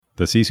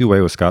The Sisu Way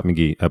with Scott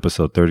McGee,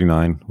 episode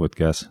 39, with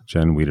guest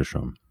Jen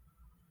Widerstrom.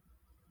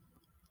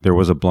 There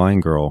was a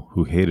blind girl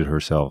who hated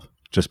herself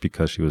just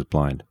because she was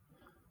blind.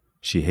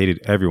 She hated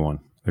everyone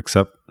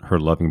except her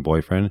loving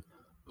boyfriend,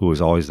 who was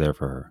always there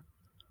for her.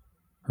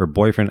 Her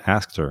boyfriend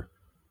asked her,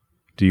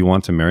 "Do you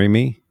want to marry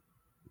me?"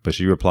 But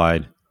she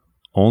replied,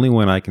 "Only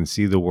when I can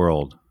see the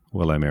world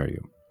will I marry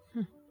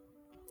you."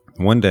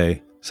 One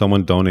day,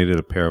 someone donated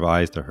a pair of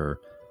eyes to her,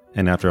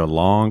 and after a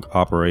long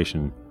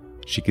operation,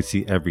 she could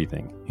see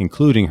everything,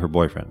 including her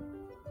boyfriend.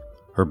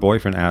 Her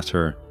boyfriend asked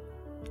her,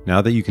 "Now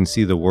that you can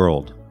see the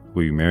world,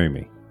 will you marry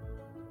me?"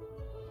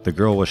 The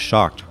girl was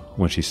shocked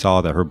when she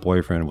saw that her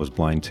boyfriend was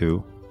blind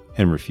too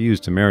and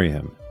refused to marry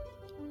him.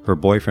 Her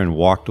boyfriend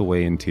walked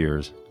away in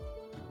tears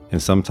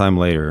and sometime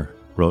later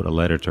wrote a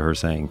letter to her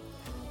saying,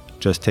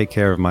 "Just take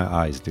care of my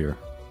eyes, dear."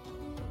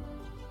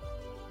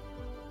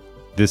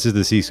 This is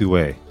the Sisu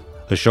Way,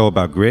 a show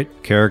about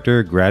grit,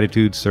 character,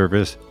 gratitude,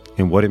 service,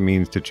 and what it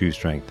means to choose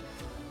strength.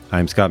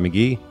 I'm Scott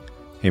McGee,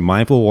 a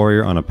mindful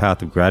warrior on a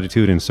path of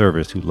gratitude and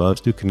service who loves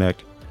to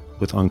connect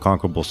with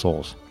unconquerable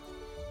souls.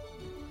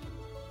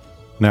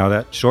 Now,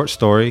 that short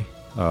story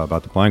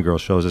about the blind girl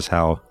shows us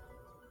how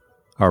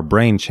our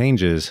brain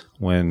changes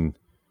when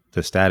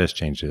the status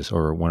changes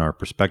or when our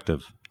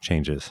perspective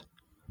changes.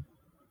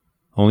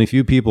 Only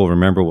few people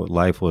remember what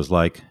life was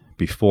like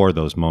before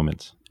those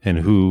moments and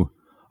who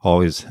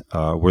always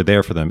were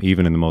there for them,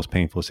 even in the most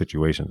painful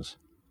situations.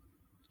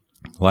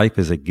 Life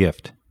is a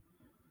gift.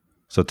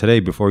 So today,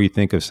 before you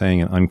think of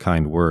saying an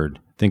unkind word,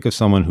 think of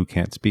someone who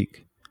can't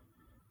speak.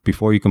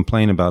 Before you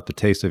complain about the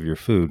taste of your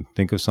food,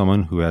 think of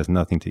someone who has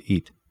nothing to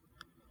eat.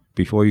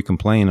 Before you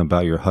complain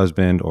about your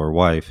husband or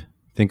wife,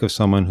 think of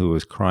someone who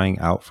is crying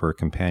out for a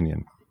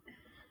companion.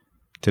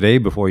 Today,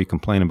 before you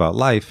complain about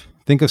life,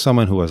 think of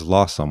someone who has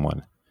lost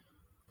someone.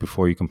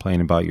 Before you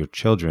complain about your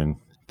children,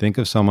 think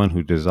of someone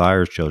who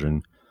desires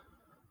children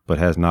but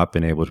has not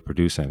been able to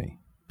produce any.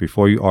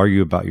 Before you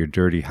argue about your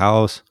dirty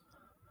house,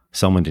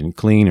 someone didn't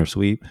clean or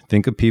sweep,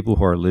 think of people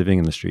who are living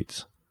in the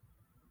streets.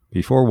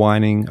 Before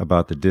whining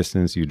about the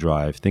distance you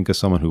drive, think of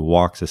someone who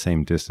walks the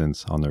same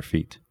distance on their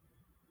feet.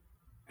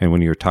 And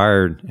when you're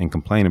tired and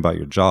complain about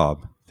your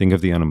job, think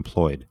of the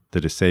unemployed,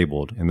 the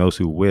disabled, and those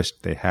who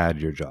wished they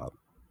had your job.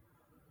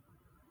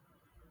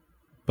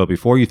 But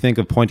before you think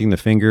of pointing the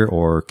finger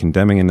or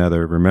condemning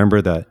another,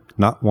 remember that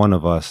not one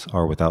of us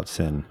are without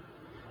sin.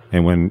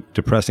 And when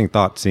depressing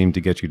thoughts seem to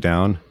get you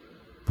down,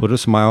 put a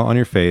smile on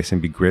your face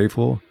and be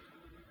grateful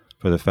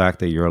for the fact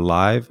that you're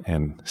alive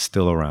and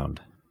still around.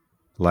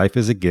 Life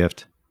is a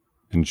gift.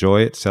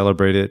 Enjoy it,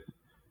 celebrate it,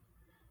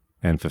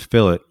 and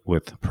fulfill it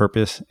with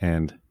purpose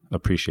and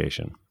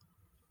appreciation.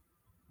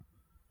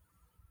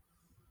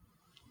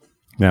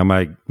 Now,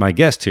 my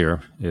guest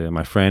here,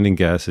 my friend and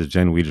guest, is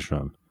Jen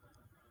Widerstrom.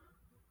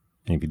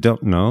 And if you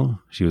don't know,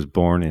 she was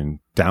born in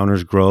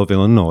Downers Grove,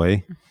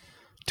 Illinois,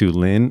 to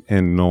Lynn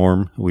and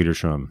Norm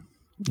Widerstrom.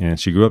 And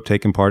she grew up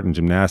taking part in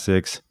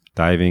gymnastics,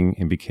 diving,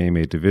 and became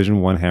a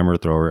Division I hammer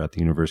thrower at the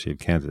University of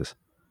Kansas.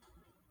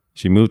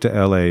 She moved to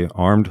LA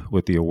armed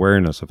with the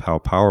awareness of how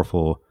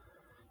powerful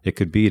it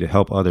could be to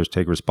help others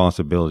take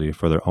responsibility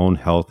for their own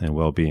health and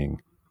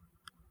well-being.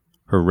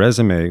 Her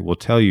resume will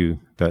tell you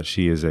that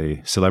she is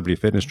a celebrity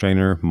fitness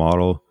trainer,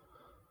 model,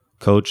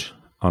 coach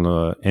on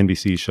the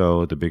NBC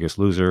show The Biggest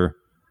Loser,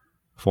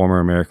 former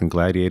American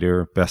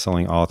Gladiator,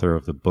 best-selling author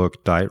of the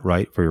book Diet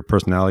Right for Your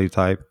Personality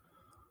Type,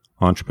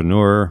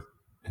 entrepreneur,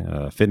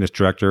 fitness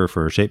director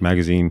for Shape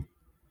magazine.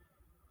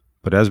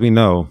 But as we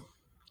know,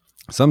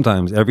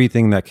 sometimes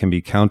everything that can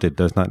be counted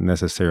does not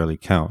necessarily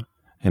count,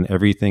 and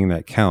everything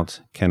that counts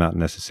cannot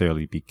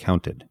necessarily be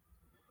counted.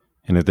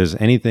 And if there's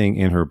anything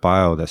in her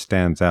bio that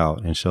stands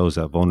out and shows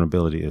that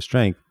vulnerability is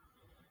strength,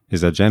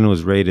 is that Jen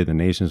was rated the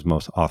nation's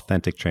most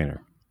authentic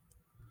trainer.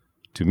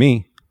 To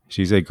me,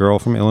 she's a girl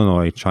from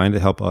Illinois trying to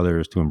help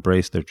others to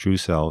embrace their true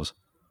selves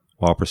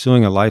while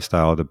pursuing a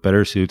lifestyle that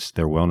better suits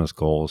their wellness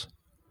goals.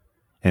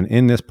 And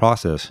in this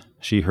process,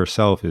 she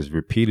herself is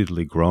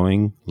repeatedly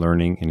growing,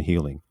 learning, and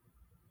healing.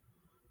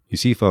 You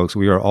see, folks,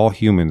 we are all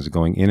humans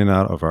going in and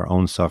out of our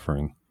own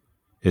suffering.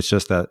 It's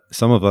just that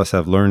some of us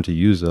have learned to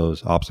use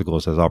those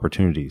obstacles as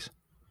opportunities.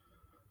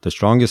 The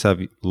strongest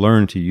have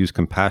learned to use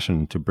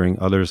compassion to bring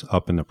others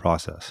up in the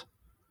process.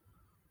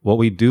 What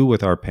we do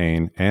with our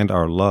pain and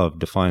our love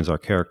defines our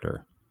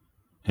character.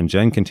 And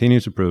Jen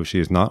continues to prove she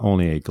is not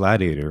only a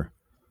gladiator,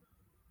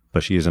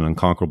 but she is an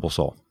unconquerable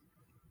soul.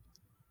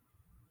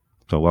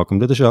 So welcome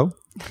to the show.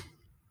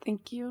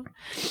 Thank you.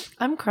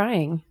 I'm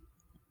crying.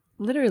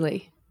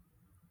 Literally.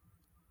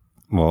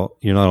 Well,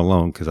 you're not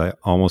alone because I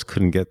almost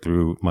couldn't get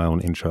through my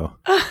own intro.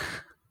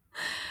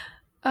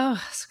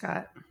 Oh,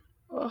 Scott.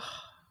 Oh.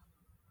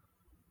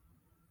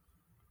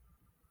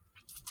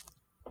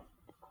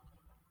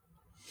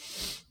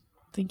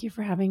 Thank you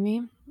for having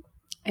me.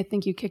 I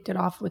think you kicked it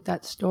off with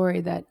that story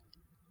that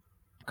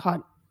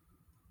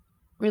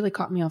really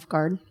caught me off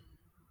guard.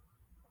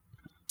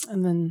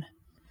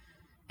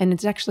 And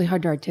it's actually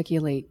hard to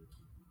articulate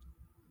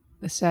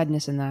the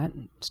sadness in that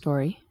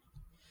story.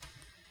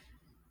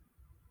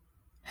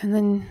 And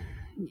then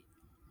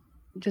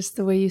just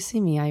the way you see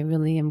me, I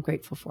really am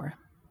grateful for.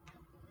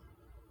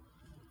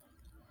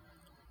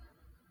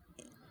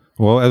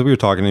 Well, as we were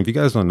talking, if you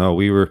guys don't know,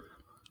 we've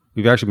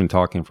actually been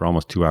talking for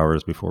almost 2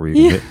 hours before we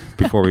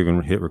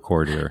even hit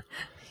record here.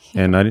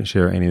 And I didn't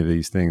share any of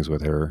these things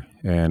with her.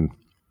 And,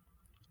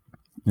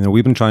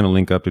 we've been trying to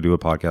link up to do a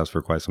podcast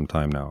for quite some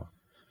time now.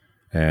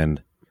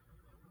 And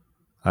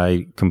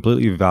I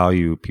completely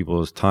value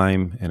people's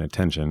time and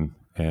attention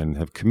and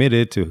have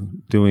committed to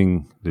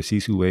doing the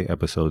Sisu Way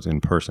episodes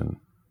in person.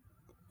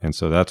 And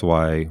so that's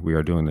why we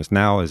are doing this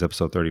now as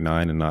episode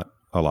 39 and not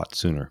a lot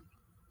sooner.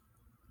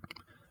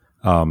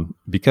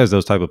 Because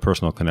those type of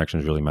personal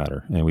connections really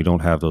matter. And we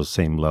don't have those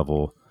same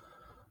level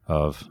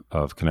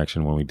of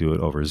connection when we do it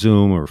over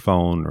Zoom or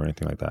phone or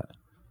anything like that.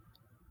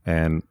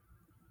 And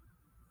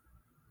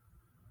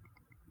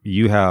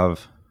you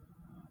have,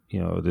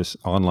 this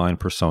online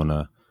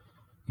persona.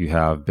 You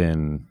have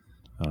been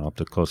up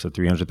to close to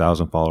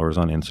 300,000 followers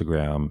on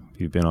Instagram.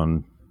 You've been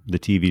on the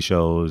TV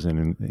shows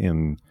and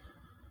in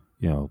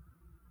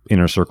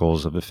inner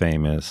circles of the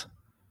famous.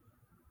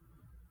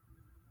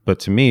 But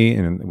to me,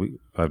 and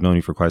I've known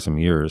you for quite some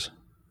years,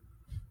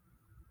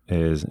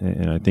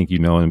 and I think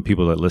and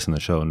people that listen to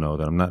the show know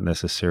that I'm not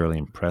necessarily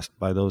impressed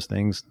by those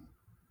things,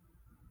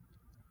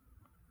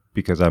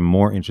 because I'm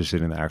more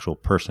interested in the actual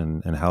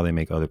person and how they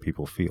make other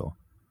people feel.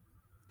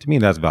 To me,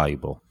 that's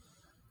valuable,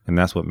 and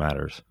that's what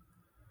matters.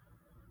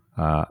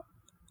 And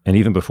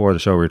even before the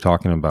show, we were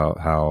talking about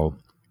how,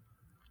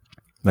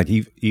 like,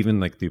 even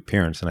like the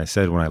appearance. And I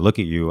said, when I look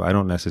at you, I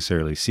don't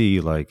necessarily see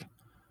like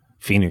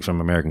Phoenix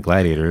from American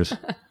Gladiators.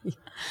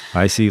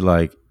 I see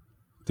like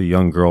the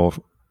young girl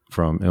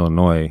from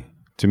Illinois.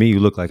 To me, you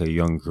look like a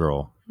young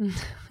girl.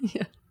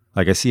 Yeah.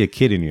 Like I see a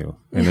kid in you,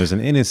 and there's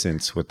an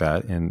innocence with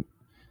that. And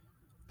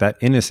that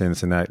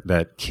innocence and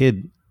that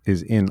kid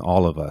is in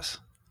all of us.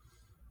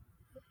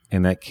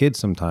 And that kid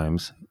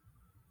sometimes,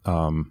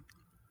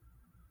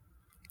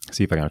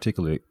 see if I can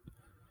articulate,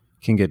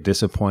 can get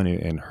disappointed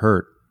and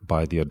hurt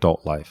by the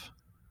adult life.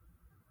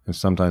 And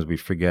sometimes we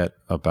forget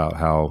about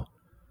how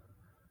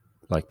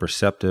like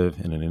perceptive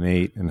and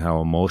innate and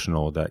how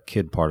emotional that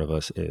kid part of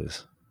us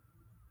is.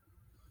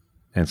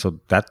 And so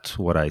that's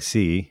what I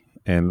see.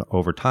 And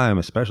over time,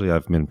 especially,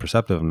 I've been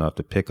perceptive enough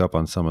to pick up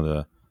on some of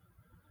the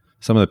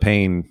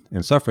pain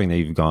and suffering that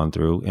you've gone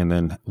through, and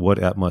then what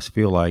that must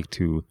feel like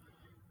to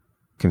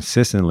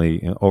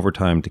consistently and over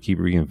time to keep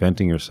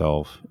reinventing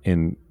yourself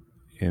in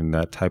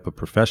that type of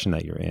profession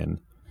that you're in,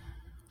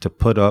 to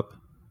put up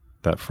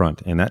that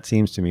front. And that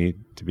seems to me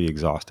to be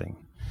exhausting.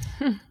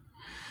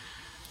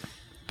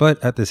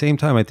 But at the same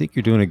time, I think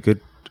you're doing a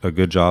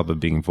good job of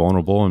being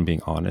vulnerable and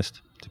being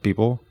honest to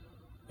people.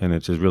 And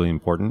it's just really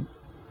important.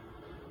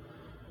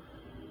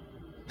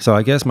 So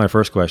I guess my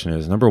first question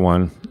is, number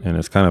one, and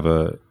it's kind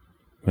of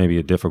maybe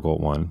a difficult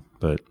one,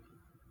 but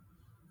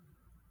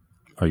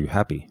are you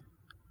happy?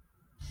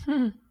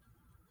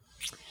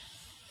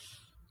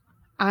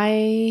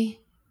 I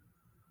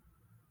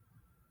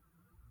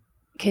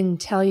can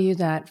tell you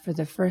that for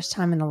the first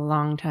time in a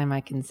long time,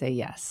 I can say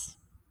yes.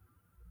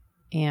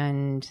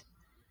 And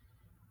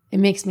it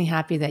makes me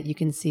happy that you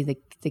can see the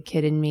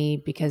kid in me,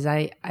 because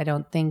I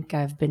don't think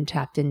I've been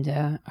tapped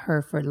into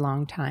her for a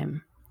long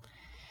time.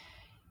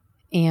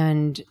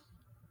 And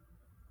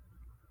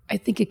I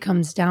think it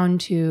comes down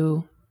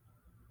to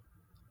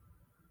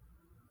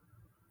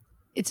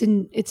it's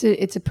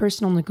a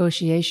personal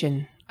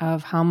negotiation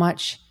of how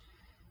much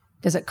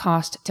does it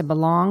cost to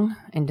belong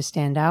and to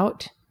stand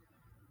out.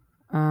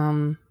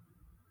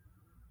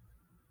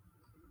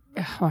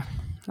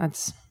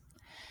 That's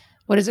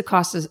what does it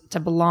cost to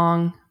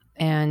belong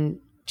and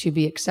to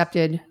be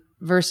accepted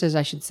versus,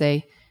 I should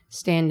say,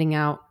 standing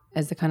out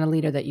as the kind of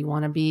leader that you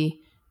want to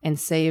be and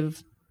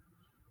save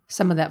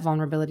some of that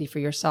vulnerability for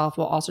yourself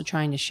while also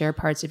trying to share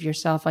parts of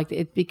yourself. Like,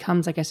 it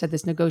becomes, like I said,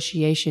 this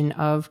negotiation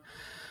of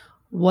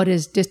what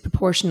is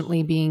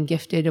disproportionately being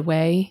gifted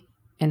away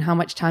and how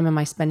much time am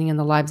I spending in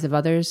the lives of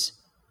others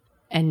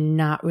and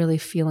not really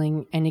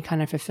feeling any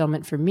kind of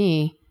fulfillment for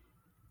me.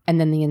 And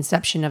then the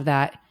inception of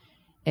that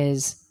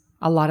is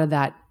a lot of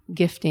that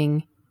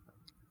gifting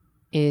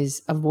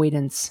is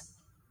avoidance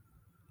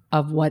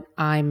of what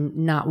I'm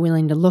not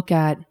willing to look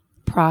at,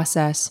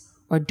 process,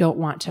 or don't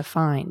want to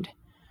find.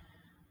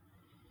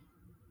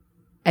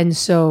 And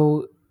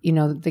so,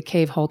 the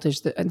cave holds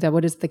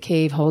what is the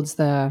cave holds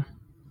the,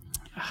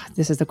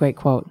 this is the great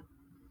quote.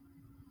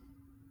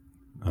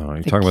 Oh,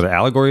 you're talking about the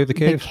allegory of the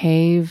cave? The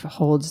cave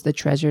holds the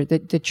treasure.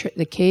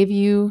 The cave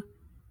you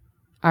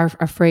are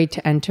afraid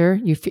to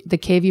enter, the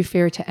cave you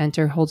fear to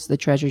enter holds the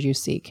treasure you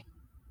seek.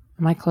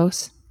 Am I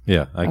close?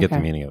 Yeah, I get the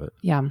meaning of it.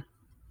 Yeah.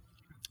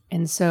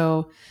 And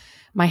so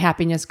my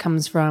happiness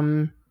comes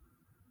from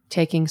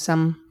taking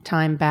some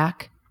time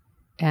back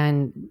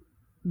and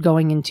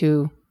going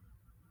into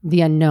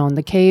the unknown.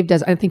 The cave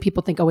I think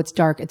people think, oh, it's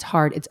dark, it's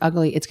hard, it's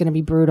ugly, it's going to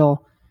be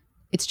brutal.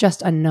 It's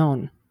just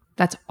unknown.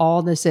 That's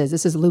all this is.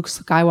 This is Luke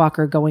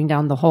Skywalker going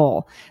down the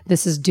hole.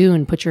 This is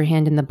Dune, put your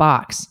hand in the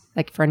box,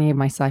 like for any of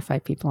my sci-fi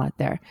people out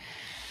there.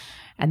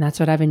 And that's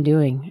what I've been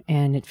doing.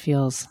 And it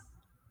feels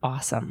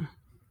awesome.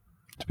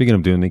 Speaking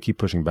of Dune, they keep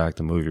pushing back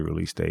the movie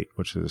release date,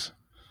 which is...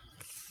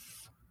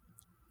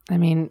 I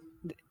mean,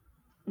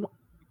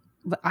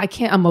 I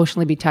can't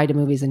emotionally be tied to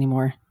movies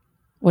anymore.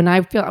 When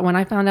I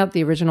found out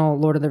the original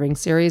Lord of the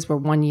Rings series were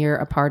 1 year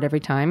apart every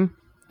time,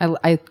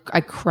 I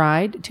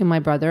cried to my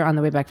brother on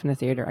the way back from the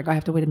theater. I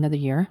have to wait another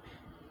year.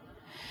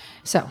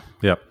 So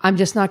I'm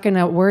just not going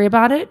to worry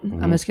about it.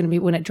 Mm-hmm. I'm just going to be,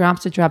 when it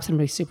drops, I'm going to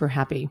be super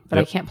happy, but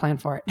I can't plan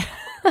for it.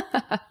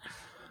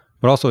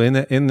 But also in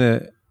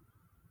the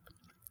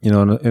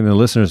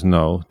listeners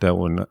know that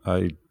when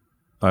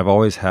I've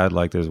always had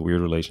like this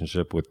weird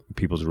relationship with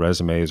people's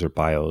resumes or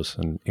bios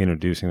and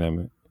introducing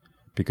them,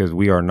 because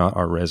we are not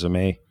our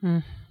resume.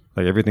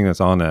 Like everything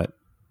that's on that,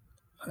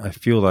 I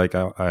feel like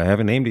I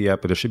haven't named it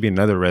yet, but there should be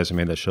another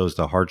resume that shows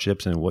the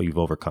hardships and what you've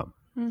overcome.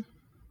 And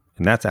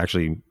that's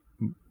actually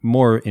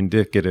more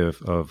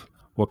indicative of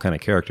what kind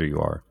of character you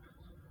are.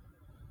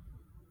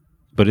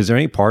 But is there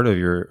any part of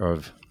your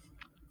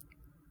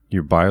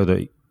bio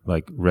that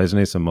like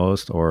resonates the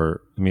most,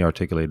 or let me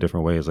articulate a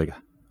different way, is like,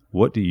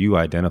 what do you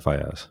identify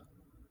as?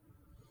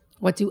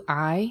 What do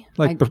I?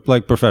 Like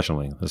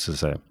professionally, let's just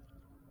say.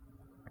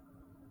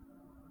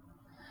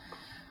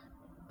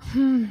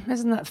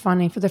 Isn't that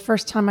funny? For the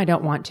first time, I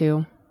don't want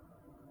to.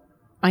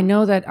 I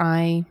know that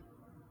I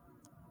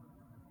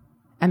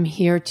am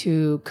here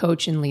to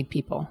coach and lead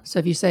people. So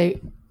if you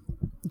say,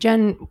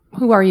 Jen,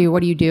 who are you?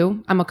 What do you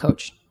do? I'm a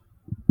coach.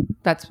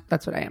 That's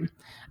what I am.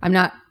 I'm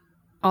not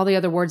all the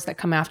other words that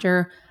come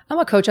after. I'm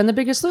a coach on The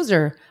Biggest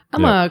Loser.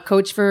 I'm a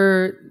coach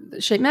for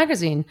Shape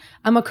Magazine.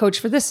 I'm a coach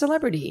for this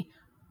celebrity.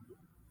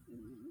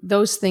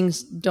 Those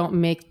things don't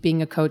make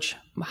being a coach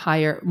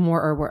more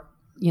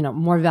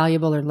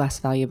valuable or less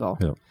valuable.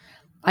 Yeah.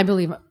 I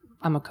believe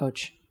I'm a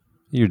coach.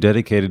 You're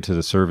dedicated to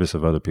the service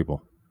of other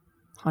people.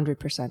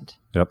 100%.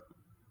 Yep.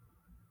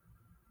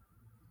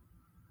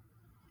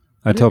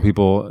 I tell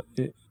people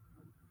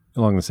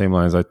along the same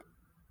lines, I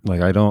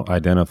don't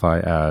identify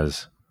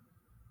as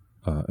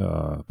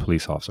a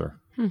police officer.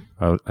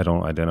 I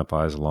don't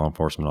identify as a law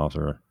enforcement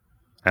officer.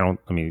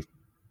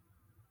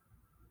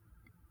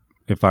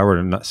 If I were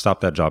to not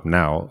stop that job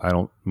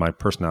now, my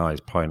personality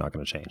is probably not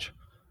going to change.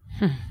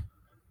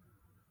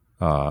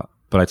 But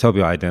I tell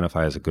people I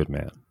identify as a good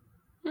man.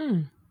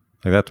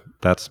 Like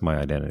that's my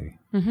identity.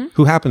 Mm-hmm.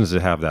 Who happens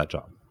to have that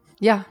job?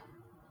 Yeah.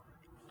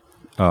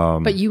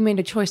 But you made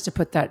a choice to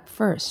put that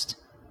first.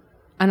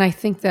 And I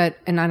think that,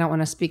 and I don't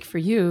want to speak for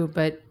you,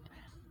 but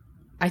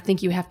I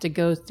think you have to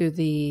go through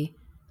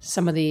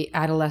some of the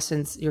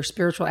adolescence, your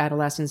spiritual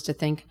adolescence, to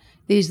think,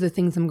 these are the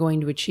things I'm going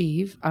to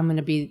achieve. I'm going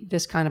to be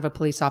this kind of a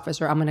police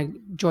officer. I'm going to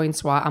join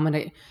SWAT. I'm going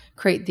to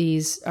create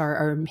these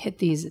or hit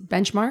these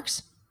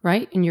benchmarks,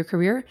 right, in your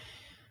career.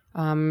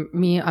 I'm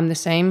the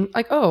same.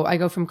 Like, I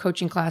go from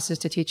coaching classes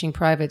to teaching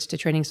privates to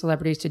training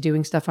celebrities to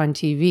doing stuff on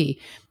TV.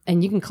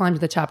 And you can climb to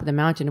the top of the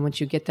mountain. And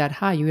once you get that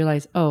high, you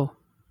realize,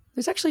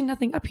 there's actually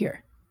nothing up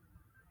here.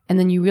 And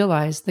then you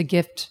realize the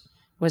gift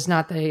was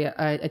not the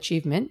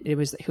achievement. It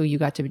was who you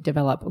got to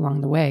develop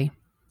along the way,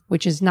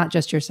 which is not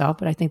just yourself,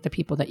 but I think the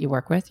people that you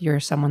work with. You're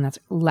someone that's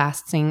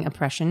lasting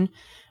impression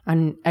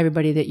on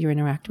everybody that you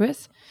interact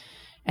with.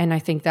 And I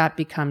think that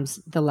becomes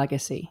the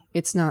legacy.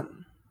 It's not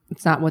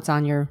what's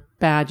on your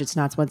badge. It's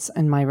not what's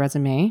in my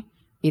resume.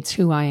 It's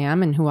who I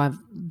am and who I've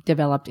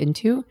developed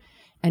into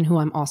and who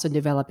I'm also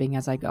developing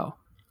as I go.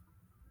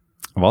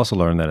 I've also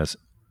learned that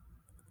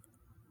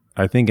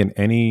I think in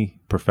any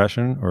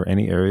profession or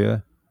any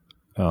area,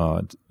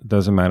 it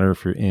doesn't matter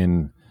if you're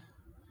on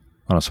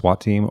a SWAT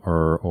team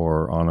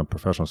or on a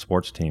professional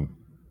sports team,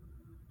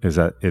 is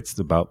that it's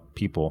about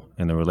people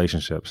and the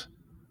relationships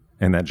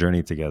and that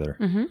journey together,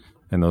 mm-hmm.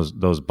 and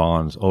those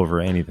bonds over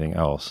anything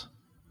else.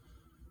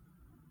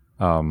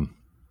 How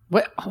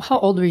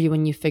old were you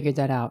when you figured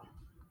that out?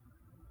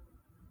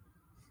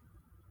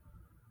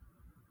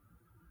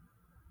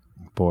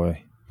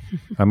 Boy,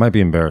 I might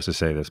be embarrassed to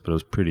say this, but I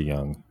was pretty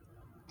young.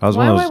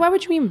 Why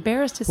would you be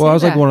embarrassed to say that? Well, I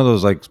was like one of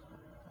those like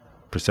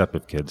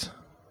perceptive kids,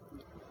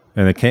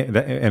 and and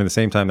at the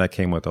same time that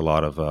came with a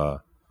lot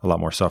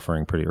more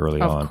suffering pretty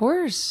early on. Of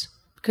course,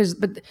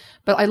 but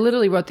I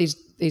literally wrote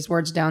these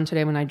words down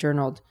today when I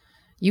journaled.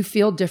 You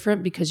feel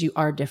different because you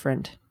are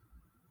different,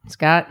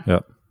 Scott.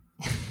 Yep.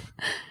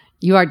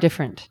 You are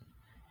different,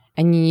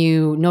 and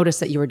you notice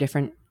that you were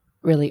different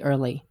really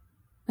early,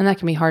 and that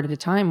can be hard at a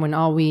time when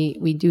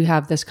we do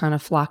have this kind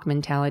of flock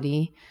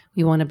mentality.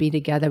 We want to be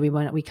together.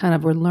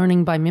 We're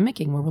learning by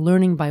mimicking. We're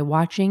learning by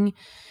watching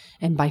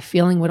and by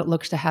feeling what it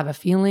looks to have a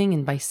feeling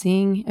and by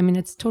seeing. I mean,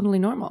 it's totally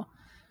normal.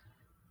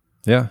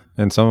 Yeah.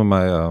 And some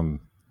of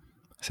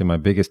my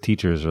biggest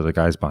teachers are the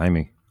guys behind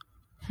me.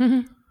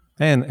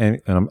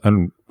 and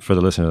I'm for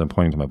the listeners, I'm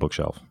pointing to my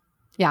bookshelf.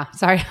 Yeah.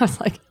 Sorry. I was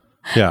like,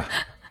 yeah.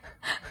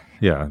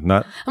 Yeah.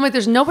 I'm like,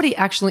 there's nobody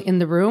actually in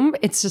the room.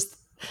 It's just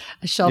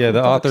a shelf. Yeah.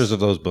 The authors of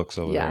those books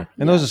over there.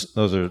 And those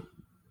are,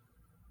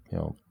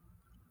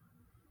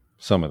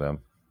 some of them,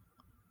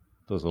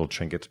 those little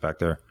trinkets back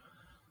there.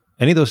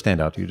 Any of those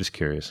stand out to you? Just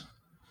curious.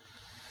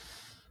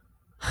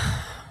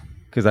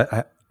 Because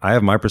I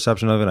have my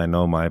perception of it. I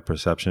know my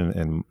perception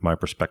and my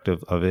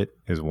perspective of it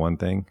is one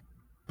thing.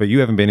 But you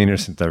haven't been in here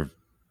since I've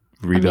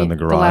redone the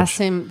garage. The last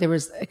time there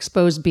was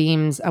exposed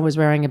beams, I was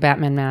wearing a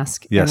Batman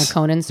mask and a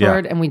Conan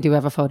sword, and we do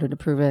have a photo to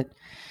prove it.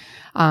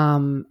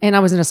 And I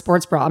was in a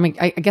sports bra. I mean,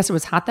 I guess it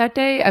was hot that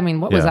day. I mean,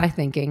 what was I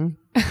thinking?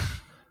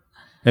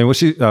 And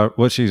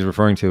what she's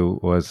referring to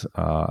was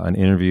an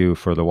interview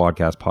for the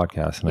Wadcast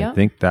podcast. And I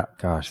think that,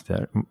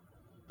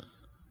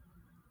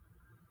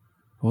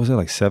 what was it,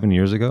 like 7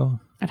 years ago?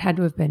 It had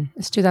to have been.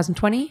 It's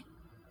 2020?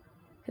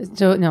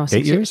 So, no,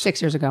 6 years?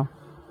 6 years ago.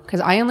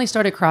 Because I only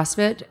started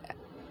CrossFit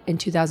in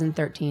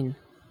 2013.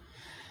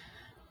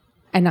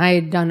 And I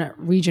had done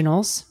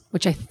regionals,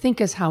 which I think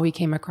is how we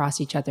came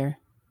across each other.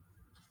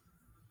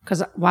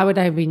 Because why would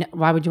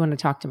you want to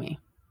talk to me?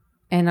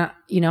 And,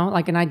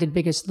 and I did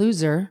Biggest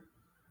Loser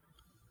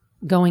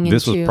going into...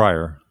 This was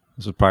prior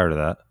to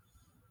that.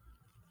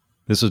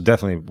 This was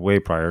definitely way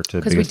prior to...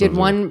 Because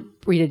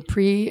we did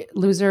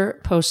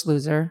pre-loser,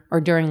 post-loser, or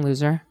during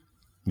loser.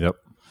 Yep.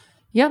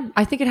 Yeah,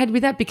 I think it had to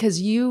be that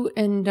because you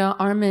and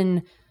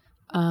Armin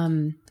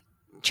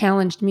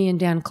challenged me and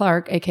Dan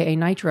Clark, aka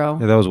Nitro.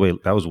 Yeah, that was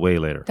way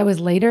later. That was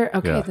later?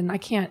 Okay, then I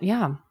can't,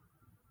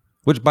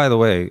 Which, by the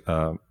way,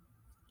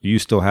 you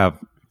still have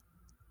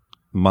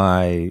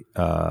my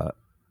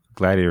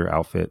gladiator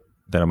outfit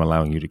that I'm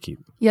allowing you to keep.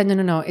 Yeah,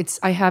 no.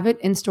 I have it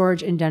in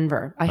storage in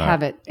Denver. I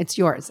have it. It's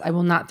yours. I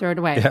will not throw it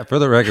away. Yeah, for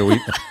the record,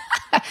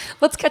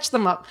 let's catch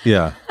them up.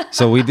 Yeah.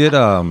 So we did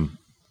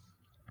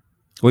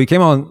you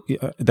came on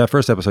that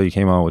first episode, you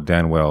came on with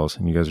Dan Wells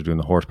and you guys were doing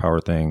the horsepower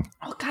thing.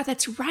 Oh God,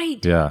 that's right.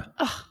 Yeah.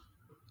 Ugh.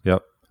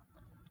 Yep.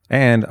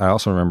 And I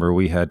also remember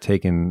we had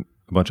taken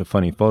a bunch of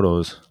funny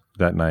photos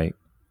that night.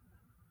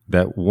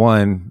 The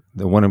one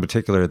in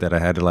particular that I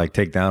had to like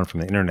take down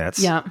from the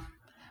internets. Yeah.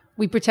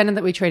 We pretended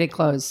that we traded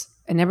clothes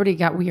and everybody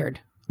got weird.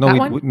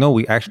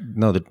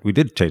 We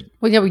did change.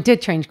 Well, yeah, we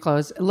did change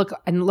clothes. It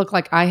looked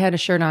like I had a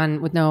shirt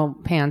on with no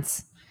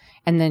pants,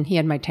 and then he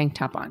had my tank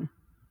top on.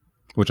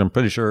 Which I'm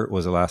pretty sure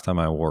was the last time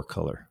I wore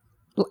color.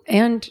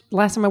 And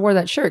last time I wore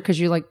that shirt because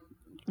you like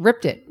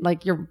ripped it,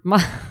 like your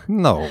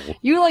No,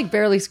 you like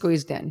barely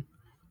squeezed in.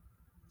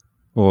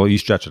 Well, you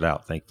stretch it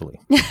out, thankfully.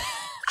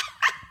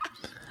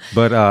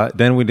 But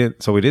then we did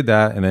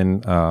that, and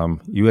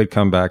then you had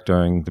come back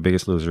during the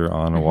Biggest Loser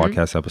on a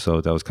Wadcast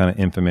episode that was kind of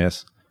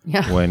infamous.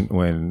 Yeah.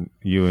 When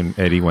you and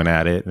Eddie went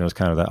at it, and it was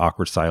kind of that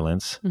awkward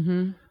silence.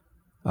 Mm-hmm.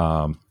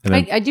 And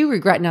then, I do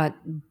regret not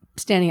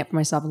standing up for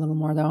myself a little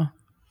more, though.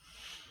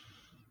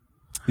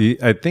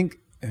 I think,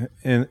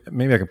 and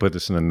maybe I can put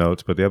this in the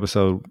notes, but the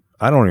episode,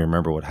 I don't even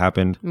remember what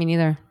happened. Me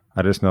neither.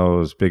 I just know it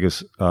was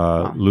Biggest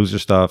Loser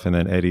stuff, and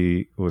then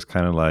Eddie was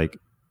kind of like,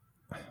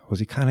 was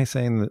he kind of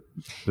saying that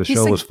the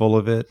show was full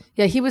of it?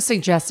 Yeah, he was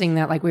suggesting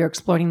that like we were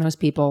exploiting those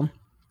people.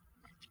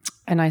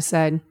 And I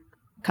said,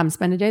 come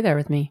spend a day there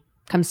with me.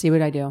 Come see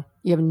what I do.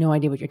 You have no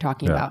idea what you're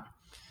talking about.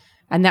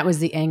 And that was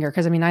the anger.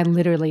 Because, I mean, I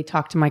literally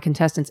talk to my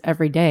contestants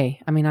every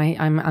day. I mean,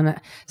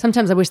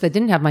 sometimes I wish they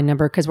didn't have my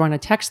number because we're on a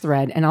text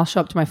thread and I'll show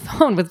up to my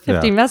phone with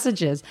 50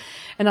 messages.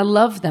 And I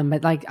love them.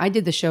 But like I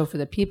did the show for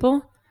the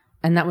people.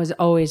 And that was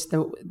always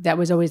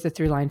the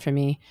through line for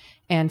me.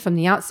 And from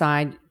the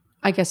outside,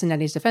 I guess in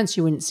Eddie's defense,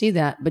 you wouldn't see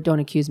that, but don't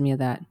accuse me of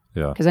that.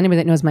 Yeah. Because anybody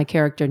that knows my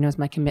character knows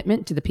my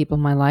commitment to the people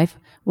in my life,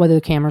 whether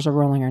the cameras are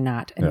rolling or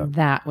not. And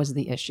that was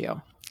the issue.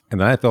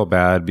 And I felt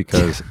bad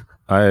because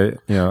out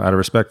of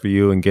respect for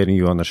you and getting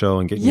you on the show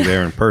and getting you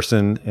there in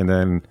person, and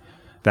then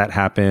that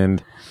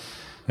happened.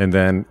 And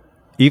then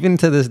even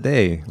to this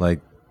day, like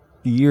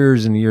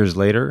years and years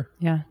later,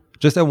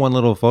 just that one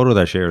little photo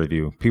that I shared with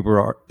you, people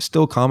are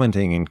still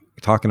commenting and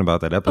talking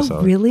about that episode.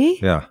 Oh, really?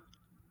 Yeah.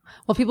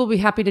 Well, people will be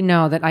happy to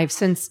know that I've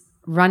since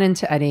run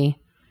into Eddie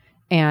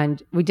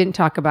and we didn't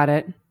talk about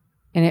it.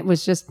 And it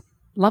was just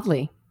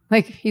lovely.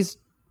 Like he's a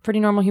pretty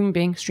normal human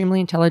being,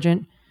 extremely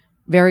intelligent,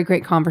 very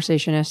great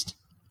conversationist,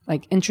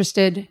 like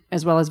interested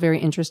as well as very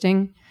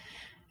interesting.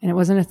 And it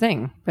wasn't a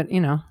thing, but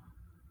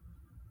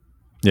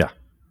Yeah.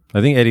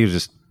 I think Eddie was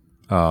just,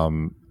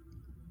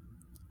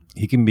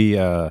 he can be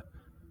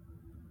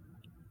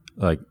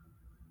like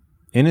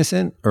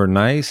innocent or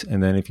nice.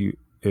 And then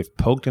if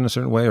poked in a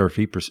certain way, or if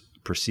he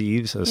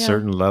perceives a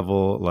certain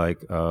level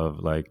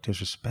of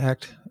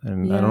disrespect,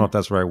 and I don't know if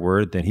that's the right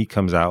word, then he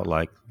comes out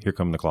like, here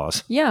come the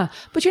claws. Yeah.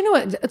 But you know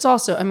what? It's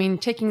also, I mean,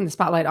 taking the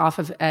spotlight off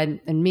of Ed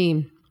and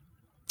me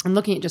and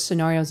looking at just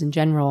scenarios in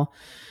general.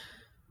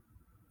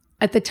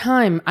 At the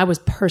time, I was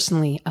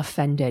personally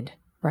offended,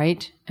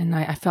 right? And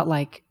I felt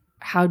like,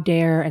 how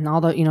dare, and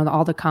all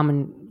the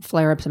common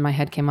flare-ups in my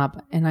head came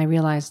up. And I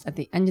realized at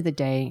the end of the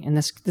day, and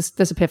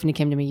this epiphany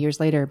came to me years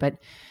later, but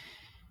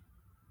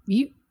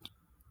you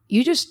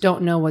just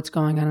don't know what's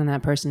going on in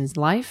that person's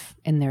life,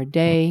 in their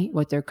day,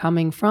 what they're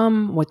coming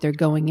from, what they're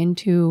going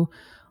into,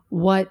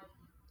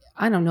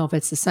 I don't know if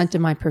it's the scent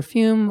of my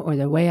perfume or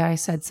the way I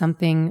said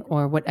something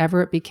or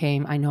whatever it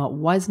became. I know it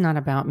was not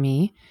about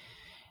me.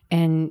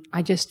 And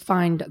I just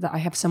find that I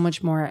have so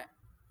much more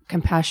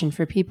compassion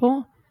for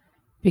people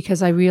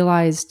because I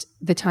realized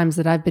the times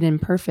that I've been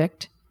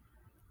imperfect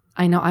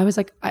I know. I was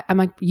like, I'm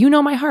like, you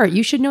know my heart.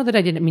 You should know that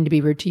I didn't mean to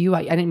be rude to you.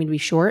 I didn't mean to be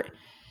short.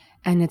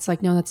 And it's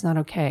like, no, that's not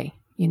okay.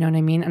 You know what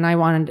I mean? And I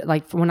wanted,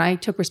 like, when I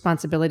took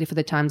responsibility for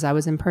the times I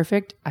was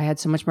imperfect, I had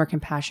so much more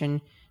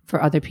compassion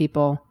for other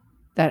people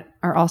that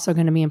are also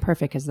going to be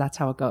imperfect, because that's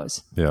how it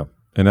goes. Yeah.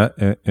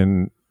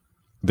 And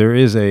there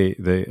is a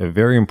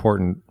very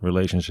important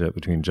relationship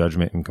between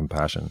judgment and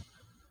compassion.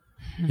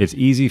 It's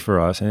easy for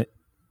us,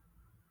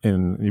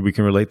 and we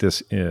can relate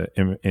this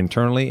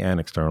internally and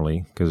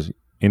externally, because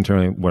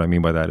internally, what I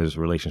mean by that is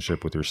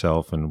relationship with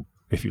yourself, and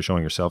if you're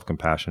showing yourself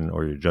compassion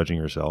or you're judging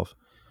yourself.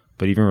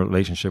 But even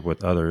relationship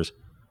with others,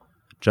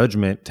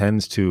 judgment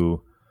tends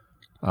to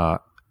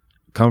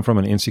come from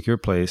an insecure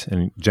place,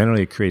 and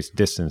generally it creates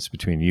distance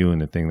between you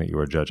and the thing that you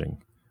are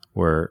judging,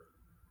 where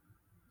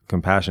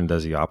compassion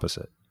does the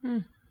opposite.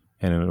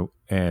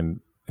 And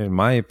in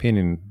my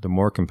opinion, the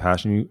more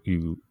compassion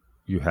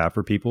you have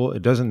for people,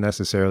 it doesn't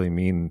necessarily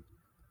mean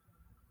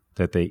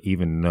that they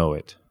even know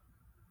it,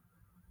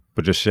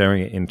 but just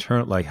sharing it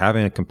internal, like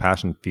having a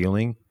compassion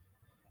feeling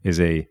has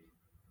a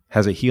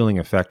healing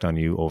effect on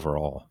you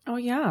overall. Oh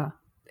yeah.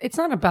 It's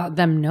not about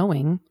them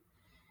knowing.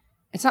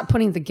 It's not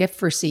putting the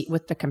gift receipt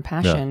with the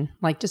compassion. Yeah.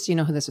 Like, just so you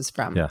know who this is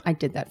from. Yeah. I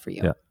did that for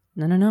you. Yeah.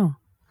 No.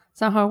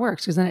 It's not how it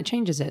works, because then it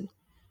changes it.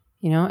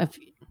 You know, if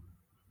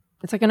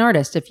it's like an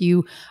artist, if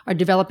you are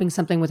developing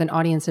something with an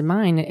audience in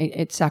mind,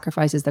 it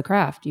sacrifices the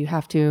craft. You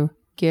have to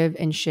give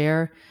and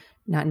share,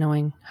 not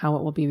knowing how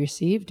it will be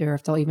received or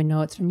if they'll even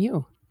know it's from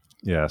you.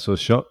 Yeah. So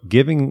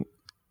giving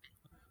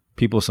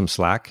people some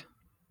slack.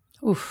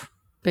 Oof.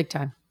 Big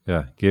time.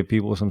 Yeah. Give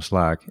people some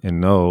slack,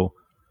 and know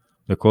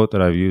the quote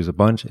that I've used a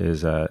bunch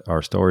is that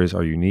our stories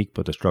are unique,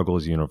 but the struggle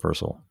is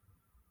universal.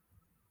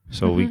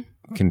 So we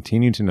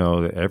continue to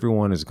know that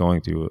everyone is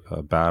going through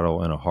a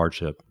battle and a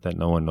hardship that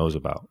no one knows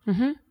about.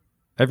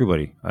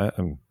 Everybody.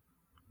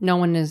 No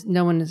one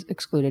is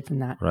excluded from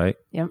that. Right.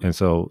 Yep. And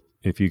so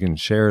if you can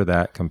share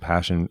that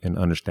compassion and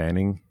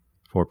understanding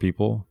for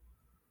people.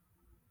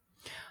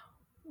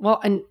 Well,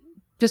 and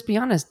just be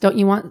honest. Don't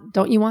you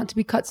want to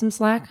be cut some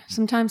slack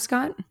sometimes,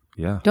 Scott?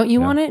 Yeah. Don't you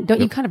want it?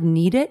 Don't you kind of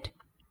need it?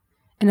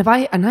 And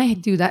I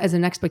do that as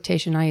an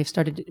expectation I have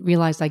started to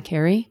realize I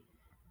carry.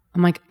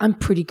 I'm like, I'm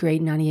pretty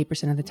great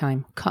 98% of the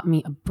time. Cut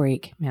me a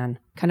break, man.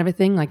 Kind of a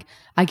thing. Like,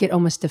 I get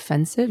almost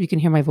defensive. You can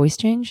hear my voice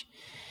change.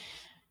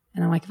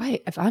 And I'm like,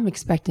 if I'm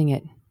expecting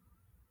it,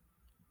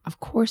 of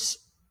course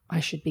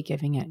I should be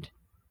giving it.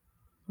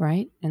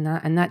 Right? And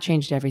that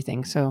changed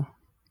everything. So.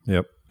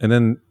 Yep. And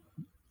then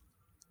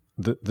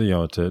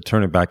to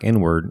turn it back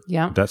inward,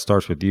 that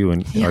starts with you.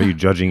 And are you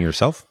judging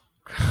yourself?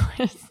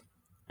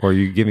 Or are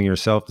you giving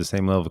yourself the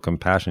same level of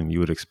compassion you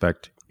would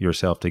expect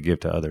yourself to give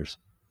to others?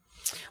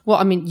 Well,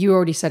 I mean, you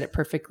already said it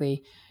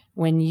perfectly.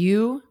 When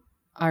you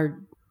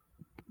are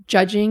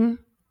judging,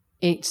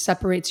 it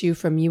separates you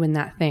from you in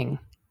that thing.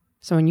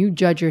 So when you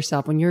judge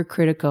yourself, when you're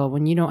critical,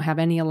 when you don't have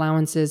any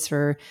allowances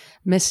for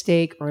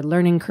mistake or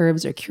learning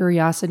curves or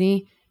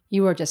curiosity,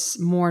 you are just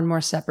more and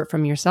more separate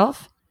from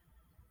yourself.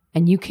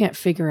 And you can't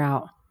figure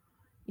out,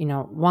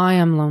 why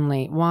I'm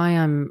lonely, why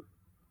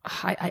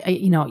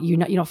you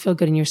don't feel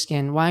good in your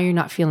skin, why you're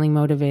not feeling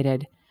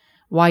motivated,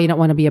 why you don't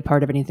want to be a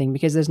part of anything,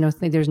 because there's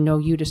no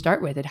you to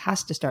start with. It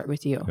has to start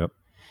with you. Yep.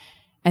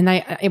 And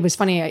it was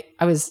funny.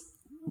 I was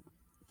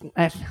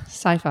at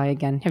sci-fi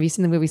again. Have you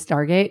seen the movie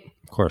Stargate?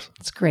 Of course.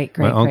 It's great.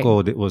 My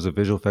uncle was a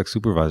visual effects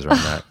supervisor on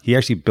that. He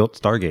actually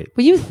built Stargate.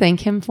 Will you thank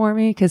him for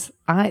me? Because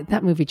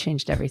that movie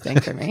changed everything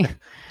for me.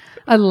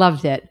 I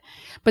loved it.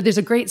 But there's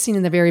a great scene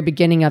in the very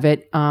beginning of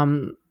it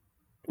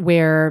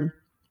where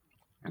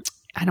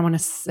I don't want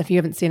to, if you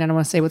haven't seen it, I don't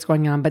want to say what's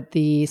going on, but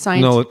the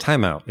science. No,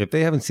 time out. If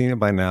they haven't seen it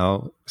by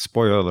now,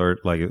 spoiler alert,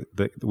 like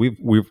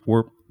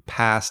we're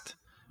past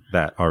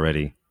that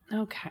already.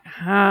 Okay.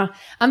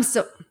 I'm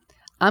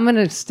going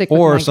to stick with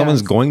Or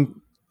someone's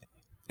going,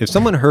 if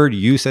someone heard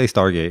you say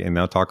Stargate and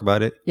now talk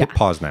about it, hit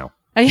pause now.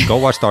 Go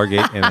watch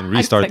Stargate and then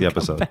restart the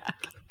episode.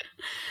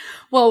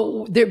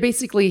 Well,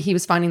 he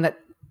was finding that,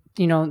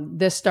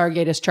 this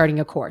Stargate is charting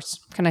a course.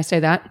 Can I say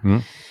that? Mm-hmm.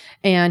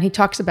 And he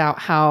talks about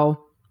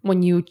how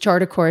when you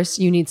chart a course,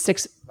 you need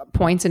 6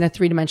 points in a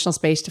 3-dimensional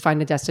space to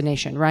find a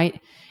destination,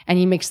 right? And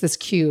he makes this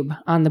cube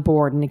on the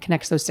board and it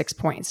connects those 6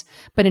 points.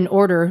 But in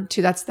order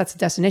to, that's a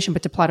destination,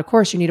 but to plot a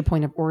course, you need a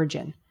point of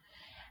origin.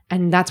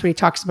 And that's what he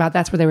talks about.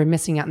 That's where they were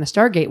missing out in the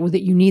Stargate, was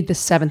that you need the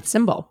 7th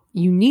symbol.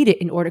 You need it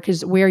in order,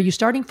 because where are you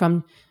starting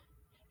from?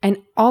 And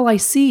all I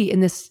see in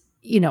this,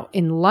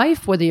 in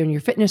life, whether you're in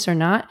your fitness or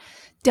not,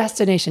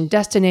 destination.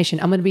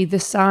 I'm going to be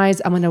this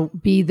size. I'm going to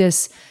be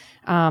this,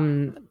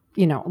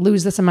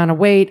 lose this amount of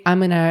weight. I'm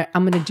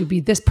going to be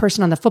this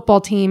person on the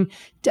football team.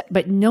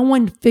 But no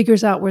one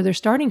figures out where they're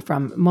starting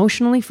from,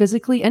 emotionally,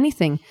 physically,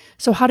 anything.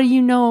 So how do you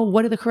know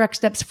what are the correct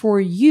steps for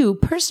you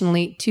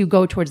personally to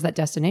go towards that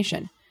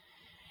destination?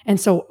 And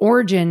so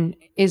origin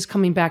is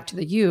coming back to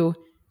the you.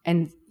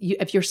 And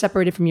if you're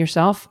separated from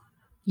yourself,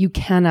 you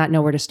cannot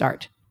know where to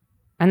start.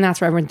 And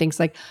that's where everyone thinks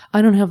like,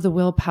 I don't have the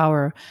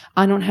willpower.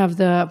 I don't have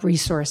the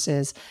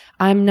resources.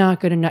 I'm not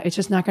good enough. It's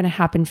just not going to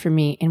happen for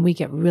me. And we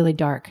get really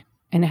dark.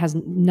 And it has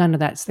none of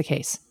that's the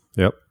case.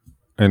 Yep.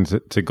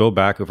 And to go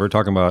back, if we're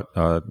talking about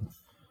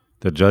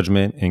the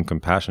judgment and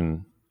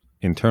compassion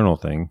internal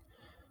thing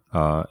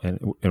in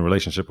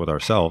relationship with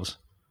ourselves,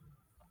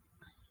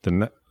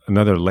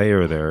 another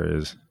layer there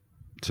is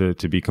to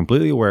be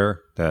completely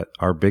aware that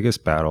our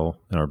biggest battle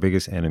and our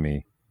biggest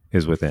enemy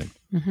is within.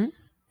 Mm-hmm.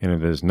 And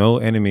if there's no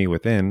enemy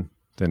within,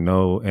 then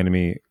no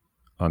enemy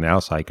on the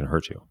outside can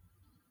hurt you.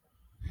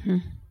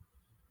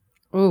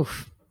 Mm-hmm.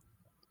 Oof.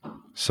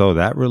 So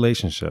that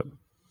relationship,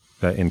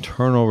 that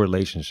internal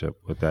relationship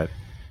with that,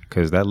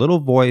 because that little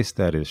voice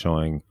that is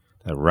showing,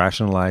 that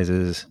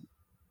rationalizes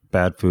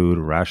bad food,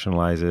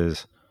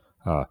 rationalizes,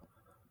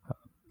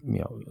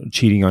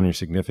 cheating on your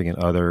significant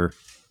other.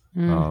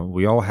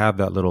 We all have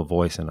that little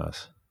voice in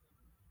us,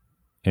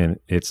 and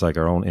it's like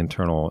our own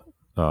internal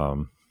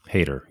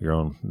hater.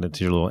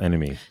 That's your little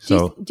enemy.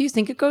 So, do you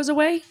think it goes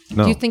away?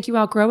 No. Do you think you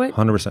outgrow it?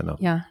 100% no.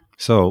 Yeah.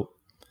 So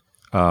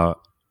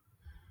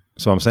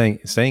I'm saying,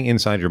 staying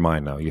inside your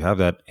mind now, you have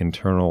that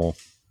internal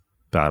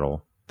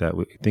battle that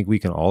we think we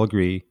can all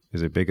agree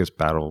is the biggest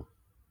battle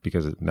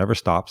because it never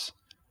stops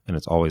and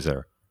it's always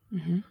there.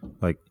 Mm-hmm.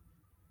 Like,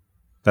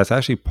 that's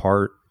actually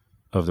part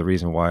of the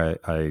reason why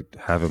I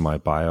have in my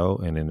bio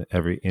and in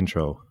every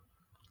intro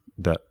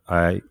that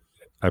I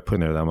put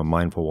in there that I'm a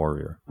mindful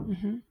warrior,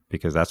 mm-hmm.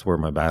 because that's where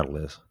my battle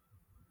is.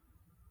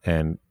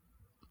 And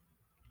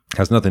it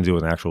has nothing to do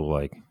with actual,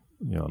 I'm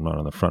not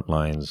on the front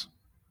lines.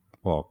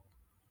 Well,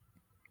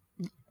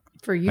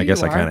 for you, I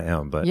guess I kind of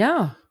am, but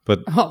yeah.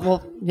 But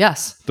well,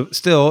 yes. But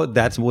still,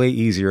 that's way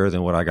easier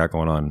than what I got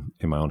going on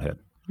in my own head.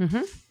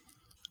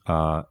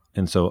 Mm-hmm.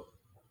 And so,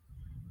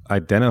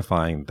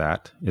 identifying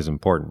that is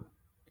important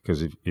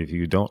because if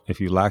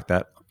you lack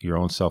that your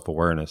own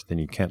self-awareness, then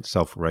you can't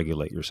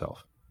self-regulate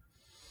yourself.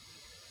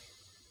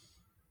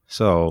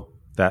 So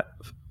that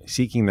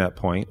seeking that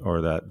point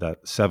or that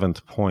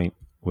seventh point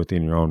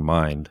within your own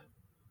mind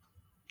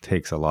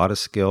takes a lot of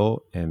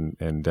skill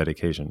and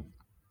dedication.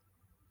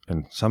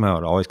 And somehow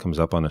it always comes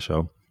up on the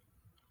show.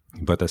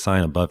 But the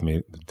sign above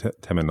me, the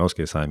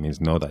Temenosuke sign, means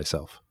know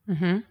thyself.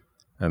 Mm-hmm.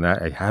 And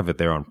that I have it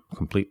there on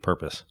complete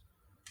purpose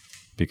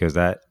because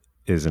that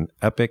is an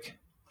epic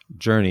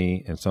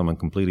journey and someone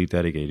completely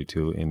dedicated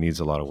to and needs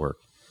a lot of work.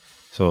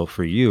 So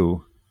for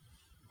you,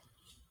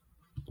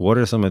 what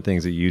are some of the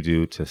things that you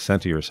do to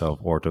center yourself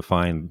or to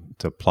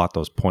plot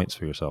those points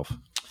for yourself?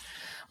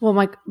 Well,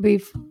 Mike,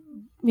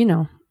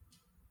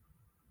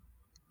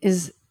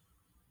 is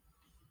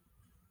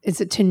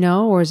it to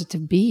know or is it to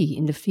be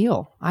and to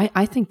feel?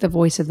 I think the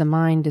voice of the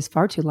mind is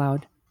far too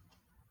loud.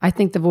 I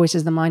think the voice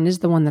of the mind is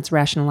the one that's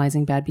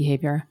rationalizing bad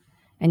behavior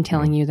and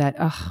telling you that,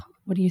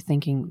 what are you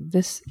thinking?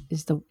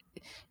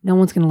 No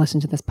one's going to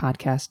listen to this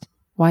podcast.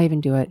 Why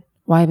even do it?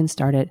 Why even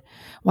start it?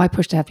 Why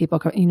push to have people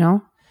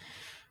come?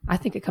 I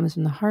think it comes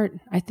from the heart.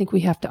 I think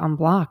we have to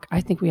unblock.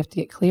 I think we have to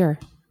get clear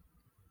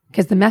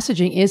because the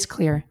messaging is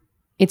clear.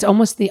 It's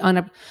almost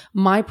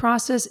my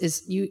process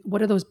is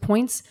what are those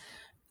points?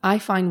 I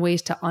find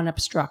ways to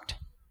unobstruct.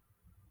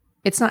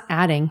 It's not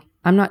adding.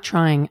 I'm not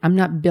trying. I'm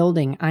not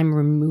building. I'm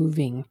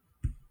removing.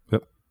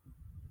 Yep.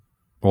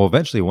 Well,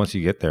 eventually, once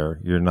you get there,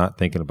 you're not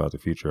thinking about the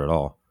future at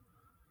all.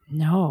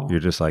 No. You're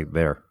just like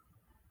there.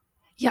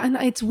 Yeah, and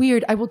it's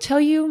weird. I will tell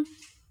you,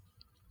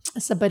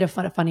 it's a bit of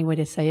a funny way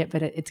to say it,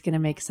 but it's going to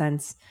make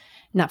sense.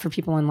 Not for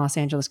people in Los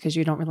Angeles because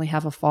you don't really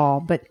have a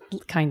fall, but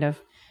kind of.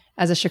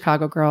 As a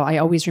Chicago girl, I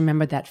always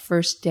remember that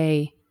first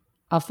day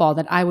of fall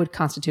that I would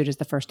constitute as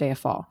the first day of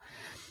fall.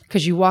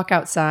 Because you walk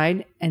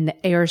outside and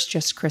the air is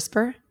just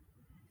crisper,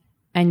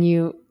 and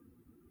you're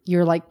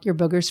like your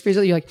boogers freeze.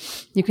 You're like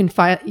you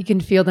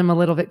can feel them a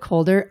little bit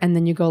colder, and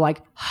then you go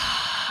like,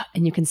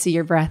 and you can see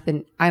your breath.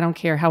 And I don't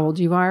care how old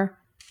you are,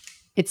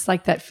 it's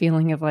like that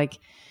feeling of like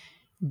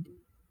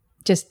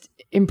just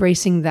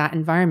embracing that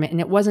environment. And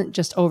it wasn't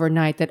just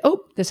overnight that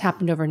this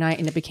happened overnight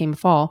and it became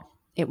fall.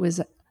 It was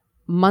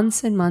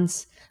months and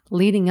months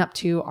leading up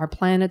to our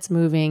planets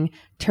moving,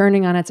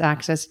 turning on its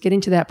axis,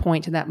 getting to that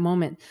point, to that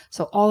moment.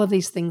 So all of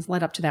these things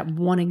led up to that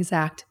one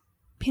exact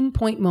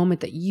pinpoint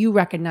moment that you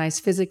recognize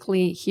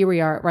physically. Here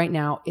we are right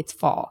now, it's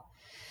fall.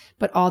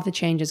 But all the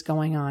change is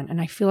going on. And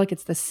I feel like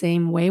it's the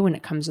same way when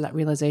it comes to that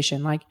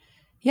realization. Like,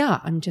 yeah,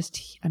 I'm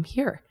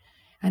here.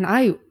 And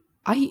I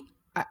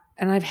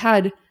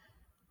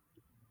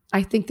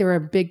think there are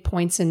big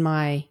points in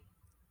my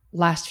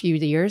last few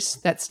years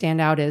that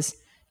stand out as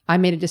I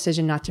made a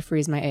decision not to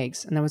freeze my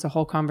eggs. And there was a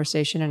whole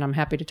conversation and I'm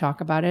happy to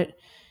talk about it.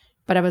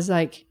 But I was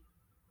like,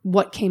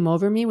 what came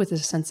over me was a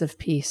sense of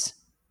peace.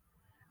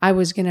 I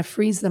was going to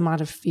freeze them out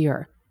of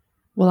fear.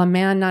 Will a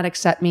man not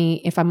accept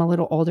me if I'm a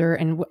little older?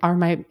 And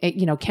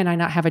can I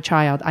not have a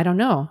child? I don't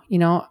know.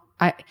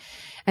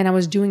 And I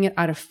was doing it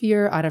out of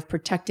fear, out of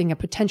protecting a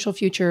potential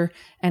future.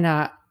 And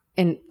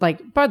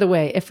by the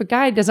way, if a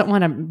guy doesn't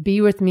want to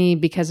be with me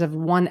because of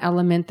one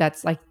element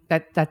that's like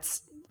that,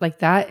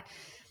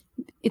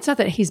 it's not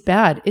that he's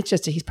bad. It's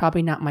just that he's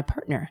probably not my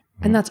partner.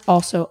 And that's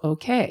also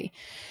okay.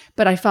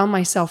 But I found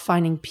myself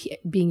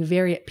being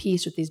very at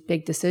peace with these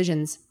big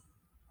decisions.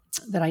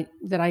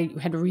 I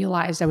had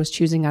realized I was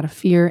choosing out of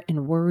fear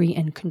and worry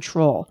and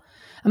control.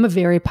 I'm a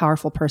very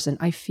powerful person.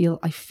 I feel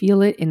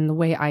it in the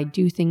way I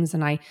do things,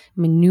 and I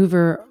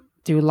maneuver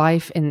through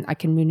life, and I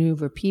can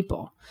maneuver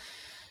people.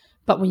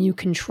 But when you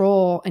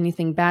control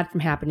anything bad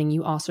from happening,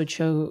 you also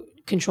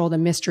control the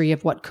mystery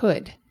of what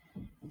could.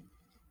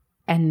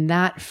 And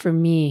that for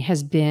me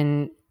has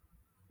been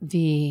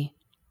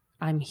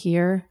I'm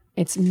here.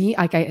 It's me.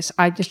 Like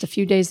I just a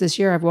few days this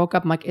year, I've woke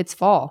up, I'm like, it's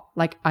fall.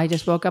 Like I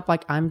just woke up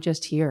like I'm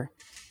just here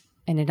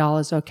and it all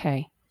is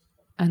okay.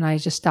 And I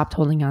just stopped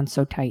holding on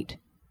so tight.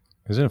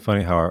 Isn't it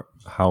funny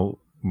how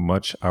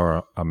much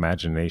our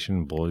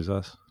imagination bullies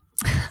us?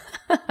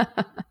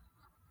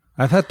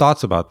 I've had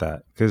thoughts about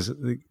that because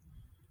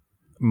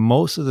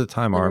most of the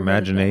time our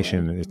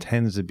imagination, it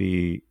tends to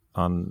be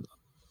on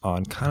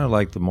kind of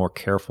like the more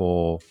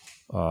careful,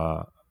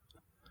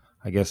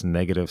 I guess,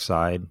 negative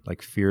side,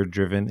 like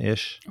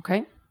fear-driven-ish.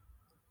 Okay.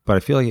 But I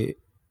feel like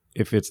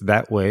if it's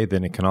that way,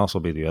 then it can also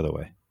be the other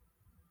way.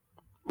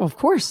 Well, of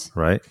course.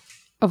 Right?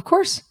 Of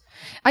course.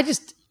 I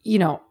just,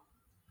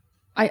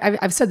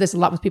 I've said this a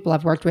lot with people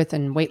I've worked with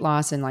and weight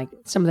loss, and like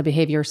some of the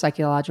behavior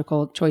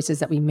psychological choices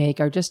that we make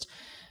are just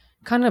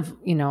kind of,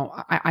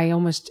 I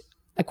almost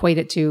equate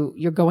it to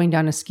you're going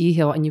down a ski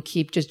hill and you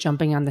keep just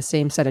jumping on the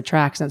same set of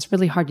tracks. And it's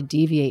really hard to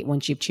deviate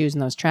once you've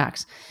chosen those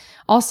tracks.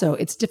 Also,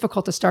 it's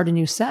difficult to start a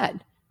new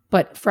set,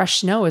 but fresh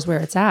snow is where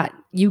it's at.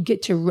 You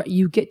get to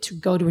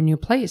go to a new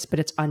place, but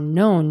it's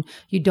unknown.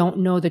 You don't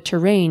know the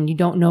terrain. You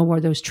don't know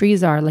where those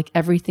trees are. Like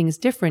everything's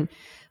different,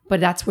 but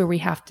that's where we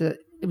have to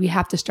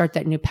start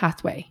that new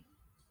pathway.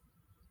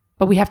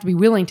 But we have to be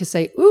willing to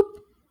say, oop,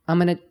 I'm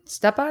going to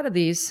step out of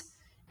these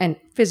and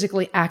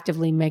physically,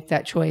 actively make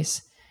that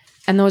choice.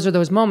 And those are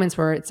those moments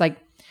where it's like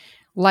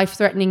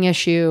life-threatening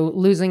issue,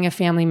 losing a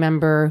family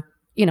member,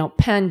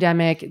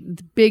 pandemic,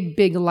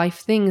 big life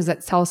things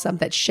that tell us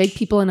that shake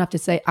people enough to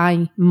say,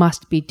 I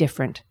must be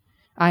different.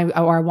 I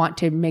want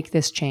to make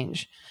this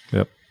change.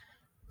 Yep.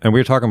 And we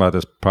were talking about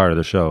this prior to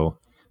the show,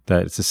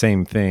 that it's the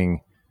same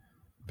thing,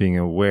 being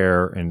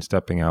aware and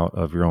stepping out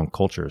of your own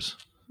cultures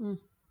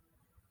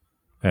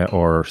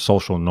or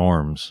social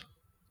norms,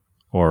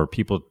 or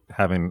people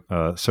having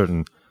a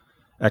certain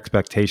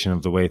expectation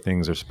of the way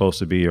things are supposed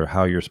to be, or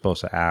how you're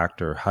supposed to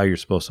act, or how you're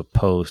supposed to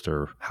post,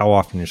 or how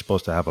often you're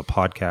supposed to have a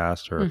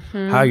podcast, or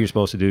how you're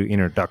supposed to do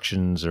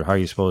introductions, or how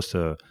you're supposed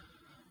to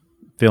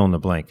fill in the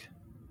blank.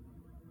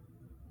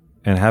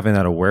 And having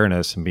that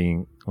awareness and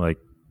being like,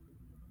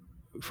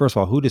 first of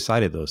all, who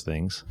decided those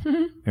things?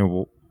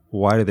 And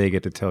why do they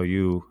get to tell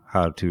you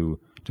how to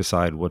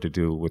decide what to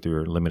do with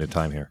your limited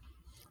time here?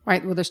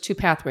 Right. Well, there's two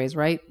pathways,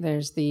 right?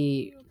 There's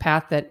the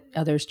path that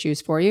others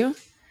choose for you,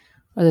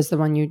 or there's the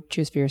one you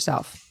choose for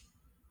yourself.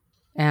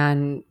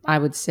 And I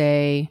would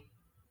say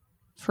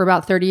for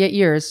about 38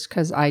 years,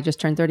 because I just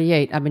turned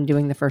 38, I've been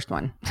doing the first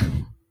one.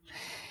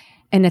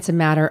 And it's a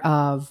matter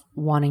of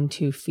wanting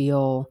to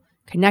feel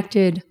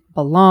connected,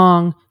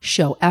 belong,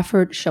 show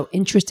effort, show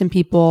interest in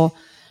people.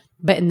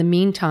 But in the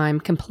meantime,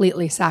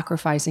 completely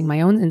sacrificing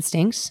my own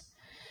instincts,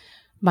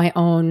 my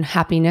own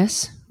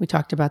happiness. We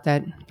talked about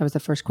that. That was the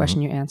first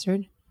question you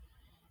answered.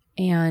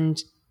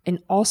 And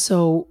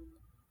also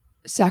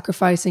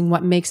sacrificing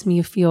what makes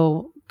me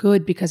feel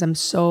good, because I'm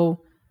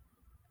so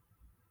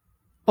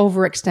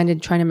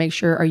overextended trying to make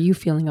sure, are you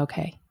feeling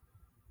okay?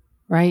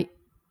 Right?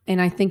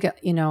 And I think,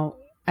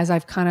 as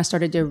I've kind of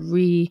started to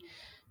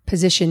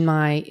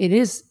reposition it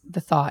is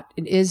the thought,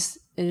 it is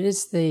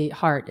the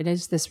heart, it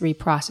is this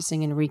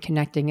reprocessing and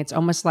reconnecting. It's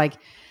almost like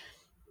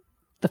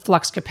the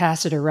flux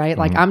capacitor, right?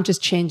 Like I'm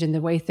just changing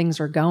the way things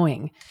are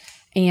going.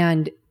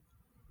 And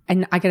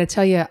I got to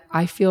tell you,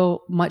 I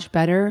feel much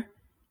better.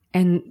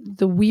 And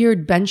the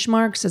weird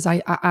benchmarks is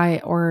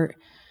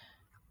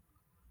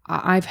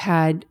I've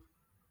had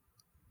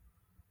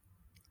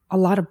a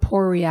lot of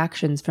poor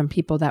reactions from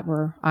people that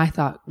were, I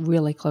thought,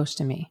 really close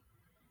to me.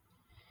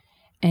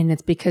 And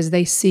it's because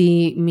they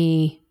see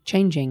me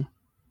changing,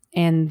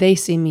 and they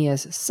see me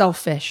as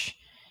selfish,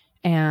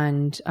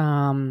 and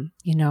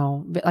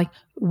like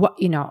what,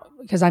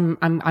 because I'm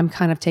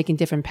kind of taking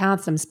different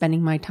paths. I'm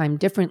spending my time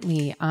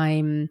differently.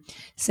 I'm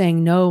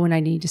saying no when I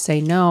need to say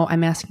no.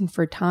 I'm asking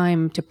for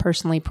time to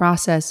personally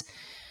process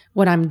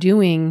what I'm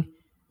doing,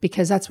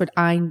 because that's what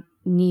I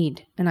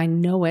need, and I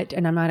know it,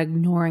 and I'm not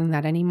ignoring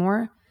that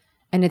anymore.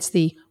 And it's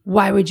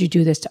why would you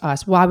do this to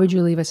us? Why would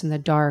you leave us in the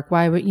dark?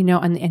 Why would,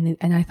 and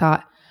I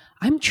thought,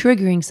 I'm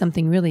triggering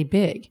something really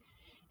big.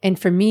 And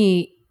for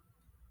me,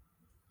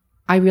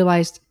 I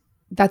realized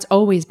that's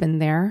always been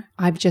there.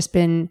 I've just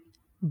been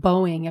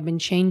I've been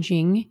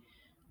changing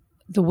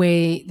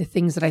the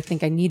things that I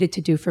think I needed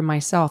to do for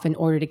myself in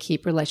order to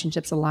keep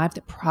relationships alive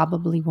that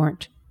probably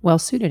weren't well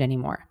suited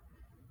anymore.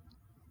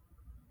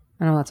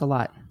 I know that's a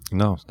lot.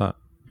 No, it's not.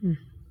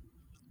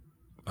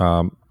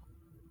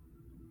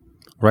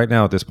 Right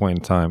now at this point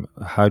in time,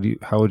 how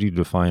would you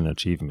define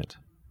achievement?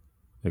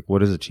 Like, what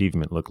does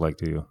achievement look like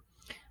to you?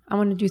 I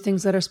want to do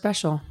things that are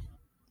special.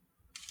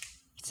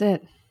 That's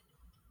it.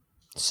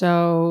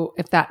 So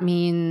if that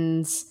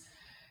means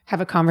have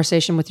a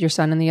conversation with your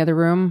son in the other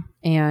room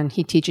and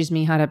he teaches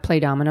me how to play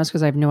dominoes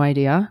because I have no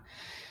idea.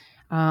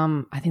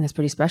 I think that's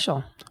pretty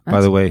special.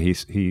 By the way,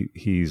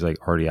 he's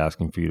like already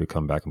asking for you to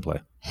come back and play.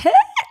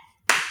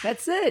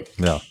 That's it.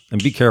 Yeah,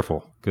 and be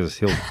careful because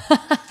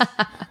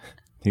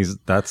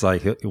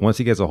once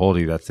he gets a hold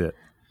of you, that's it.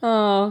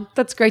 Oh,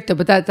 that's great though.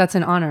 But that's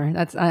an honor.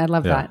 I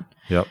love that.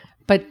 Yep.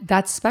 But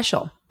that's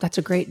special. That's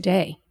a great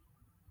day.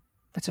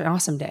 That's an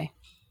awesome day.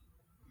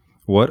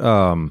 What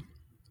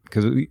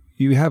because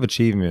you have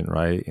achievement,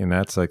 right? And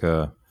that's like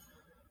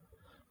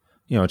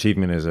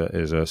achievement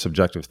is a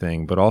subjective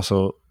thing, but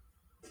also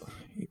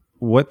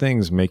what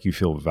things make you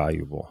feel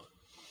valuable?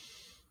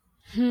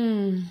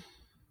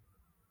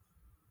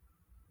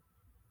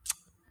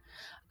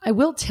 I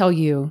will tell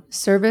you,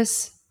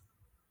 service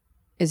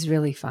is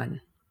really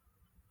fun.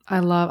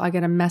 I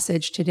got a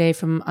message today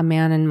from a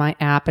man in my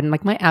app, and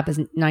like my app is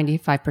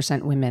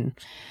 95% women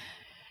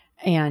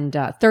and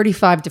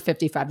 35 to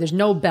 55. There's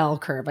no bell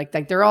curve.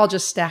 Like they're all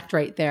just stacked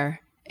right there.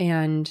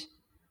 And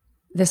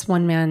this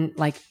one man,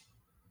 like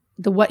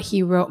what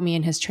he wrote me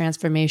in his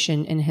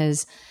transformation and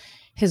his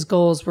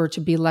goals were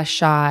to be less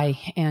shy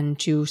and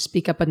to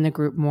speak up in the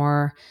group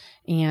more.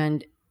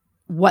 And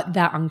what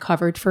that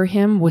uncovered for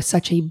him was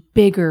such a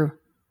bigger,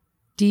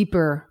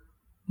 deeper,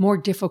 more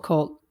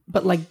difficult,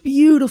 but like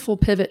beautiful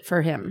pivot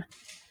for him.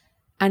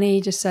 And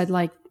he just said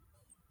like,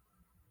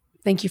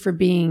 thank you for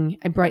being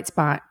a bright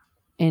spot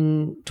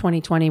in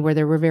 2020 where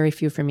there were very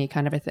few for me,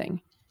 kind of a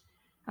thing.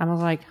 I was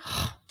like,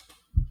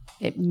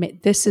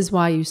 this is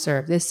why you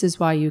serve. This is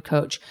why you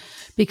coach,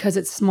 because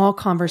it's small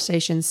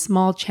conversations,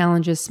 small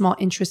challenges, small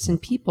interests in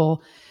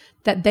people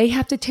that they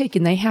have to take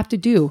and they have to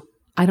do.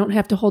 I don't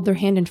have to hold their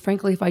hand. And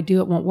frankly, if I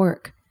do, it won't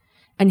work.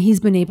 And he's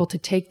been able to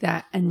take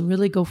that and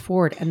really go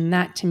forward. And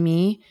that to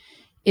me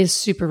is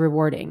super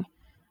rewarding.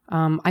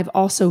 I've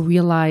also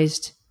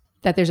realized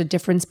that there's a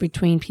difference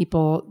between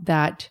people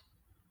that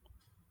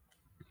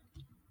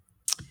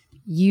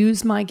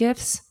use my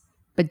gifts,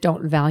 but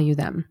don't value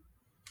them.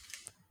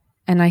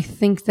 And I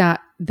think that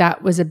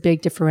was a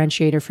big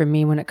differentiator for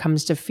me when it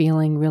comes to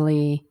feeling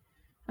really,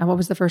 what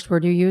was the first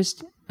word you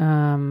used?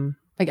 I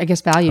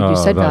guess valued. You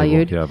said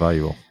valued. Yeah,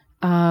 valuable.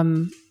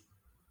 When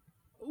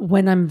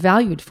I'm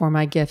valued for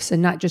my gifts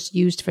and not just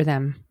used for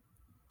them.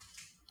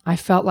 I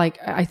felt like,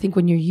 I think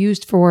when you're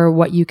used for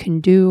what you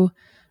can do,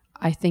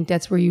 I think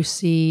that's where you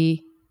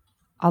see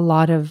a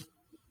lot of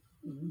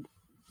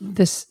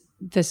this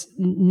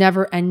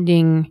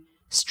never-ending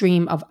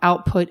stream of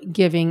output,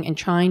 giving, and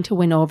trying to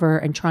win over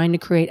and trying to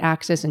create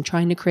access and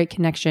trying to create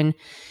connection.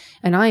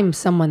 And I'm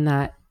someone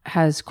that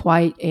has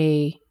quite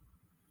a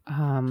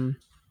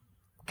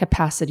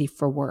capacity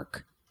for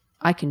work.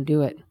 I can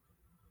do it.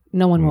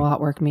 No one will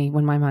outwork me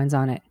when my mind's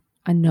on it.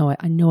 I know it.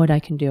 I know what I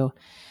can do.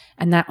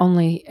 And that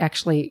only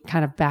actually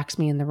kind of backs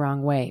me in the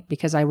wrong way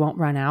because I won't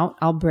run out.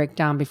 I'll break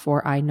down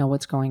before I know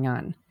what's going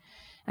on.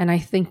 And I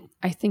think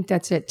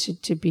that's it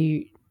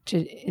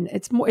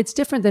it's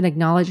different than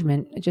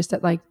acknowledgement. It's just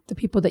that like the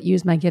people that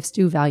use my gifts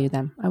do value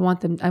them. I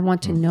want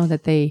to know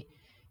that they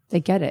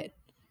get it.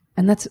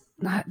 And that's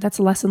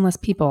less and less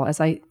people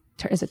as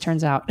it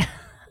turns out.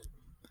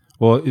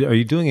 Well, are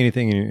you doing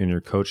anything in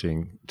your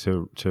coaching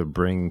to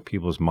bring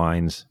people's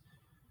minds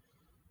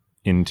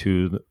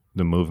into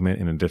the movement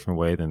in a different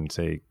way than,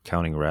 say,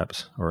 counting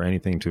reps, or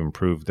anything to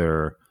improve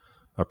their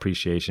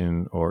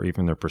appreciation or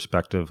even their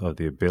perspective of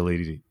the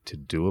ability to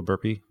do a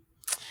burpee?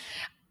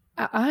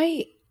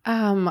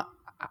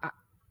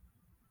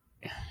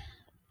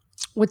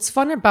 What's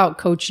fun about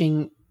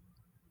coaching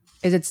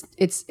is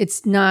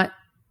it's not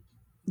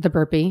the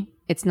burpee,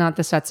 it's not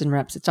the sets and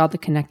reps, it's all the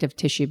connective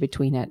tissue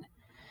between it.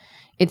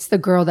 It's the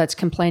girl that's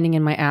complaining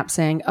in my app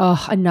saying,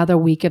 "Oh, another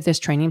week of this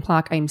training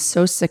block. I'm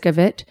so sick of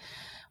it.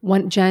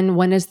 Jen,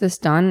 when is this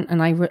done?"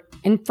 And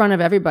in front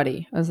of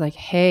everybody, I was like,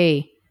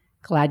 "Hey,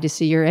 glad to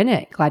see you're in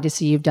it. Glad to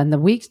see you've done the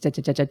weeks. Da,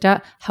 da, da, da, da.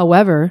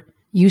 However,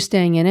 you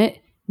staying in it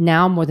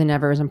now more than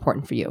ever is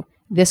important for you.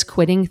 This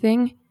quitting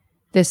thing,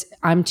 this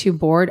I'm too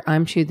bored,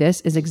 I'm too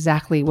this is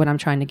exactly what I'm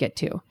trying to get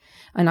to."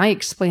 And I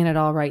explain it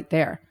all right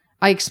there.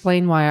 I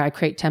explain why I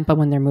create tempo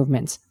when they're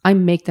movements. I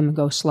make them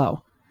go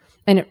slow.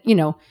 And,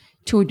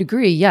 to a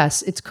degree,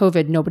 yes, it's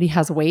COVID. Nobody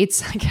has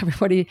weights like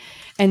everybody.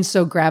 And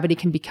so gravity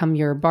can become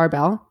your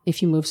barbell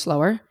if you move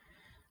slower.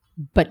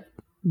 But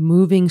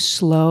moving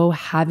slow,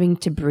 having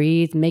to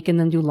breathe, making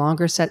them do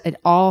longer sets, it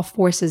all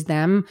forces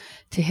them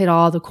to hit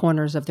all the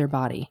corners of their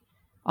body,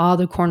 all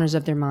the corners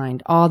of their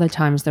mind, all the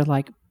times they're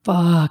like,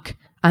 fuck,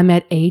 I'm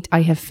at 8,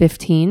 I have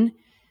 15.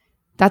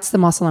 That's the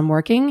muscle I'm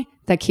working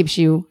that keeps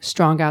you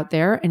strong out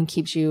there and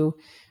keeps you,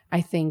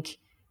 I think,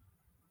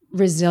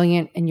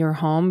 resilient in your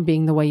home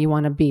being the way you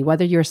want to be,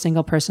 whether you're a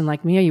single person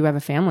like me or you have a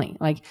family.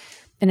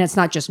 And it's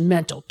not just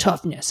mental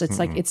toughness. It's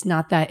like, it's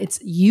not that. It's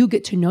you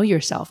get to know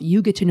yourself.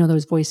 You get to know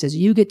those voices.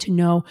 You get to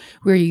know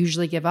where you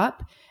usually give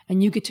up,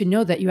 and you get to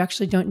know that you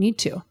actually don't need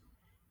to.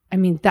 I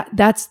mean,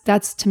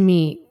 that's to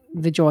me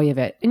the joy of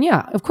it. And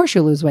yeah, of course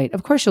you'll lose weight.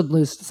 Of course you'll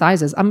lose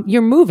sizes.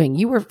 You're moving.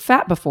 You were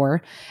fat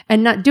before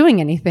and not doing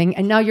anything.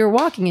 And now you're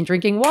walking and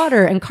drinking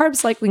water and carb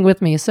cycling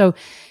with me. So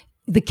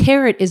the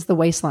carrot is the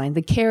waistline.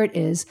 The carrot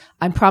is,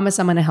 I promise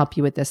I'm going to help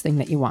you with this thing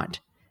that you want.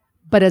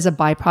 But as a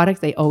byproduct,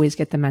 they always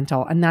get the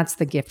mental. And that's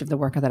the gift of the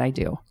work that I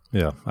do.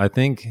 Yeah. I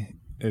think,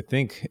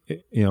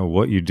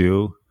 what you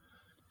do,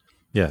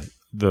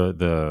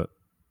 the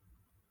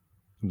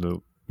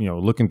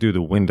looking through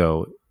the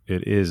window,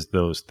 it is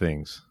those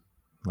things,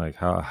 like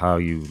how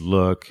you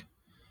look,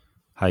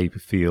 how you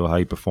feel, how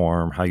you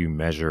perform, how you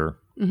measure,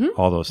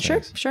 all those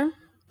things. Sure.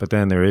 But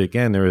then there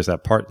is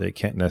that part that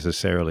can't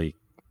necessarily,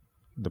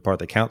 the part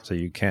that counts that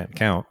you can't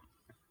count.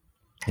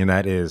 And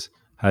that is,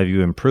 have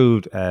you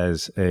improved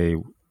as a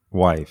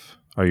wife?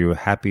 Are you a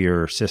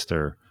happier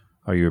sister?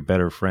 Are you a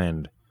better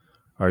friend?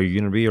 Are you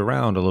going to be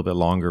around a little bit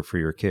longer for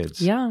your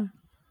kids? Yeah.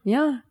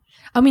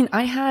 I mean,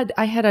 I had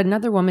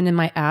another woman in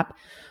my app.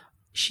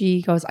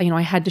 She goes,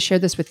 I had to share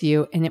this with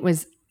you. And it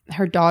was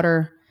her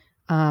daughter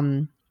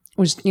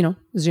was,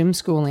 Zoom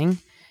schooling,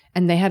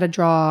 and they had to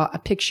draw a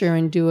picture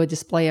and do a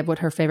display of what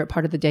her favorite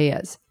part of the day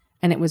is.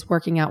 And it was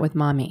working out with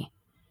mommy.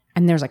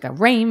 And there's like a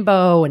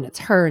rainbow and it's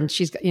her, and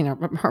she's got,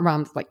 her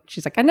mom's like,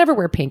 she's like, I never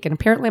wear pink. And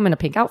apparently I'm in a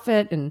pink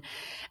outfit. And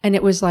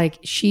it was like,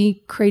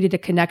 she created a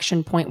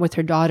connection point with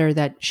her daughter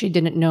that she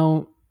didn't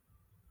know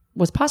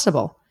was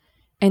possible.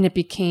 And it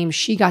became,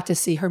 she got to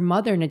see her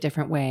mother in a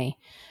different way,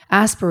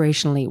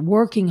 aspirationally,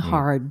 working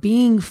hard,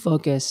 being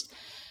focused,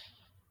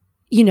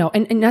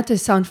 and not to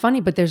sound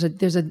funny, but there's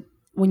a,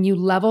 when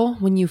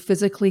you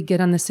physically get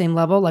on the same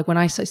level, like when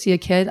I see a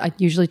kid, I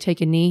usually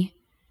take a knee,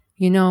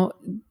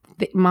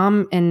 the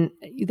mom and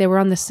they were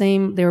on the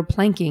same, they were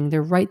planking,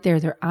 they're right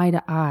there, they're eye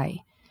to eye.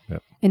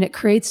 Yep. And it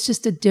creates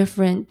just a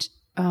different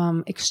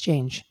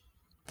exchange.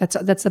 That's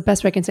the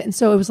best way I can say it. And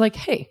so it was like,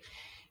 hey,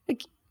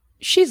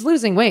 she's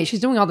losing weight. She's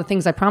doing all the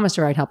things I promised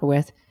her I'd help her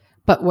with.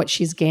 But what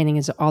she's gaining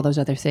is all those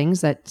other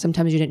things that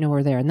sometimes you didn't know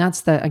were there. And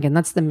that's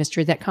the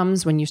mystery that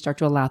comes when you start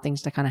to allow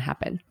things to kind of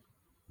happen.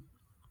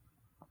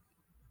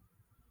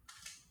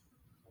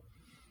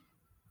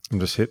 I'm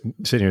just sitting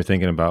here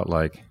thinking about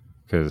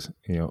because,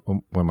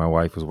 when my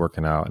wife was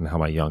working out and how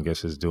my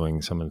youngest is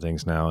doing some of the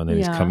things now. And then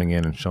he's coming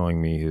in and showing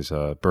me his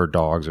bird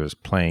dogs or his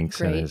planks.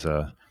 Great. And his,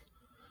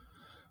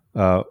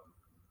 by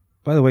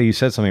the way, you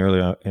said something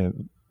earlier,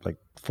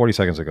 40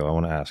 seconds ago, I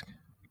want to ask,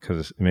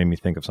 because it made me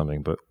think of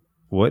something, but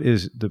what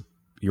is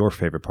your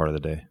favorite part of the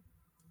day?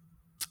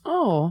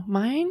 Oh,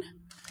 mine?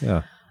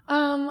 Yeah.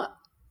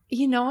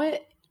 You know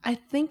what? I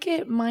think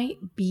it might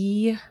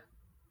be,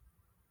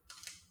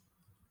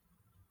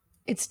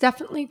 it's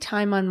definitely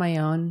time on my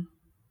own.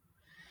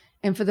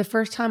 And for the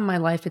first time in my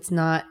life, it's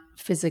not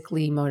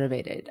physically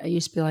motivated. I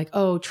used to be like,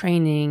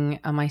 training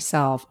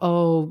myself.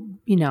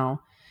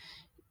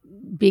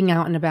 Being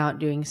out and about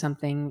doing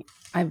something.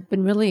 I've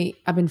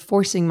been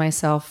forcing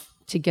myself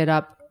to get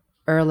up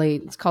early.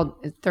 It's called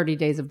 30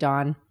 Days of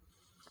Dawn.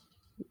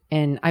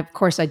 And of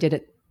course I did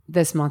it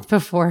this month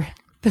before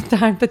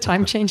the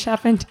time change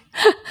happened.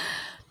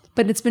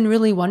 But it's been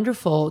really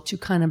wonderful to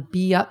kind of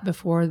be up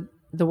before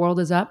the world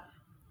is up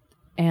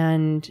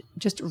and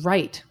just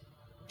write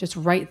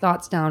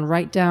thoughts down,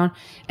 write down.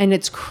 And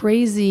it's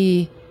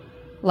crazy,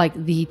 like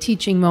the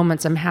teaching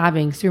moments I'm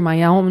having through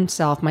my own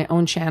self, my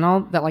own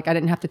channel, that I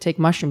didn't have to take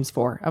mushrooms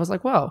for. I was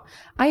like, whoa,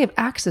 I have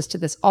access to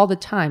this all the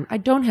time. I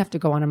don't have to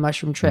go on a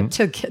mushroom trip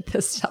to get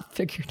this stuff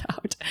figured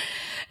out.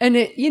 And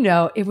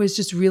it was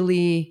just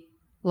really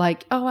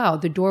like, oh wow,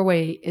 the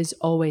doorway is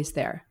always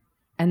there.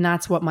 And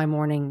that's what my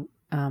morning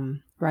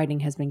writing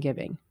has been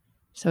giving.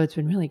 So it's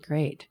been really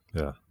great.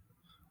 Yeah.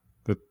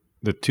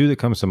 The two that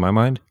comes to my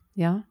mind.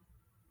 Yeah.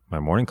 My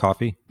morning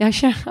coffee. Yeah,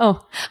 sure.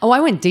 Oh, I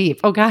went deep.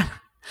 Oh God.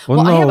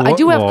 I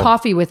do have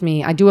coffee with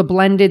me. I do a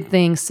blended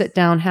thing, sit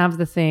down, have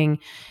the thing,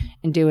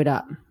 and do it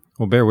up.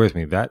 Well, bear with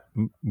me. That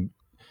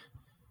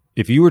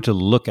if you were to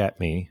look at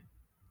me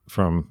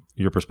from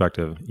your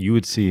perspective, you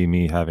would see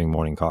me having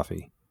morning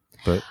coffee.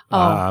 But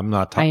I'm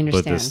not talking.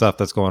 But the stuff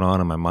that's going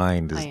on in my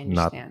mind is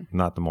not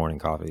the morning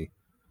coffee.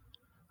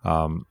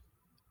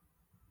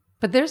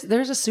 But there's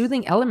a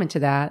soothing element to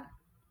that.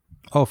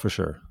 Oh, for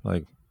sure.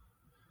 I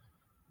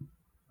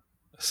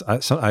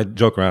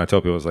joke around. I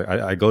tell people,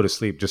 I go to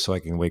sleep just so I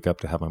can wake up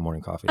to have my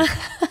morning coffee.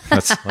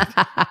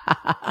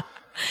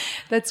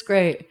 That's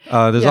great.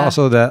 There's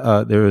also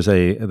that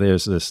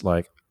there's this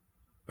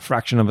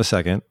fraction of a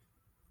second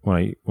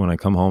when I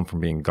come home from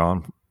being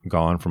gone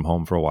from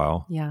home for a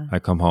while. Yeah. I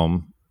come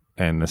home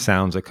and the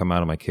sounds that come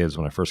out of my kids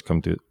when I first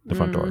come to the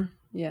front door.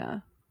 Yeah.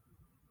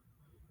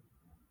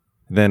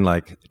 Then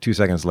 2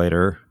 seconds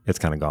later, it's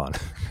kind of gone.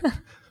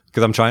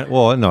 Because I'm trying,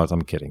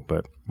 I'm kidding,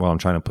 but I'm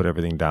trying to put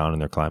everything down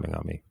and they're climbing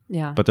on me.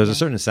 Yeah. But there's a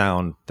certain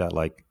sound that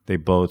they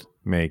both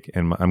make.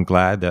 And I'm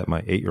glad that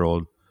my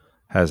 8-year-old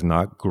has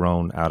not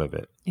grown out of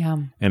it. Yeah.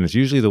 And it's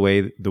usually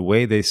the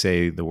way they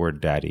say the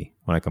word daddy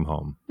when I come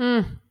home.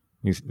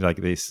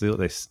 It's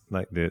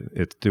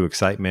through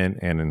excitement.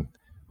 And then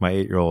my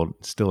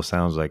 8-year-old still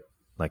sounds like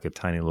a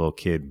tiny little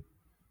kid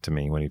to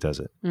me when he does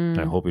it. And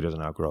I hope he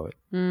doesn't outgrow it.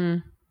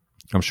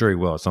 I'm sure he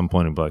will at some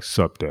point and be like,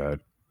 "Sup, Dad?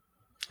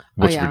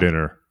 What's for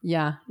dinner?"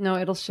 Yeah. No,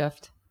 it'll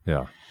shift.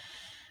 Yeah.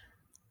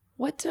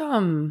 What, I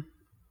mean,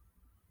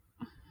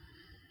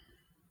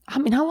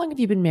 how long have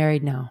you been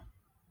married now?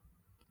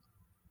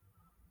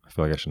 I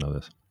feel like I should know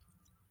this.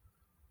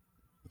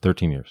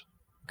 13 years.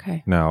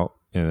 Okay. Now,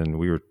 and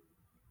we were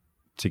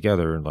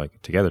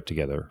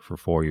together for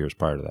 4 years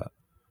prior to that.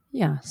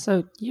 Yeah.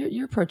 So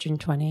you're approaching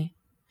 20.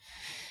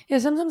 Yeah.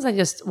 Sometimes I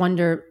just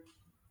wonder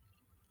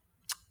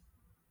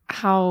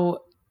how,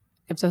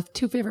 if the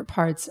two favorite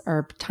parts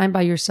are time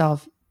by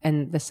yourself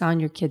and the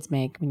sound your kids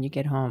make when you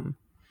get home,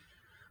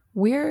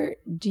 where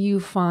do you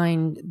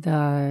find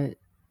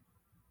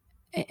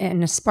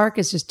and a spark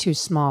is just too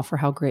small for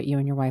how great you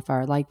and your wife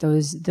are. Like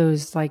those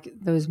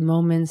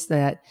moments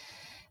that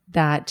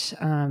like,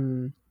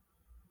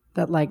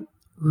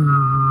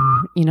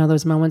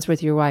 those moments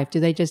with your wife, do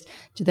they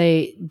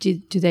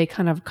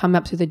kind of come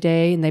up through the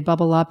day and they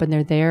bubble up and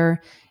they're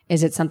there?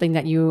 Is it something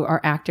that you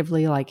are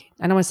actively, like,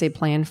 I don't want to say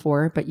plan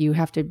for, but you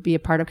have to be a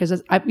part of?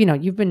 Because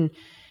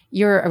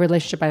you're a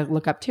relationship I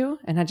look up to,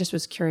 and I just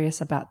was curious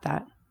about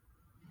that.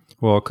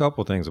 Well, a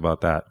couple things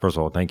about that. First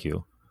of all, thank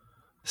you.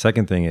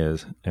 Second thing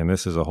is, and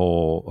this is a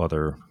whole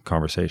other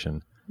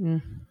conversation,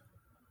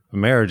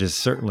 marriage is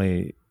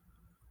certainly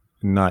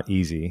not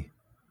easy.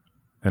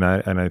 And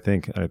I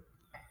think I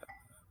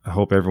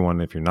hope everyone,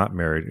 if you're not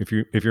married,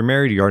 if you're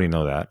married, you already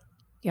know that.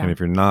 Yeah. And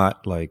if you're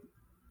not, like,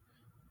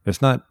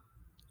 it's not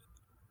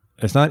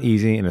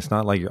easy, and it's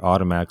not like you're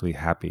automatically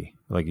happy.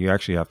 Like, you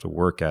actually have to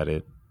work at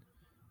it.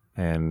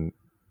 And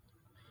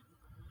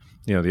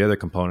the other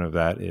component of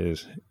that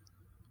is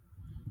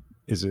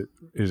it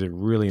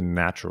really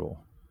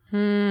natural?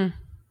 And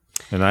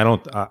I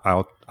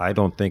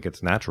don't think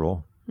it's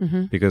natural,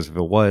 because if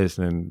it was,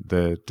 then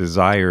the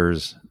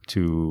desires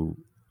to,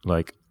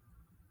 like,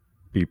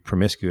 be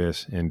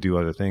promiscuous and do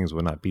other things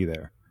would not be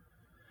there.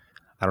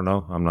 I don't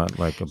know. I'm not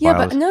like a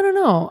but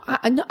no.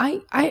 I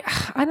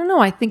don't know.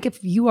 I think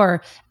if you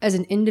are, as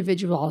an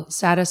individual,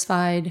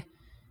 satisfied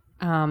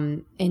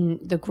in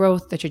the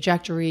growth, the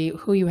trajectory,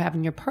 who you have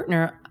in your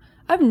partner.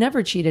 I've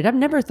never cheated. I've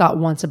never thought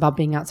once about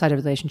being outside of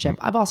a relationship.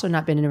 I've also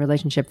not been in a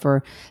relationship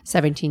for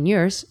 17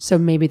 years. So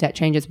maybe that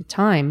changes with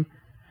time.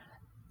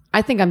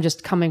 I think I'm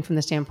just coming from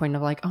the standpoint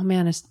of, like, oh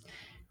man, his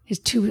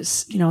two,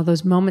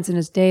 those moments in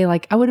his day.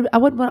 Like, I want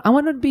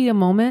it to be a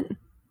moment.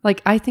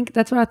 Like, I think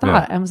that's what I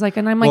thought. Yeah. I was like,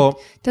 and I'm like,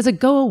 does it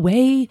go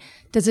away?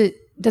 Is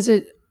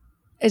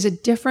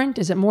it different?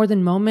 Is it more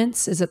than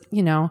moments? Is it,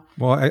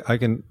 Well, I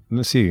can,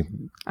 let's see.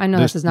 I know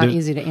this is not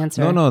easy to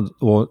answer. No.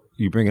 Well,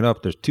 you bring it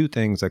up. There's two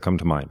things that come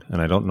to mind.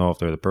 And I don't know if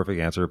they're the perfect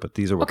answer, but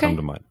these are what come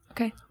to mind.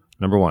 Okay.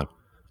 Number one,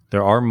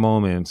 there are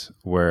moments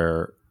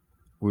where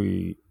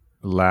we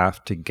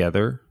laugh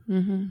together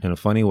in a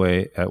funny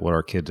way at what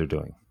our kids are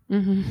doing.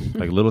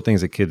 Like little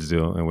things that kids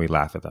do, and we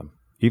laugh at them.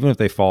 Even if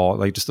they fall,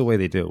 like just the way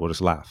they do it, we'll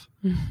just laugh.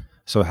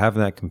 So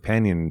having that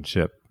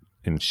companionship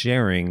and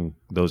sharing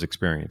those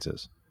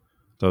experiences,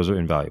 those are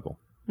invaluable.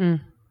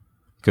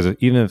 Because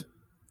even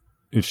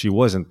if she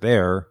wasn't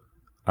there,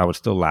 I would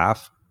still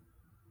laugh,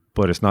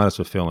 but it's not as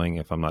fulfilling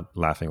if I'm not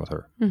laughing with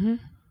her.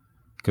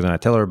 Because then I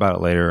tell her about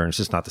it later, and it's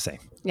just not the same.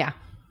 Yeah.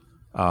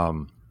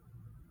 And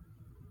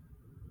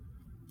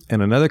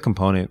another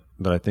component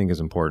that I think is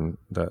important,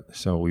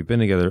 so we've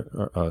been together,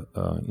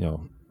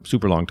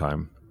 super long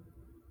time,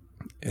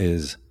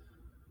 is,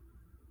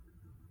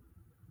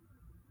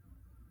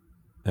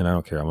 and I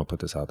don't care, I'm gonna put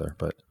this out there,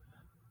 but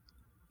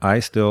I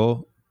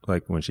still,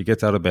 like, when she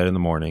gets out of bed in the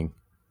morning,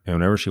 and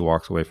whenever she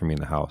walks away from me in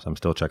the house, I'm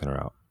still checking her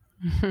out.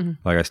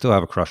 Like, I still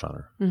have a crush on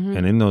her.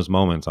 And in those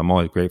moments, I'm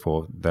always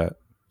grateful that,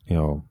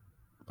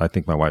 I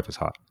think my wife is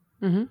hot.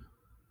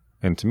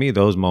 And to me,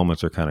 those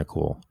moments are kind of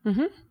cool.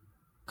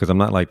 Because I'm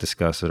not like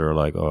disgusted or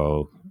like,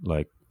 oh,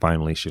 like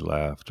finally she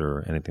left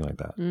or anything like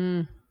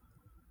that.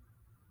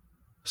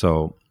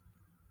 So,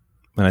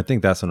 and I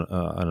think that's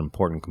an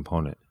important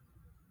component.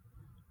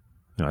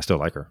 I still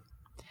like her.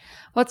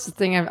 What's the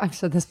thing? I've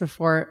said this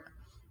before.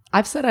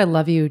 I've said I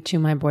love you to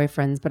my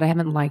boyfriends, but I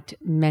haven't liked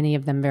many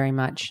of them very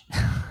much.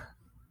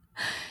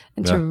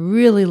 And to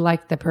really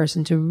like the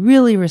person, to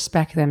really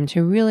respect them,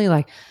 to really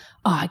like,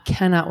 oh, I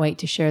cannot wait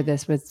to share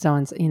this with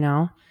so-and-so,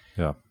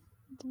 Yeah.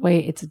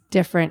 Wait, it's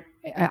different.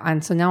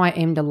 And so now I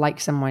aim to like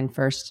someone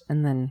first,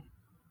 and then.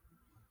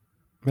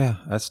 Yeah,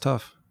 that's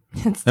tough.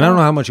 And I don't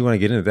know how much you want to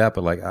get into that,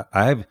 but like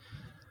I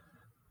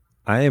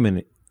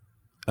am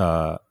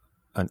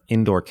an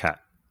indoor cat.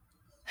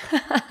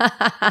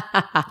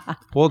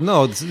 Well,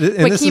 no. Wait,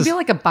 can you be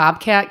like a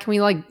bobcat?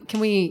 Can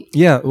we?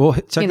 Yeah. Well,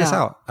 check this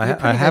out.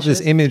 I have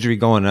this imagery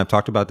going, and I've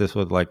talked about this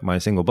with like my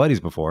single buddies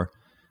before.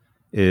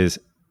 Is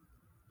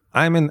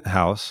I'm in the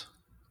house.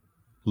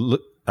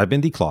 Look, I've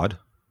been declawed.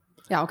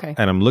 Yeah. Okay.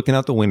 And I'm looking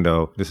out the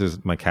window. This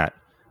is my cat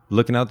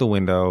looking out the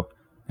window,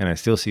 and I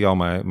still see all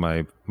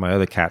my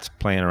other cats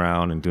playing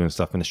around and doing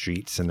stuff in the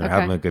streets, and they're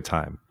having a good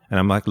time. And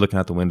I'm like looking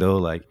out the window,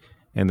 like,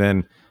 and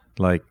then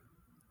like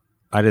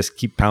I just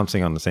keep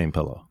pouncing on the same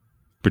pillow,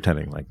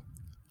 pretending like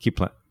keep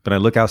But I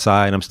look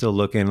outside and I'm still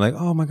looking like,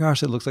 oh my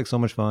gosh, it looks like so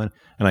much fun.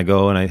 And I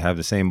go and I have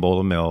the same bowl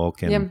of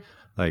milk and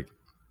like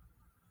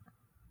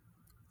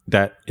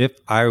that. If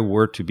I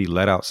were to be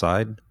let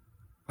outside,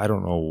 I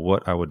don't know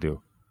what I would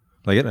do.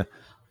 Like,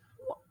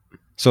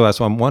 so that's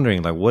why I'm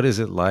wondering, like, what is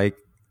it like?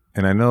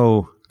 And I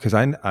know, cause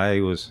I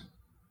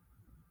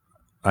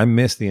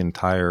missed the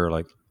entire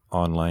like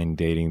online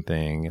dating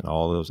thing and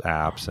all those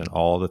apps and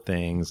all the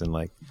things. And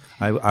like,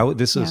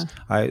 this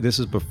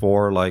is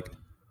before like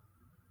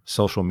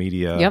social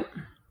media. Yep.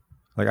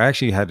 Like I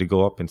actually had to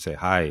go up and say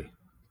hi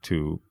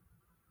to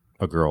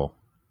a girl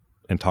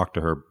and talk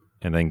to her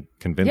and then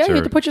convince her. Yeah, you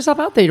have to put yourself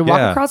out there to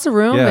walk across the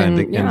room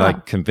and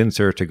like convince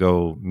her to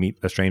go meet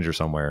a stranger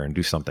somewhere and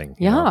do something.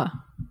 Yeah. You know?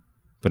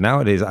 But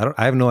nowadays,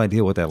 I have no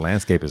idea what that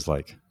landscape is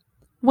like.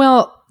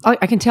 Well,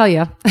 I can tell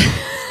you.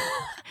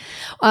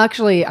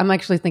 Actually, I'm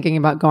actually thinking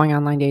about going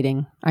online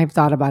dating. I've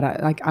thought about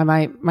it. Like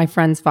my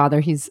friend's father,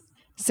 he's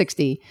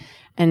 60,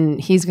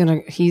 and he's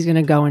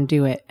gonna go and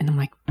do it. And I'm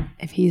like,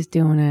 if he's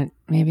doing it,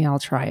 maybe I'll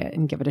try it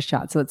and give it a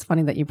shot. So it's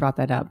funny that you brought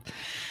that up.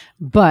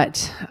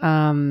 But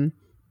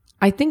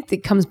I think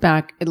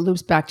it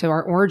loops back to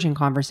our origin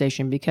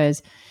conversation,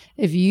 because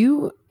if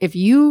you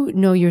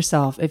know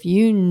yourself, if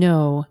you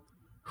know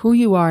who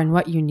you are and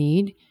what you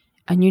need,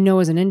 and you know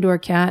as an indoor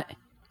cat,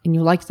 and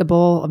you like the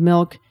bowl of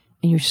milk,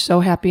 and you're so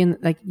happy, and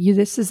like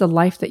this is the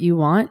life that you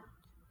want,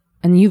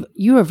 and you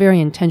are a very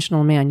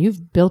intentional man.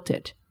 You've built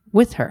it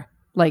with her.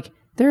 Like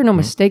there are no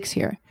mistakes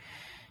here.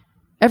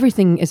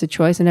 Everything is a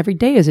choice, and every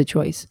day is a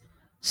choice.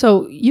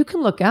 So you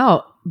can look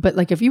out, but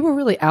like if you were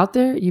really out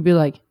there, you'd be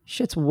like,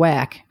 shit's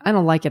whack. I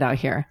don't like it out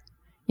here.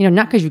 You know,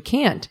 not because you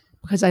can't,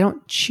 because I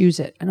don't choose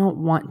it. I don't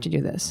want to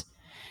do this.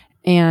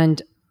 And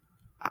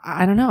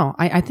I don't know.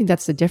 I think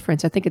that's the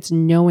difference. I think it's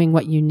knowing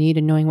what you need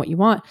and knowing what you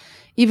want.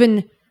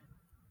 Even,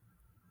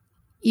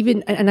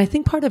 and I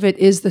think part of it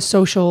is the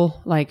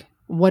social, like,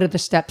 what are the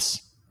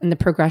steps and the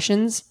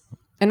progressions?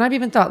 And I've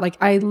even thought, like,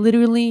 I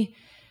literally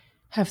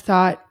have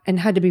thought and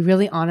had to be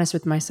really honest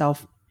with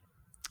myself.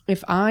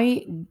 If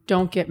I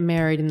don't get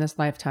married in this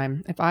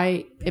lifetime,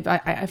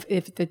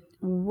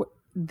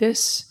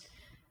 this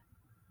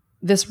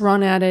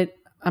run at it,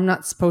 I'm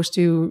not supposed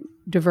to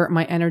divert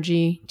my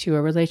energy to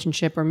a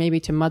relationship or maybe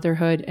to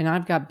motherhood, and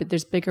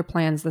there's bigger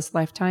plans this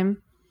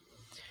lifetime.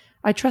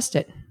 I trust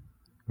it.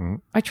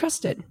 I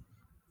trust it.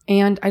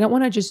 And I don't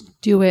want to just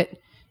do it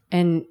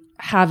and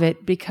have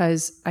it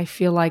because I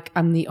feel like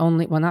I'm the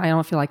only one. I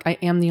don't feel like I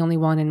am the only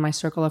one in my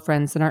circle of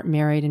friends that aren't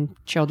married and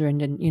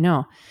children and, you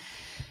know.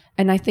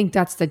 And I think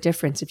that's the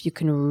difference. If you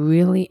can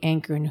really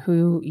anchor in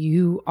who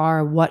you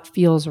are, what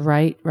feels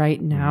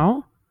right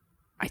now,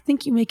 I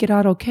think you make it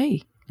out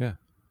okay. Yeah.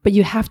 But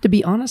you have to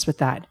be honest with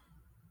that.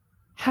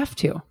 Have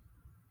to.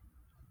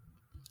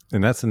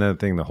 And that's another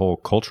thing, the whole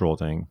cultural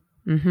thing.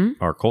 Mm-hmm.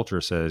 Our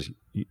culture says,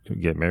 you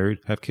get married,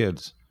 have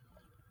kids.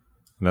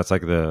 And that's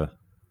like Do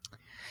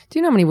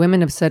you know how many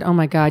women have said, oh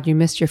my God, you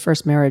missed your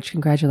first marriage.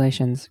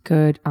 Congratulations.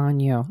 Good on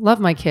you. Love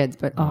my kids.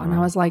 But, and I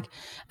was like,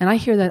 and I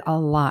hear that a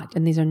lot.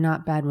 And these are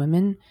not bad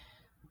women.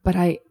 But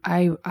I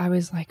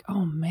was like,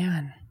 oh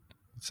man.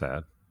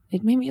 Sad.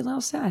 It made me a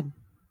little sad.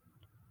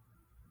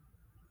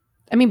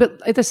 I mean,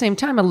 but at the same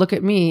time, I look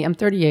at me, I'm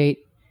 38.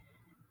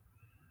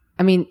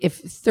 I mean,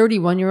 if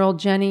 31-year-old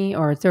Jenny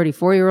or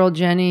 34-year-old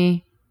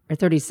Jenny or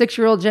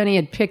 36-year-old Jenny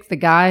had picked the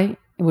guy,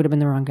 it would have been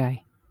the wrong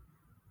guy.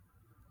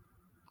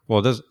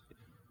 Well, does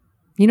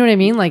you know what I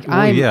mean? Like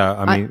like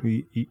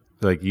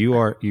you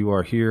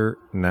are here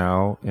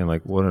now, and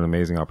like what an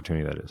amazing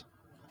opportunity that is.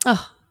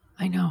 Oh,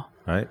 I know.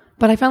 Right?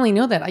 But I finally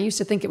know that. I used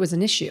to think it was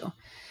an issue.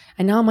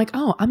 And now I'm like,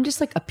 oh, I'm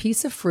just like a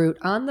piece of fruit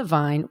on the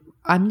vine.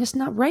 I'm just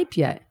not ripe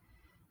yet.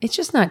 It's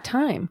just not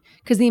time.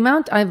 Because the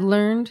amount I've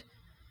learned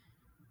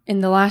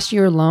in the last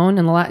year alone,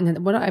 and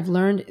what I've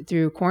learned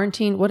through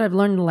quarantine, what I've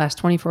learned in the last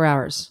 24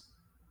 hours,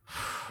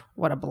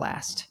 what a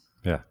blast.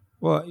 Yeah.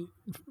 Well,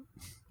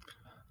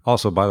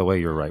 also, by the way,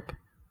 you're ripe.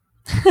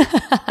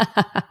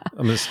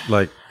 I'm just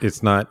like,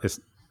 it's not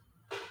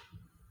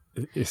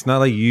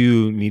like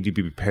you need to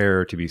be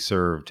prepared to be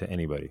served to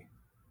anybody.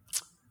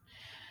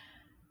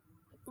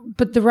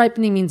 But the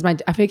ripening means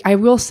I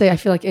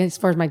feel like as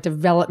far as my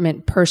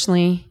development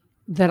personally,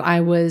 that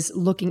I was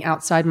looking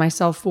outside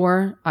myself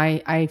for,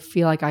 I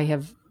feel like I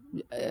have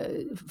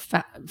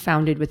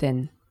founded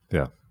within.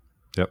 Yeah.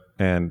 Yep.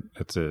 And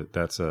that's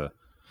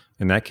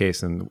in that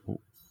case, and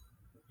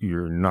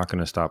you're not going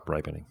to stop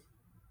ripening.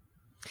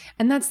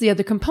 And that's the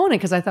other component,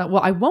 because I thought,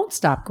 well, I won't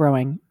stop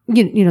growing.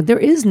 You know, there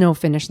is no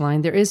finish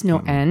line. There is no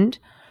end.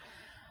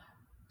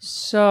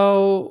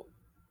 So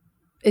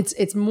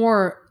it's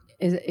more,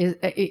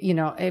 you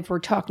know, if we're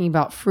talking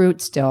about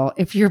fruit still,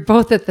 if you're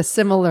both at the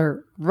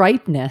similar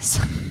ripeness,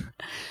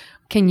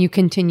 can you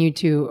continue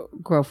to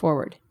grow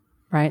forward?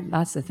 Right?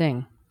 That's the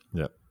thing.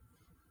 Yeah.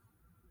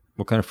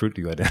 What kind of fruit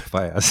do you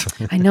identify as?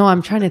 I know.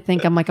 I'm trying to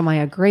think. I'm like, am I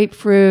a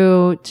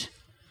grapefruit?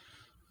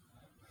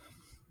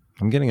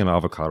 I'm getting an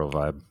avocado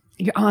vibe.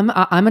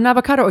 I'm an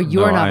avocado, or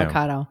you're an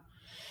avocado?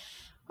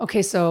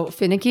 Okay, so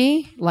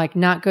finicky, like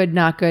not good,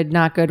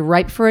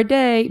 ripe for a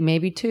day,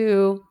 maybe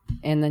two,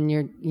 and then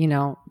you're,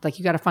 like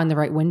you got to find the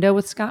right window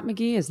with Scott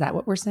McGee. Is that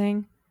what we're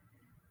saying?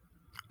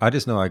 I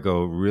just know I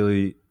go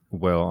really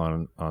well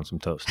on some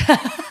toast.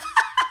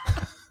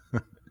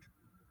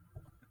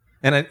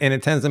 and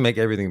it tends to make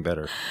everything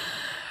better.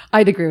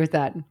 I'd agree with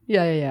that.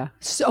 Yeah.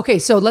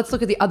 So let's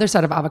look at the other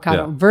side of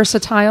avocado. Yeah.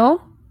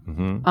 Versatile,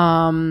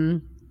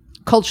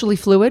 culturally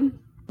fluid,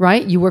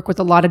 right? You work with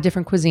a lot of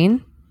different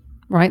cuisine,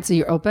 right? So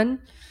you're open.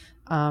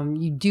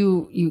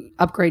 You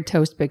upgrade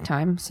toast big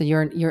time. So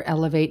you're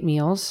elevate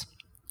meals.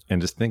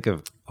 And just think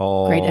of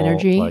all great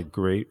energy,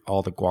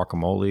 all the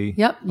guacamole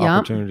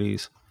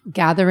opportunities.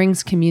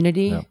 Gatherings,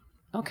 community. Yep.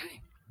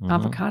 Okay.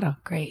 Avocado.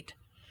 Great.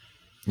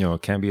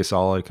 It can be a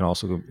solid. It can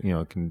also,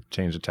 it can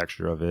change the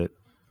texture of it.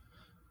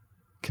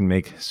 Can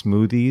make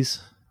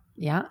smoothies.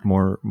 Yeah.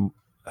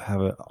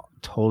 Have a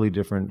totally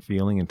different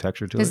feeling and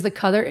texture to it. Does the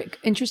color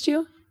interest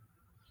you?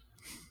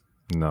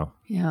 No.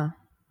 Yeah.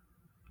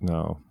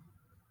 No.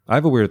 I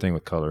have a weird thing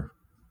with color.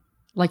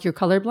 Like you're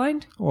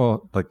colorblind?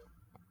 Well, like.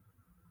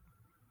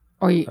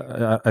 Or you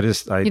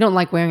don't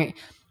like wearing it.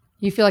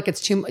 You feel like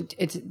it's too much.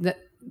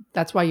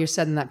 That's why you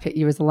said in that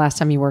it was the last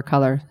time you wore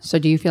color. So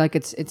do you feel like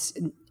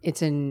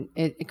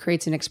it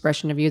creates an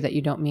expression of you that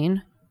you don't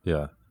mean?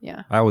 Yeah.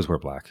 Yeah. I always wear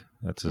black.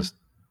 That's just.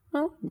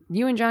 Well,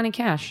 you and Johnny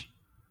Cash.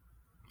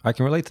 I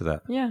can relate to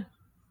that. Yeah.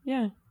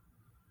 Yeah.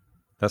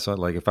 That's what,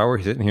 like, if I were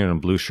sitting here in a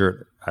blue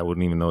shirt, I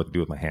wouldn't even know what to do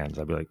with my hands.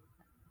 I'd be like.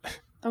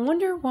 I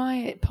wonder why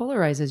it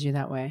polarizes you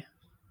that way.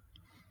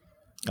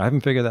 I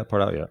haven't figured that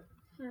part out yet.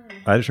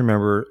 I just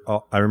remember.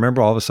 I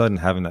remember all of a sudden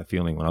having that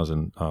feeling when I was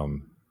in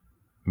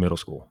middle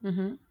school,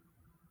 and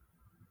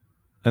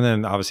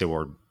then obviously I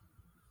wore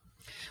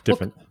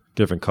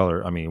different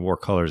color. I mean, wore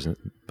colors,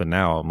 but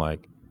now I'm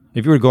like,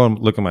 if you were to go and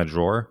look at my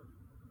drawer,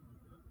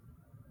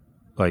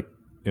 like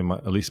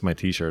at least my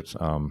t-shirts,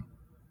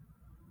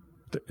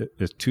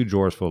 there's 2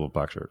 drawers full of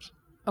black shirts.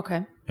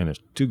 Okay. And there's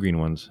 2 green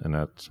ones, and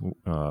that's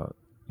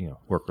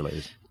work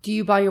related. Do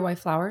you buy your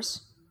wife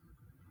flowers?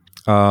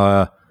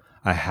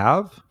 I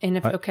have. And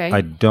if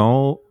I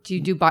don't. Do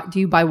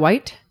you buy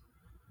white?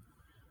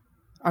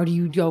 Or do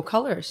you go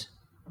colors?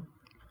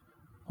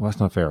 Well, that's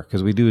not fair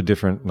because we do a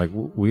different. Like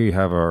we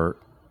have a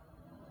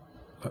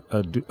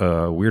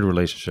weird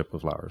relationship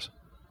with flowers.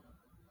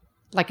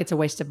 Like it's a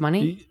waste of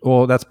money?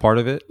 Well, that's part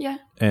of it. Yeah.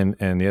 And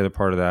the other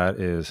part of that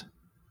is,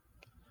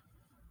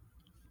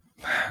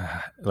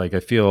 like, I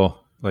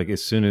feel like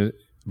as soon as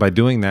by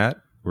doing that,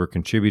 we're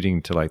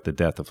contributing to like the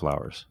death of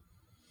flowers,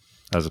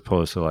 as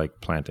opposed to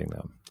like planting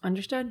them.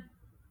 Understood.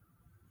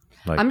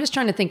 Like, I'm just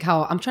trying to think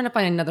I'm trying to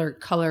find another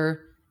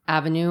color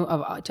avenue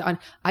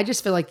I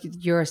just feel like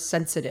you're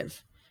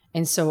sensitive,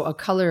 and so a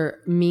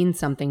color means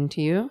something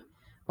to you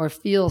or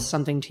feels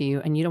something to you,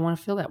 and you don't want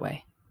to feel that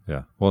way.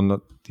 Yeah.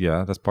 Well,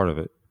 that's part of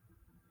it.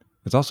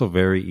 It's also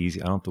very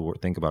easy. I don't have to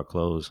think about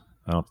clothes.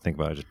 I don't have to think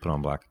about it. I just put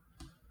on black.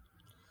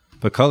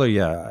 But color,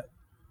 yeah.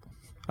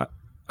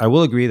 I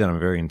will agree that I'm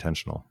very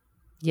intentional.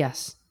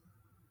 Yes.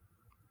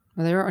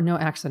 Well, there are no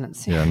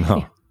accidents. Yeah,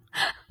 no.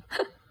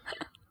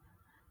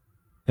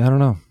 I don't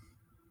know.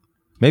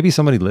 Maybe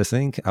somebody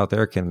listening out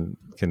there can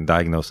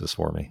diagnose this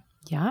for me.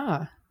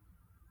 Yeah.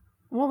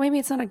 Well, maybe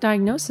it's not a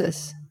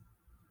diagnosis.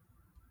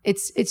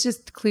 It's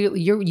just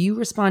clearly you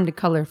respond to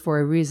color for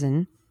a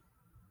reason.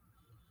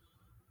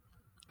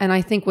 And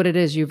I think what it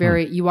is,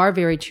 you are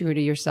very true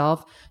to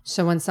yourself.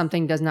 So when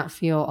something does not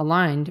feel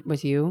aligned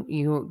with you,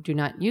 you do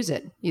not use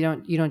it. You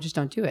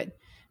don't do it.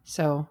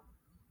 So.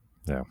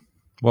 Yeah.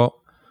 Well,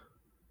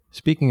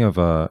 speaking of,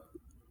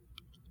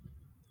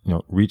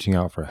 reaching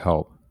out for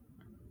help,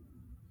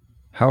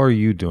 how are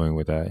you doing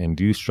with that? And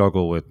do you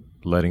struggle with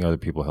letting other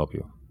people help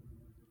you?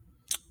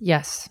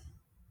 Yes.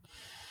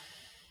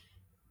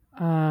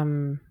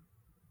 And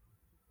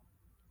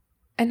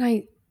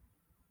I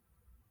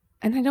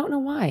don't know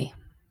why.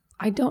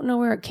 I don't know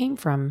where it came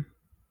from.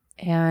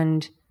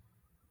 And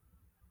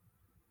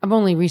I've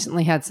only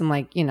recently had some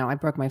I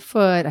broke my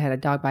foot. I had a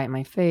dog bite in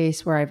my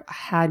face where I've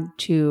had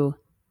to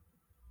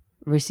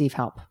receive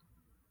help.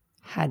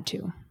 Had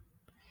to.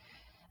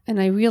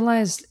 And I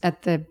realized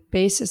at the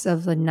basis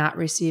of the not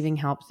receiving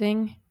help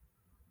thing,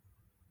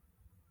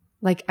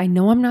 I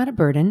know I'm not a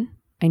burden.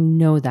 I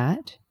know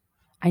that.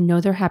 I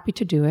know they're happy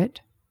to do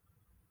it.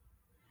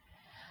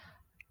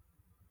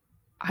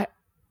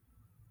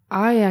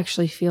 I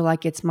actually feel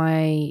like it's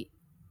my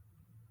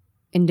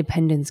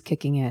independence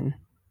kicking in.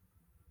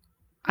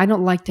 I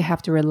don't like to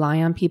have to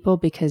rely on people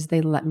because they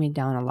let me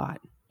down a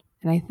lot.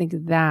 And I think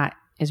that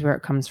is where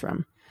it comes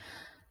from.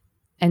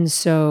 And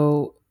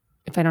so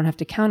if I don't have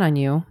to count on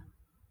you,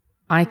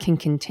 I can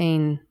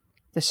contain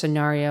the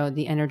scenario,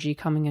 the energy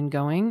coming and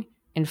going,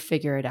 and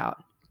figure it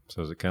out.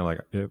 So is it kind of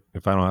like,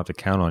 if I don't have to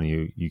count on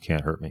you, you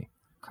can't hurt me?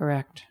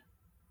 Correct.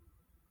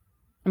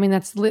 I mean,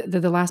 that's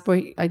the last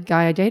guy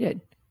I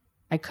dated.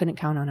 I couldn't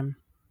count on him.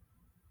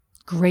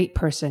 Great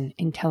person,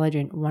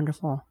 intelligent,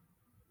 wonderful,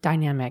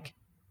 dynamic.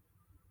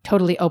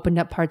 Totally opened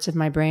up parts of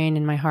my brain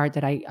and my heart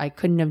that I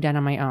couldn't have done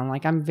on my own.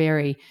 I'm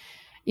very,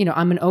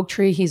 I'm an oak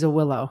tree, he's a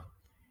willow.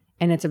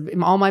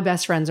 And all my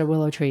best friends are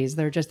willow trees.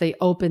 They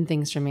open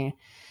things for me.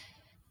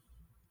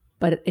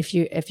 But if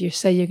you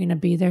say you're going to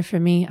be there for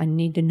me, I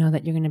need to know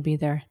that you're going to be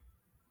there.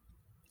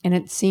 And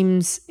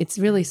it's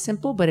really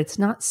simple, but it's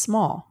not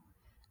small.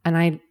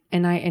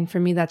 And for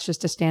me, that's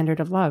just a standard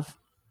of love.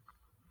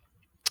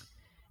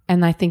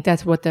 And I think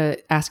that's what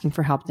the asking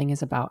for help thing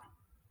is about,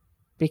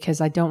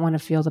 because I don't want to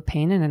feel the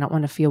pain and I don't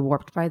want to feel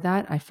warped by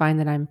that. I find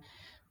that I'm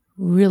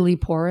really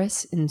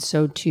porous, and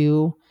so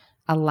to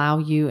allow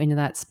you into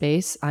that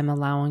space, I'm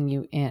allowing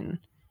you in.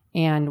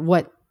 And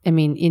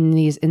in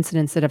these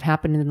incidents that have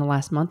happened in the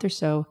last month or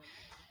so,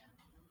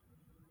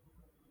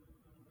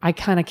 I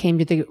kind of came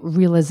to the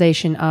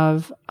realization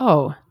of,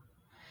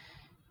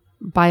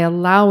 by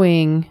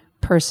allowing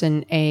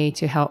person A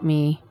to help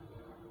me,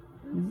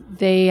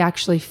 they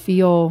actually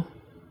feel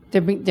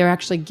they're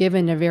actually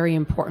given a very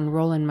important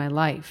role in my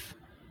life.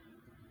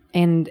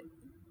 And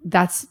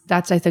that's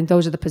I think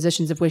those are the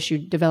positions of which you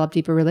develop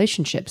deeper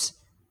relationships,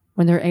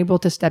 when they're able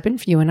to step in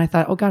for you. And I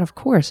thought, oh God, of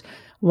course.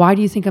 Why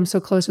do you think I'm so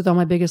close with all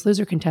my Biggest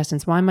Loser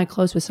contestants? Why am I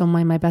close with some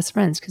of my best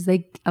friends? Because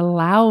they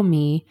allow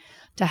me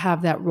to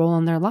have that role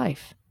in their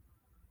life.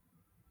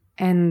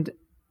 And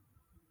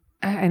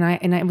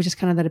it was just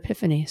kind of that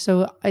epiphany.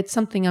 So it's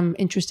something I'm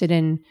interested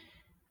in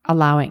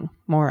allowing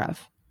more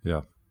of.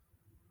 Yeah.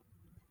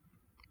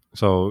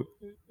 So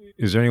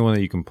is there anyone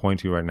that you can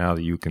point to right now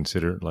that you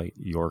consider like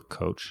your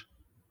coach?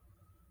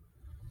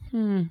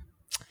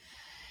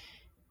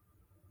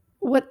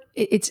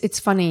 It's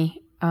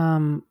funny.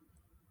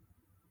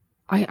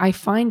 I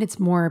find it's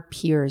more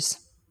peers.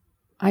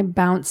 I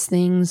bounce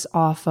things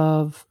off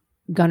of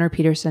Gunnar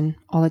Peterson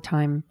all the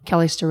time,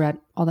 Kelly Starrett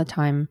all the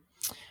time,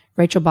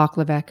 Rachel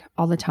Boklovec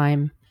all the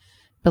time,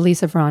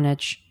 Belisa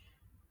Vranich.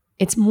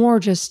 It's more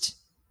just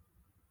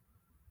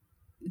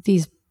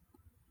these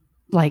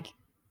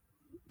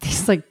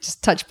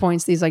just touch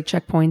points, these like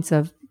checkpoints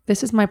of,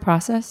 this is my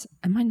process.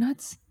 Am I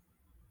nuts?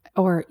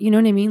 Or, you know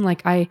what I mean?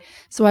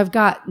 So I've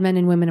got men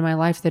and women in my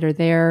life that are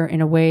there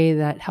in a way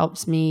that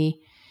helps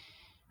me.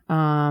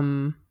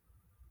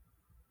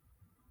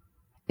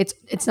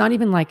 It's not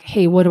even like,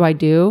 hey, what do I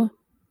do?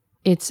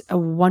 It's a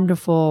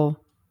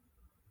wonderful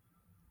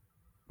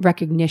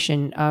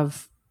recognition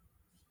of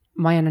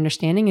my own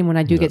understanding. And when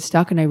I do get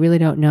stuck and I really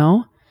don't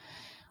know,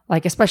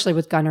 like, especially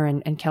with Gunnar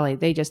and Kelly,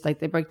 they just they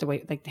break the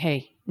weight, like,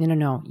 hey,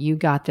 no, you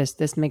got this.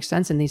 This makes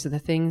sense. And these are the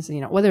things,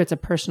 whether it's a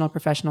personal,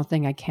 professional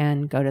thing, I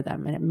can go to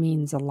them. And it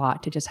means a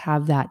lot to just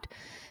have that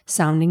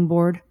sounding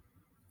board.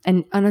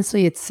 And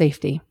honestly, it's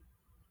safety.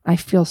 I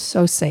feel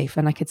so safe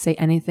and I could say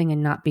anything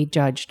and not be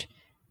judged.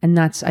 And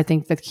that's, I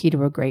think, the key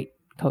to a great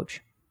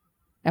coach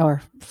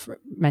or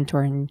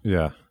mentor.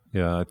 Yeah.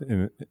 I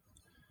think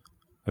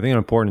an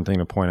important thing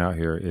to point out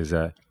here is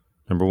that,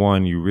 number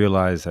one, you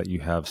realize that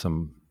you have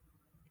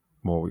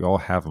we all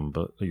have them,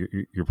 but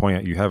you're pointing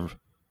out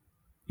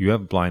you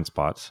have blind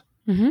spots,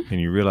 and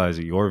you realize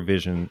that your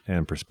vision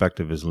and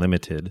perspective is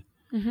limited.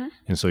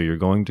 And so you're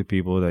going to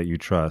people that you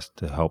trust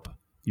to help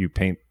you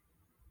paint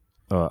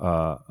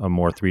a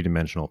more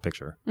three-dimensional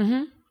picture.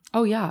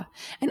 Oh yeah.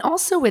 And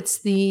also I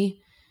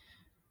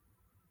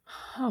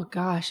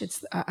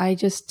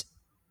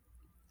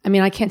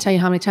can't tell you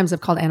how many times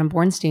I've called Adam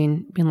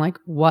Bornstein being like,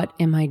 what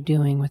am I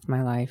doing with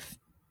my life?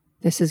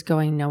 This is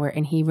going nowhere.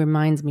 And he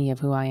reminds me of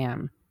who I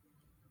am.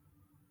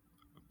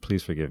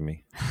 Please forgive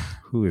me.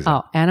 Who is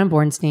it? Adam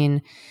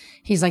Bornstein.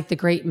 He's like the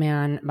great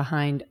man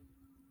behind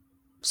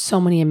so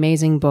many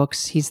amazing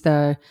books. He's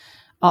the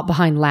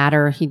behind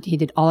Ladder. He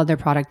did all of their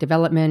product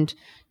development.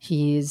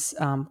 He's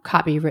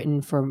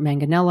copywritten for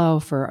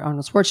Manganello, for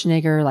Arnold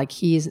Schwarzenegger. Like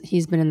he's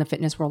been in the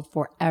fitness world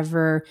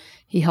forever.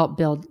 He helped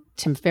build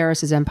Tim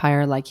Ferriss's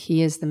empire. Like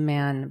he is the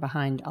man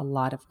behind a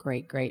lot of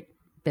great, great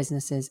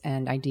businesses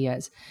and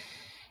ideas.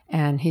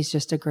 And he's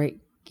just a great,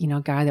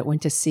 guy that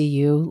went to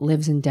CU,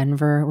 lives in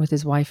Denver with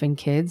his wife and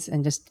kids.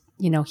 And just,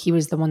 he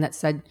was the one that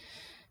said,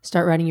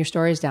 start writing your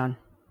stories down.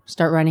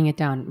 Start writing it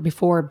down.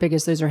 Before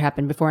Biggest Loser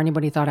happened, before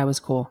anybody thought I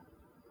was cool.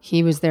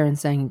 He was there and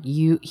saying,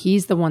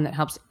 he's the one that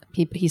helps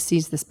people. He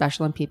sees the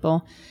special in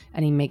people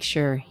and he makes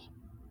sure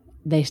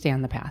they stay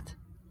on the path.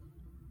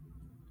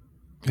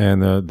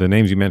 And the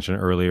names you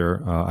mentioned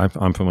earlier,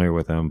 I'm familiar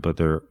with them, but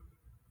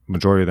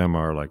majority of them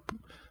are like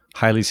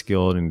highly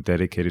skilled and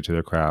dedicated to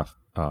their craft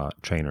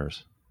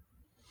trainers,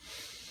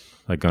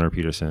 like Gunnar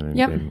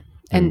Peterson.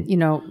 And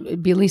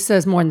Belisa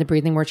is more in the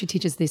breathing work. She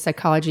teaches the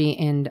psychology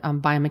and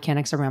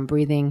biomechanics around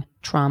breathing,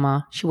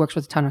 trauma. She works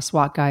with a ton of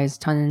SWAT guys,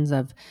 tons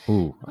of...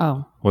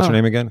 What's her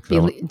name again?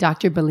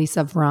 Dr.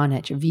 Belisa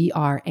Vranich,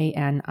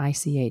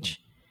 Vranich.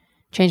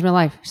 Changed my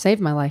life, saved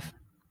my life.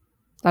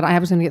 Thought I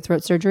was going to get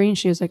throat surgery, and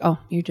she was like, oh,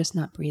 you're just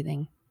not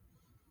breathing.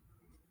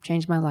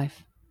 Changed my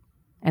life.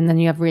 And then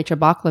you have Rachel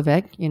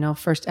Boklovec,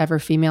 first ever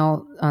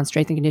female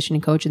strength and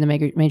conditioning coach in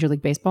the Major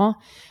League Baseball.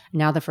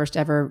 Now the first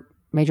ever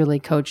Major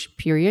League coach,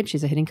 period.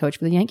 She's a hitting coach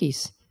for the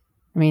Yankees.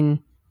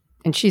 And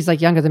she's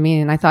like younger than me,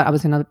 and I thought I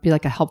was going to be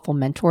like a helpful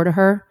mentor to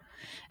her.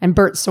 And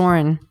Bert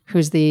Soren,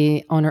 who's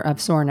the owner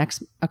of Soren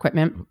X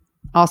Equipment,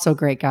 also a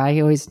great guy.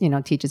 He always,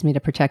 teaches me to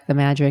protect the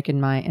magic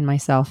in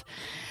myself.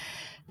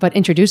 but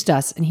introduced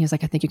us. And he was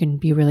like, I think you can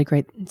be a really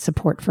great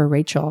support for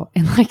Rachel.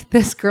 And like,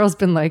 this girl's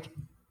been like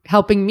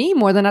helping me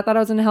more than I thought I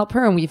was going to help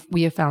her. And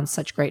we have found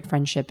such great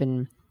friendship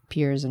and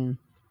peers and,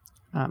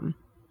 there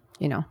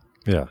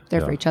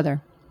for each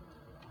other.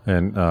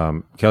 And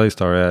Kelly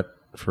Starrett,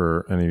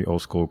 for any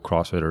old school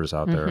CrossFitters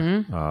out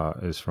there,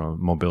 is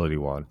from Mobility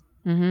WOD.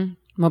 Mm-hmm.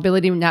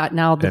 Mobility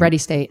now the Ready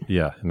State.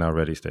 Yeah, now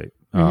Ready State.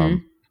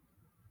 And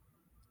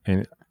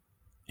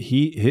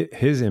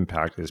his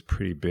impact is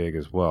pretty big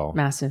as well.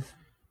 Massive.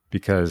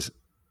 Because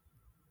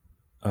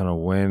I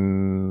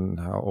don't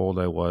know how old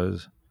I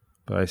was,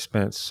 but I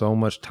spent so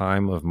much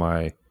time of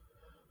my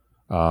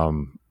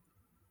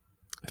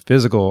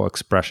physical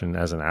expression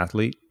as an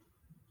athlete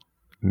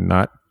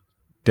not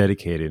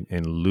dedicated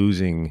and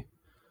losing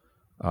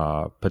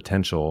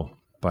potential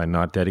by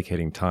not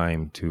dedicating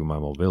time to my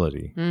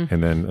mobility.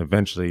 And then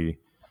eventually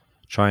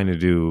trying to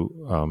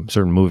do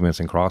certain movements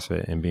in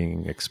CrossFit and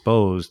being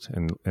exposed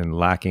and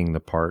lacking the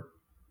part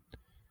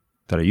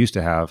that I used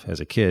to have as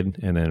a kid.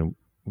 And then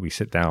we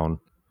sit down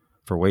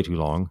for way too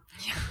long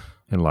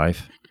in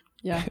life.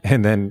 Yeah.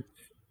 And then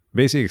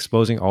basically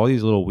exposing all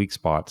these little weak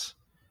spots.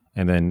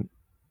 And then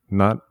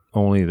not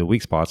only the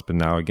weak spots, but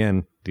now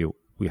again,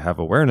 we have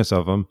awareness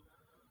of them,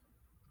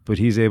 but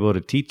he's able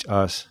to teach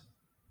us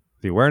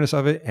the awareness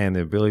of it and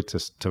the ability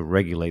to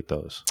regulate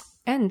those.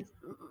 And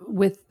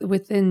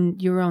within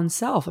your own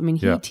self. I mean,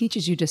 he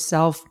teaches you to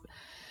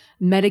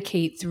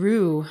self-medicate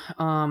through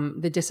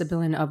the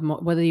discipline of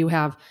whether you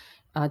have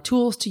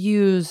tools to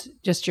use,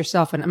 just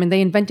yourself. And I mean,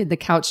 they invented the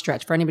couch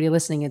stretch. For anybody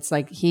listening, it's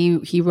like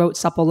he wrote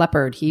Supple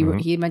Leopard. He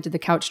invented the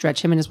couch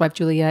stretch. Him and his wife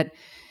Juliet.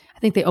 I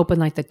think they opened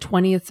like the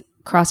 20th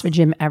CrossFit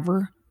gym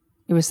ever.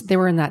 They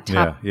were in that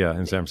top. Yeah,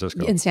 in San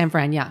Francisco. In San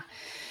Fran, yeah.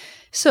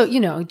 So,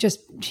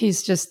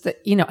 he's just,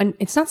 and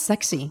it's not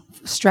sexy.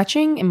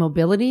 Stretching and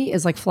mobility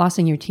is like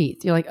flossing your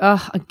teeth. You're like,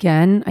 oh,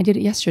 again, I did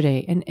it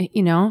yesterday. And,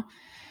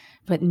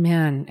 but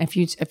man, if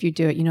you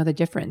do it, you know the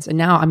difference. And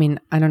now, I mean,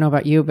 I don't know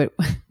about you, but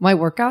my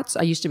workouts,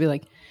 I used to be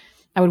like,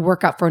 I would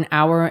work out for an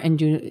hour and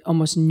do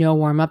almost no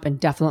warm up and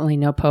definitely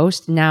no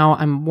post. Now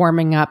I'm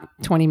warming up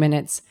 20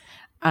 minutes.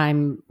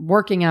 I'm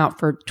working out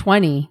for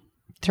 20,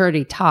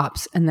 30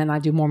 tops, and then I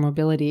do more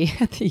mobility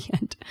at the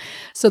end.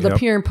 So the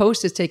peer and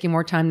post is taking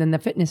more time than the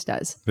fitness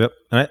does. Yep.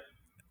 And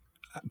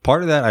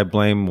part of that, I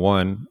blame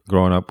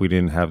growing up, we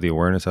didn't have the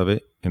awareness of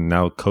it. And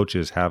now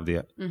coaches have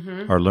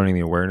are learning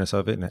the awareness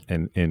of it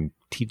and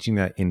teaching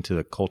that into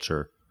the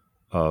culture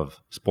of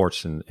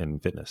sports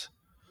and fitness.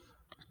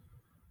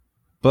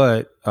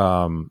 But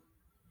the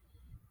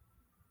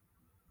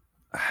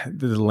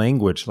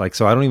language,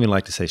 so I don't even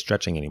like to say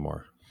stretching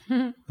anymore.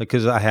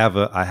 Because I have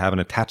an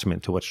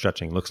attachment to what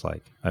stretching looks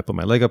like. I put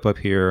my leg up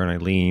here and I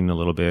lean a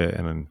little bit,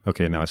 and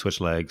then now I switch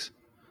legs.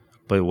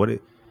 But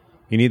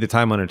you need the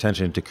time under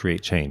tension to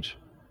create change.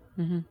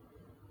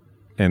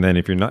 And then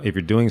if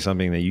you're doing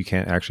something that you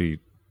can't actually,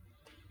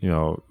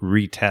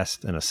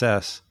 retest and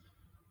assess,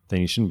 then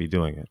you shouldn't be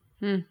doing it.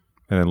 And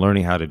then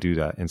learning how to do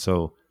that. And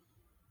so,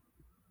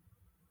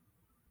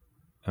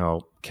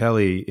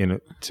 Kelly,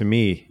 to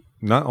me,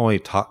 not only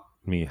taught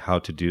me how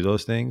to do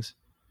those things,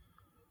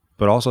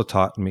 but also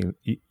taught me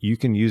you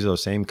can use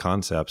those same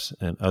concepts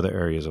in other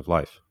areas of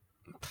life.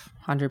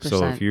 100%.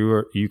 So if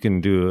you can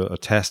do a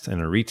test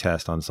and a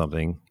retest on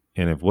something,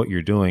 and if what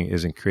you're doing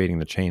isn't creating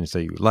the change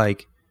that you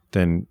like,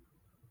 then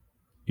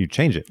you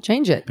change it.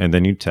 Change it. And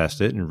then you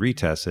test it and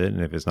retest it.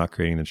 And if it's not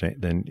creating the change,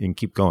 then you can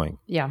keep going.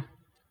 Yeah.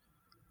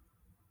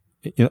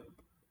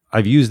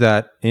 I've used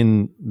that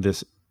in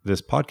this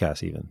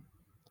podcast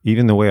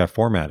even the way I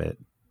format it.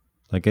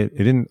 Like it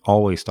didn't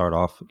always start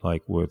off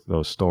like with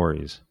those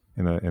stories.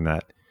 In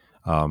that,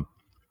 and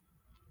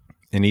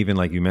even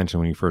like you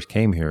mentioned when you first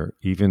came here,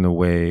 even the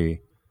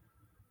way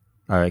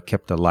I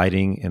kept the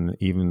lighting and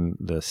even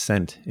the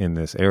scent in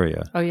this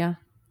area. Oh yeah.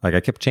 Like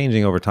I kept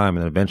changing over time,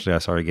 and then eventually I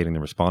started getting the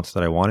response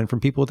that I wanted from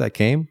people that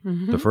came,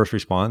 the first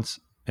response,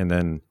 and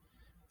then,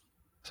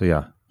 so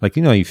yeah,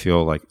 you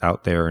feel like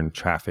out there in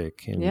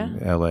traffic in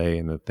LA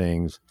and the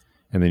things,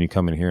 and then you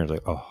come in here and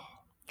it's like, oh,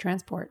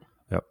 transport.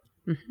 Yep.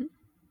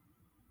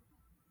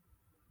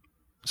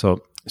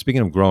 So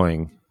speaking of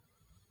growing.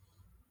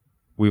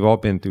 We've all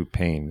been through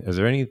pain. Is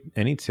there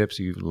any tips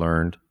you've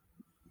learned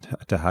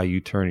to how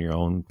you turn your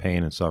own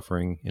pain and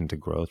suffering into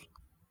growth?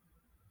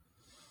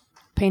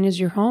 Pain is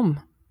your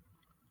home.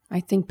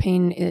 I think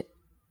pain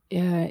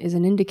is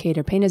an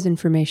indicator. Pain is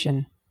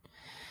information.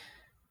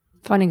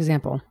 Fun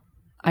example.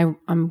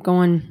 I'm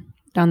going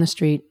down the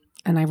street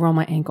and I roll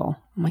my ankle.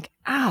 I'm like,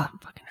 it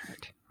fucking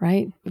hurt,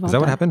 right? Is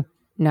that what happened?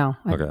 No.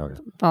 Okay.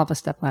 Fall off a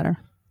step ladder.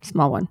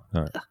 Small one.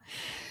 All right.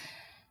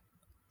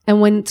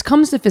 And when it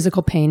comes to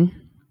physical pain,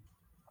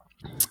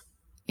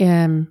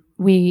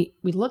 we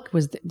look,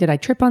 did I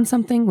trip on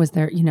something? Was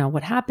there,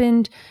 what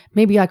happened?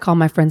 Maybe I call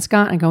my friend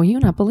Scott and I go, you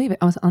not believe it.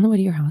 I was on the way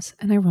to your house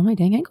and I rolled my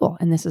dang ankle.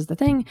 And this is the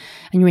thing.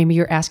 And maybe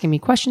you're asking me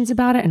questions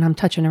about it and I'm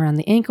touching around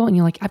the ankle and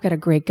you're like, I've got a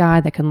great guy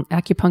that can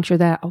acupuncture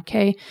that.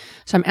 Okay.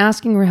 So I'm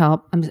asking for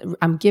help.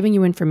 I'm giving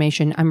you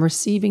information. I'm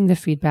receiving the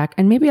feedback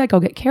and maybe I go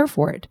get care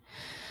for it.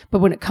 But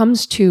when it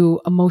comes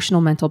to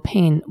emotional mental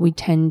pain, we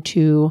tend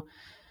to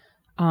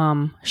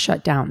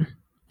shut down.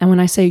 And when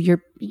I say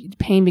your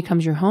pain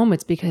becomes your home,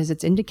 it's because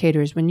it's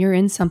indicators. When you're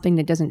in something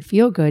that doesn't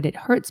feel good, it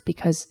hurts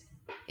because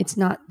it's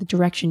not the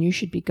direction you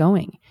should be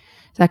going.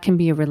 That can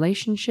be a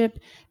relationship.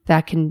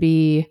 That can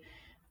be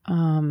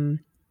the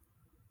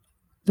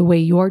way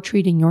you're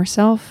treating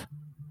yourself.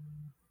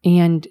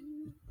 And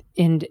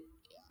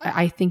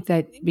I think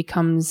that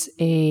becomes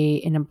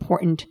an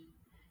important,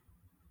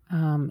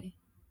 oh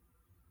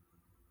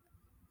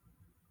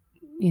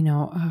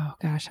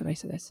gosh, how do I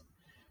say this?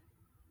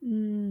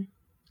 I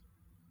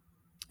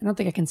don't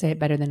think I can say it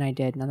better than I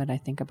did now that I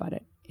think about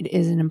it. It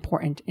is an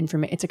important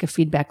information. It's like a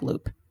feedback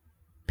loop.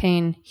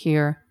 Pain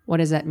here. What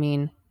does that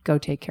mean? Go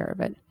take care of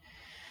it.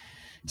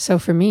 So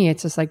for me,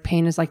 it's just like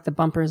pain is like the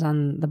bumpers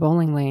on the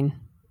bowling lane,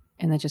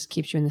 and that just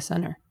keeps you in the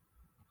center.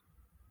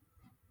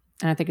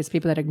 And I think it's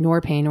people that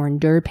ignore pain or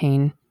endure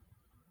pain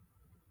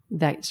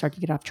that start to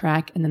get off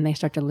track, and then they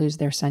start to lose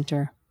their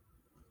center.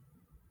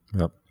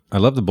 Yep. I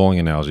love the bowling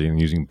analogy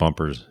and using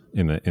bumpers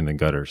in the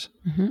gutters,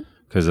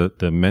 because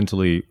the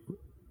mentally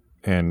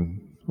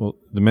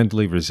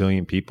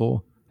resilient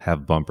people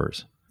have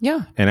bumpers.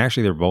 Yeah. And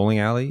actually, their bowling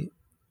alley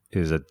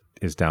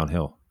is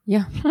downhill.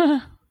 Yeah.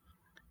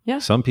 Yeah.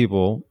 Some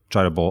people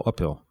try to bowl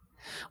uphill.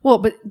 Well,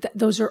 but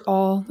those are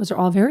all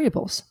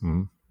variables.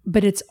 Mm-hmm.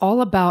 But it's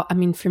all about, I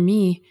mean, for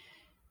me,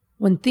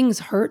 when things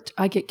hurt,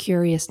 I get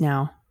curious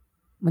now.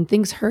 When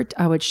things hurt,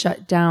 I would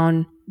shut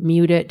down,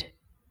 mute it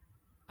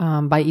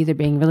by either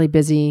being really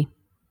busy,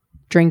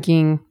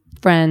 drinking,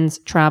 friends,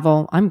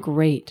 travel. I'm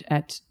great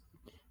at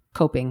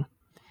coping.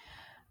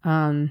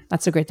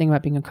 That's the great thing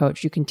about being a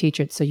coach. You can teach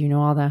it, so you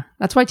know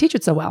that's why I teach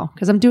it so well,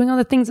 because I'm doing all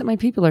the things that my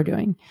people are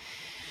doing.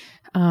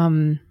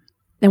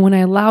 And when I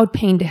allowed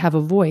pain to have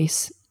a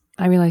voice,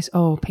 I realized,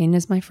 oh, pain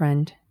is my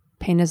friend.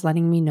 Pain is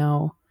letting me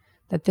know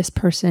that this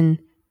person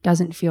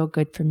doesn't feel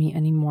good for me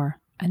anymore,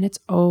 and it's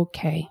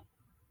okay.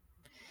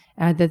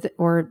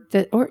 Or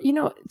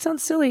it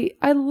sounds silly.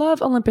 I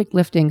love Olympic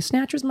lifting.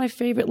 Snatch was my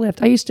favorite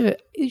lift. I used to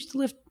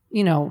lift,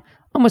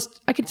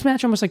 I could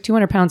snatch almost like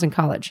 200 pounds in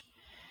college.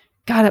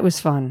 God, it was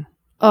fun.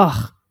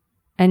 Ugh.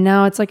 And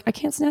now it's like, I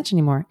can't snatch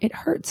anymore. It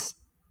hurts.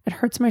 It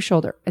hurts my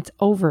shoulder. It's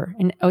over.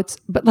 And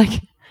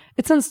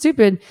it sounds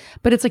stupid,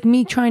 but it's like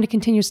me trying to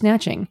continue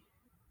snatching.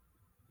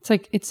 It's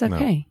like, it's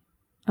okay.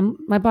 No.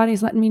 My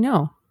body's letting me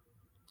know.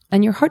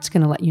 And your heart's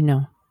going to let you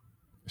know.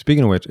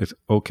 Speaking of which, it's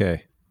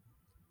okay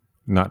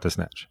not to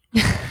snatch.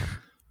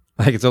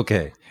 Like, it's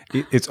okay.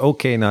 It's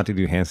okay not to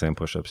do handstand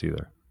push-ups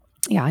either.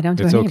 Yeah, I don't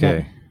do any of it. It's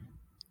okay.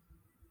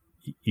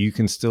 You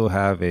can still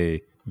have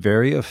a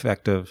very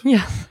effective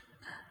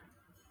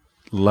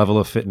level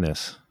of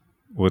fitness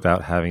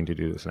without having to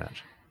do the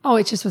snatch. Oh,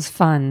 it just was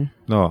fun.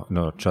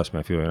 No, trust me,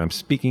 I feel it. I'm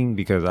speaking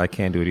because I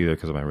can't do it either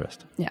because of my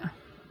wrist. Yeah.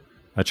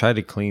 I tried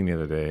to clean the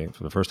other day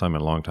for the first time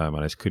in a long time,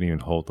 and I just couldn't even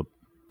hold the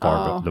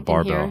barbell.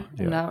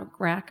 In the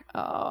rack.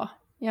 Oh,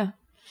 yeah.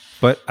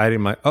 But I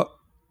didn't mind. Oh,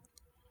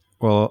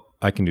 well,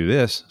 I can do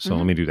this, so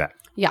let me do that.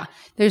 Yeah.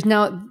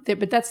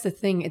 But that's the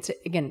thing. It's,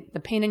 again, the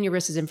pain in your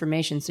wrist is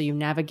information, so you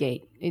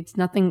navigate. It's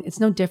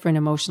no different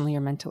emotionally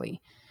or mentally,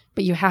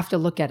 but you have to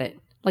look at it.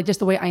 Like just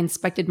the way I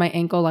inspected my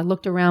ankle, I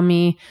looked around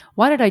me.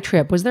 Why did I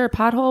trip? Was there a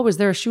pothole? Was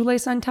there a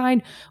shoelace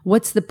untied? We're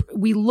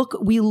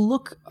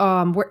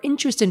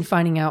interested in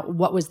finding out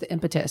what was the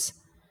impetus.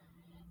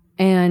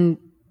 And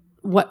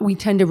what we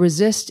tend to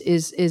resist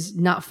is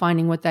not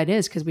finding what that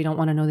is, because we don't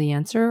want to know the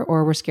answer,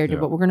 or we're scared of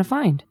what we're going to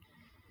find.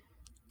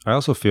 I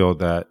also feel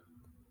that,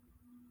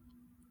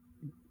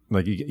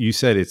 like you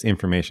said, it's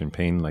information.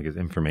 Pain, like, is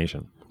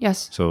information.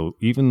 Yes. So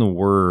even the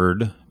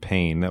word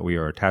pain that we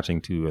are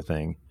attaching to a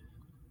thing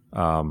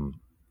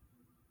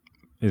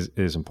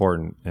is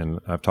important. And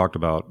I've talked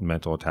about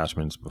mental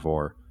attachments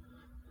before.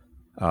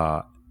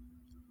 But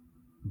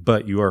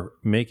you are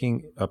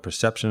making a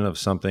perception of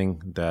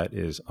something that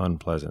is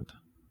unpleasant.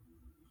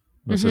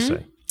 Let's just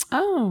say.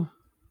 Oh.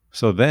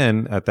 So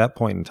then at that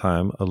point in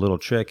time, a little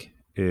trick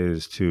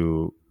is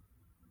to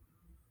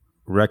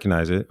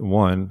recognize it.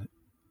 One,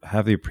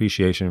 have the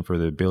appreciation for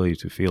the ability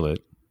to feel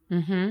it.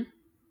 Mm-hmm.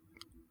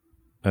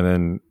 And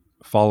then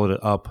follow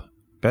it up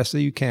best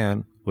that you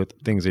can with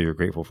things that you're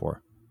grateful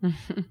for.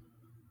 Mm-hmm.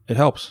 It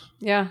helps.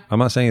 Yeah. I'm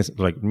not saying it's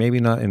like, maybe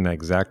not in the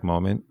exact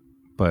moment,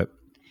 but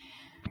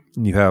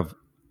you have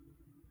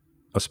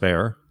a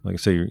spare, like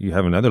say you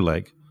have another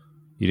leg,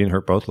 you didn't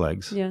hurt both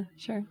legs. Yeah,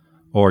 sure.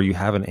 Or you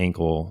have an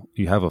ankle,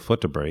 you have a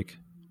foot to break.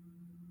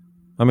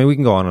 I mean, we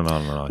can go on and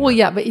on and on. Well,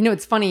 yeah, but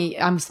it's funny.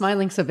 I'm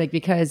smiling so big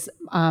because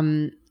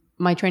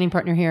my training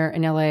partner here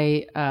in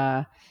LA,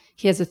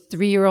 he has a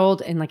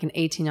 3-year-old and like an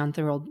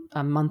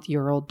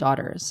 18-month-year-old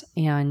daughters.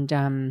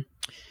 And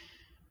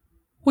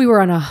we were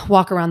on a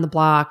walk around the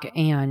block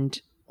and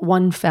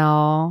one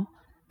fell.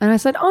 And I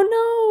said,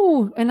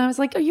 oh no. And I was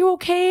like, are you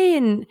okay?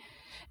 And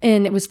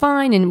it was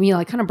fine. And we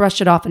like kind of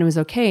brushed it off and it was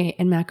okay.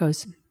 And Matt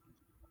goes,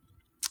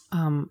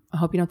 I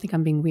hope you don't think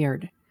I'm being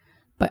weird,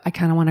 but I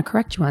kind of want to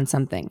correct you on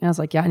something. And I was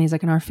like, yeah. And he's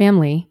like, in our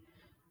family,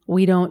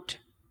 we don't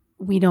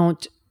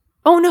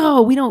oh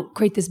no, we don't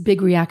create this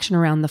big reaction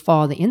around the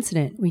fall of the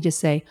incident. We just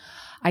say,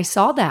 I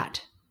saw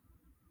that.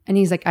 And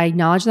he's like, I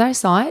acknowledge that I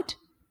saw it.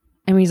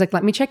 And he's like,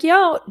 let me check you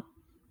out.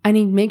 And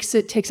he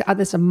takes out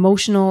this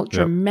emotional,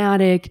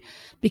 dramatic,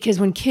 because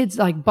when kids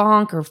like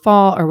bonk or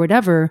fall or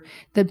whatever,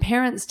 the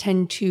parents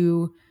tend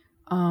to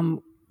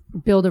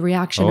build a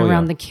reaction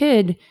around the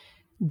kid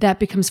that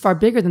becomes far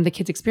bigger than the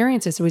kid's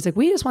experiences. So he's like,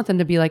 we just want them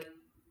to be like,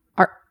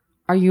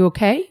 are you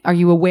okay? Are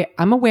you aware?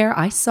 I'm aware.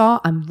 I saw.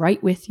 I'm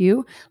right with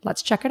you.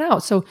 Let's check it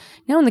out. So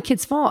now when the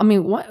kids fall, I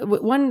mean,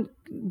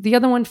 the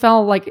other one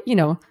fell like,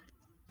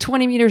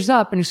 20 meters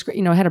up and,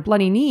 had a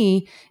bloody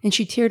knee, and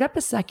she teared up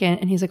a second,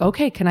 and he's like,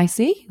 okay, can I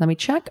see? Let me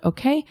check.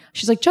 Okay.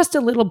 She's like, just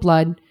a little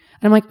blood. And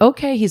I'm like,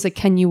 okay. He's like,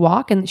 can you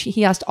walk? And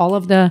he asked all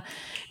of the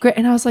great.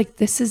 And I was like,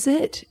 this is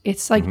it.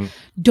 It's like,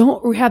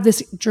 don't have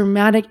this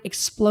dramatic,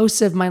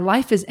 explosive, my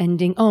life is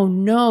ending. Oh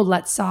no,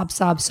 let's sob,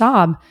 sob,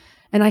 sob.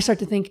 And I start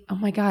to think, oh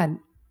my God,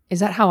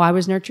 is that how I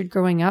was nurtured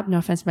growing up? No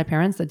offense to my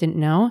parents that didn't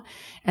know.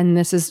 And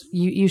this is,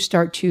 you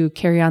start to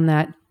carry on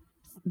that.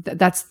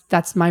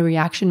 That's my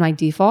reaction, my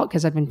default,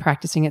 because I've been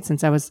practicing it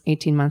since I was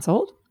 18 months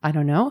old. I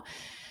don't know.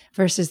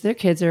 Versus their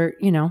kids are,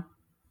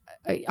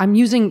 I'm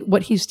using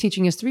what he's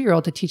teaching his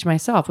 3-year-old to teach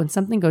myself. When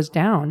something goes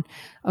down,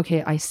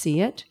 okay, I see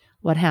it.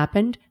 What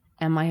happened?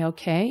 Am I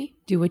okay?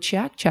 Do a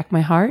check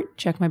my heart,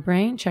 check my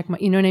brain, check my,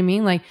 you know what I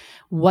mean? Like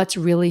what's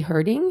really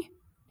hurting?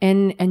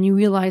 And you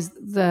realize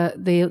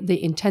the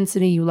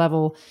intensity you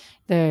level,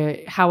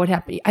 how it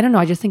happened. I don't know.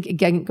 I just think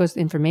again, it goes to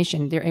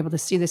information. They're able to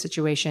see the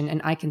situation, and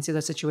I can see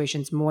those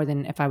situations more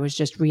than if I was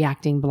just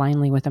reacting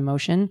blindly with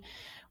emotion,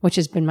 which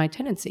has been my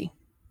tendency.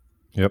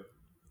 Yep.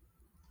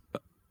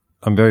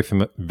 I'm very,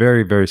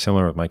 very, very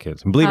similar with my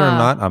kids. And believe it or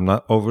not, I'm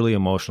not overly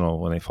emotional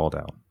when they fall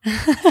down.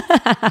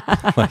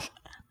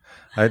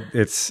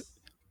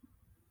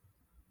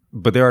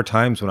 But there are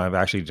times when I've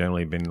actually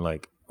generally been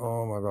like,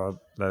 oh my God,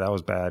 that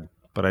was bad.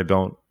 But I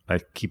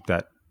keep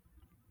that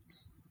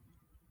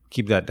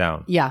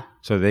down. Yeah.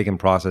 So they can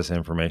process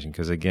information.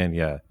 Because again,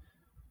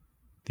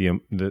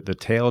 the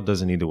tail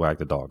doesn't need to wag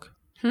the dog.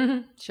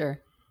 Sure.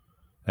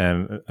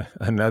 And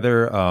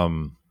another,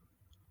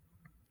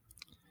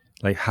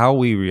 like how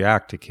we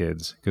react to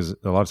kids, because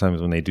a lot of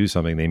times when they do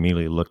something, they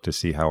immediately look to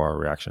see how our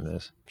reaction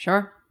is.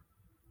 Sure.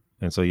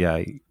 And so,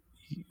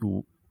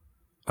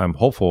 I'm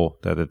hopeful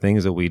that the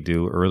things that we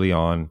do early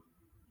on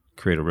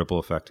create a ripple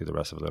effect to the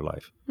rest of their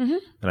life. Mm-hmm.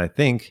 And I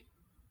think,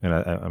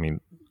 I mean,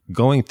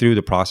 going through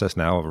the process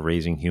now of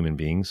raising human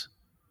beings,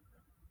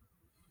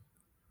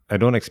 I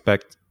don't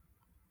expect,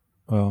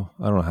 I don't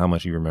know how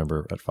much you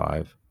remember at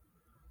 5.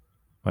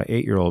 My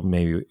 8-year-old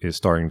maybe is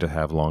starting to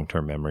have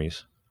long-term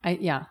memories.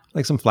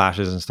 Like some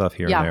flashes and stuff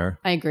here and there.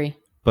 I agree.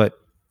 But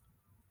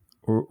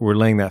we're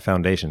laying that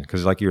foundation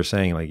because, like you were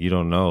saying, like you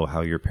don't know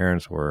how your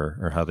parents were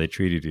or how they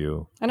treated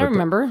you. I don't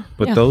remember.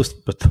 But those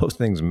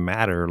things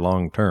matter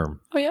long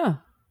term. Oh yeah,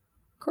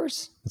 of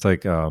course. It's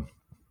like I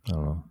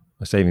don't know,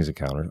 a savings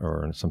account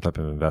or some type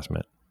of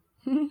investment.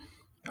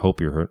 Hope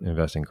you're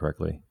investing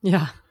correctly.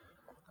 Yeah.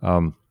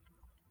 For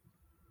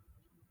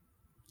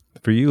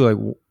you, like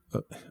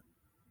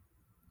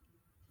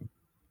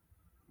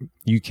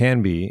you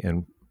can be,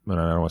 and I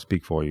don't want to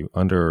speak for you,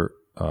 under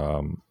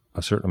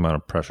a certain amount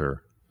of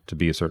pressure to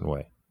be a certain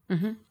way.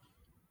 Mm-hmm.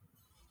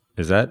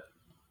 Is that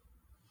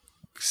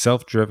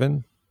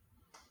self-driven,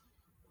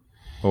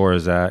 or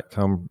is that I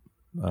don't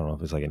know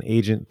if it's like an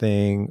agent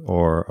thing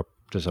or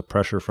just a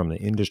pressure from the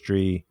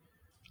industry?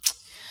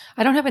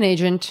 I don't have an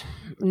agent.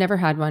 Never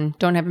had one.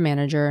 Don't have a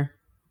manager.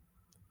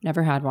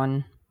 Never had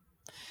one.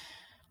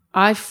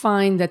 I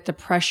find that the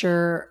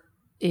pressure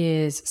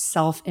is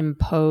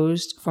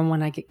self-imposed from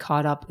when I get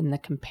caught up in the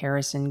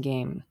comparison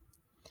game.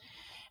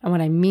 And what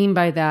I mean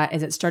by that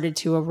is it started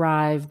to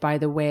arrive by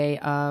the way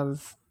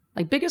of,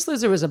 like, Biggest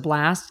Loser was a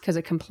blast because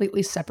it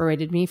completely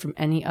separated me from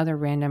any other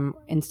random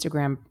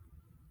Instagram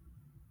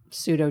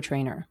pseudo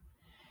trainer.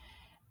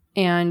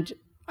 And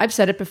I've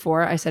said it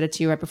before. I said it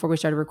to you right before we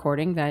started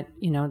recording that,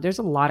 there's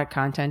a lot of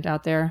content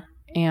out there.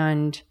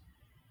 And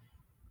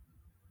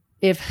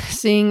if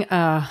seeing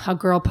a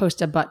girl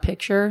post a butt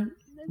picture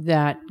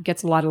that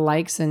gets a lot of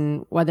likes,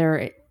 and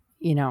whether,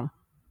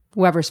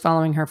 whoever's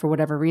following her for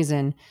whatever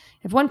reason,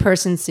 if one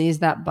person sees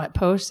that butt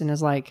post and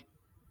is like,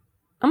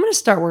 I'm going to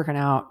start working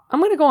out. I'm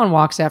going to go on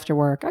walks after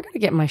work. I got to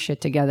get my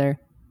shit together.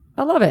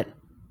 I love it.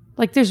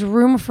 Like, there's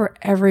room for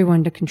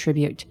everyone to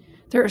contribute.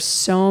 There are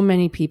so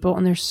many people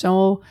and there's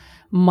so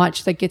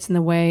much that gets in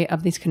the way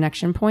of these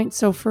connection points.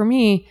 So for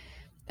me,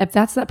 if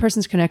that's that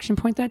person's connection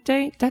point that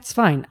day, that's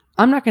fine.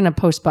 I'm not going to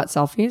post butt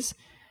selfies.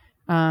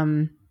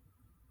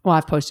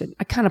 I've posted.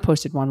 I kind of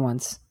posted one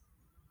once.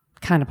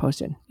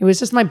 It was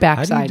just my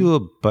backside. How do you do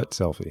a butt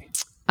selfie?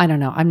 I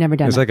don't know. I've never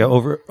done it. It's like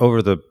over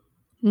the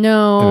in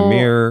a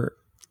mirror.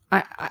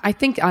 I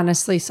think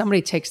honestly,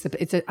 somebody takes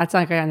it's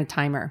like on a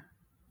timer.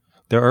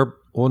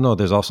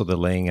 There's also the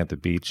laying at the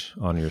beach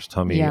on your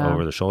tummy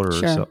over the shoulder.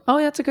 Sure. So. Oh,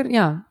 that's a good,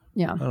 yeah.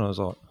 I don't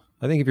know.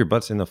 I think if your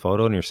butt's in the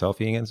photo and you're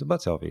selfieing, it's a butt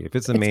selfie. If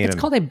it's the main, it's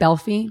called a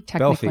belfie,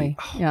 technically. Belfie.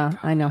 Oh, yeah, God.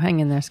 I know.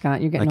 Hang in there,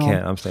 Scott. You're I getting old.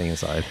 can't. I'm staying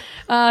inside.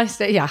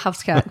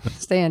 House cat,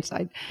 stay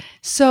inside.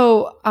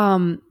 So,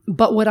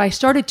 but what I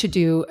started to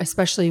do,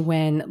 especially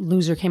when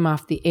Loser came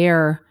off the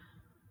air,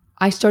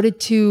 I started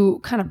to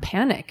kind of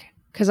panic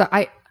because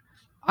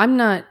I'm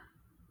not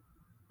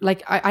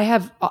like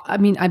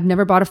I've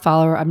never bought a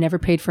follower. I've never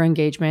paid for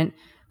engagement.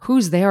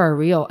 Who's there are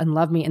real and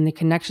love me, and the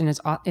connection is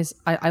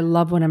I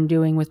love what I'm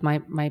doing with my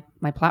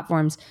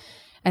platforms,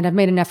 and I've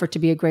made an effort to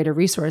be a greater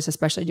resource,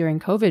 especially during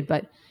COVID.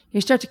 But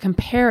you start to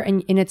compare,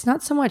 and it's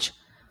not so much,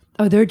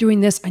 oh, they're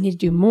doing this, I need to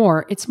do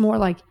more. It's more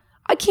like,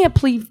 I can't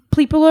believe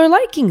people are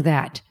liking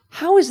that.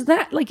 How is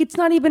that? Like, it's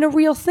not even a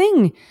real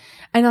thing.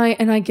 And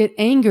I get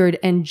angered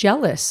and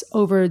jealous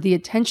over the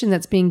attention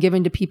that's being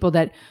given to people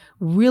that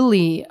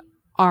really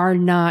are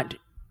not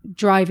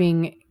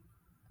driving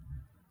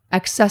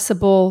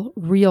accessible,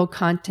 real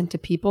content to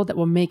people that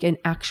will make an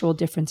actual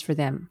difference for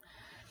them.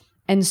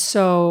 And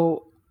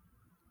so,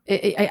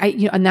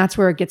 and that's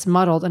where it gets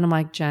muddled. And I'm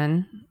like,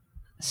 Jen,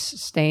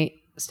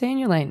 stay in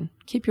your lane.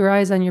 Keep your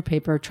eyes on your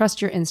paper.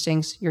 Trust your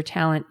instincts, your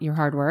talent, your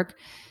hard work.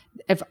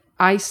 If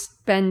I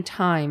spend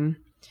time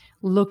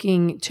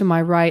looking to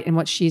my right and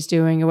what she's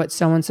doing or what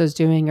so-and-so's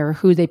doing or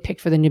who they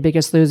picked for the new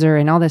Biggest Loser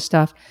and all this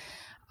stuff,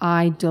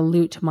 I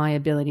dilute my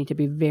ability to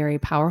be very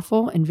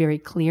powerful and very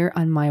clear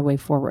on my way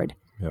forward.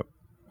 Yep.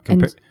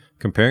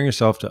 Comparing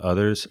yourself to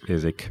others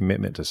is a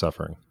commitment to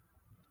suffering.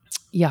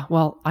 Yeah.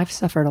 Well, I've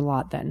suffered a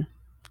lot then.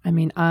 I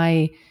mean,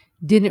 I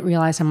didn't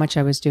realize how much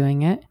I was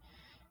doing it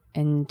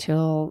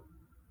until,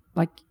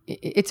 like,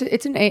 it's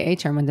an AA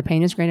term when the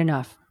pain is great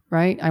enough,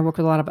 right? I work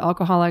with a lot of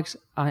alcoholics,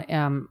 I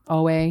am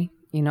OA,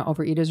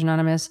 Overeaters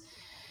Anonymous.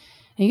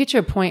 And you get to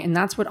a point, and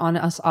that's what on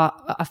us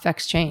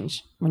affects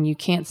change, when you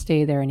can't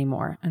stay there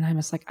anymore. And I'm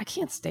just like, I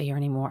can't stay here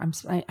anymore.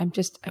 I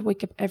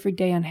wake up every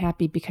day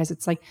unhappy because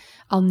it's like,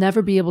 I'll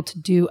never be able to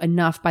do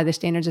enough by the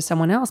standards of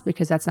someone else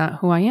because that's not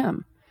who I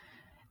am.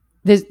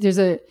 There's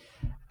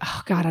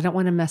oh God, I don't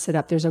want to mess it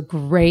up. There's a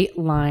great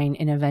line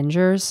in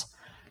Avengers.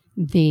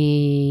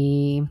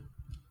 It's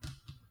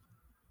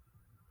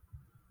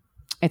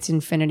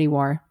Infinity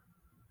War.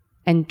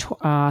 And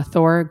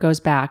Thor goes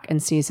back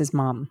and sees his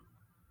mom.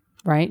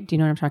 Right? Do you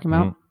know what I'm talking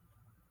about? Mm-hmm.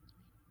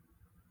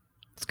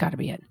 It's got to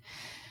be it.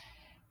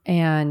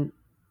 And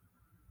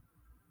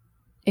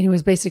it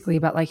was basically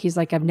about, like, he's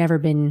like, I'm never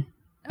going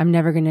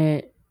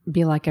to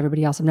be like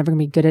everybody else. I'm never going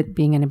to be good at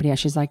being anybody else.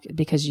 She's like,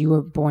 because you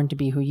were born to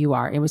be who you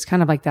are. It was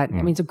kind of like that. Mm.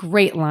 I mean, it's a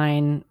great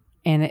line.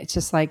 And it's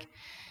just like,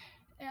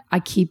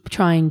 I kept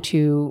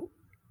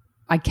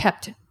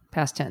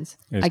past tense.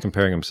 He's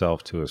comparing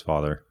himself to his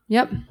father.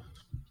 Yep.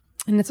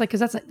 And it's like,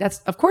 because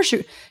that's of course,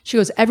 she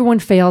goes, everyone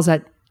fails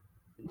at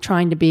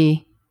trying to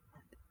be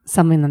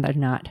something that they're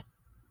not.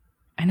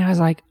 And I was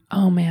like,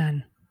 oh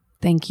man,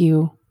 thank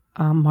you,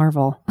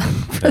 Marvel,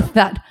 for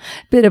that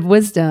bit of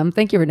wisdom.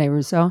 Thank you, Renee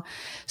Russo.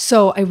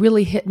 So it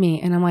really hit me.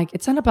 And I'm like,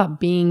 it's not about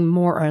being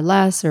more or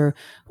less or,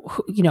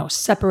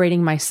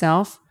 separating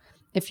myself.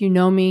 If you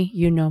know me,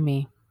 you know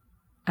me.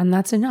 And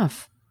that's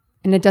enough.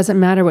 And it doesn't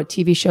matter what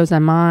TV shows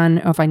I'm on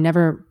or if I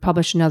never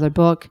publish another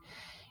book.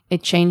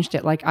 It changed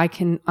it. Like,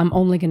 I'm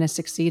only going to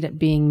succeed at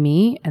being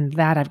me, and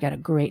that I've got a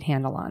great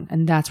handle on.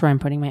 And that's where I'm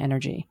putting my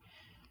energy.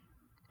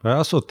 I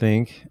also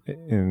think,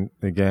 and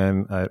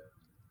again,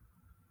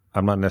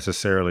 I'm not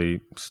necessarily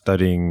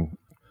studying,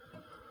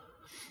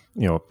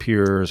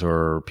 peers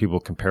or people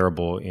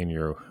comparable in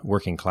your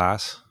working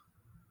class,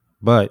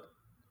 but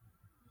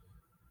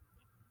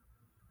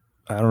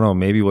I don't know,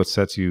 maybe what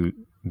sets you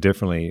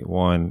differently,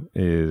 one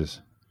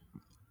is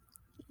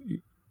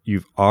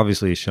you've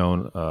obviously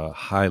shown a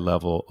high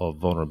level of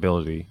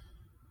vulnerability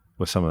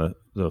with some of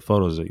the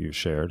photos that you've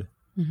shared.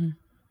 Mm-hmm.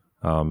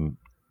 I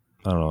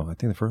don't know. I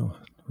think the first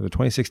was it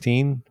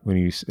 2016 when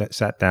you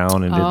sat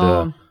down and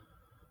did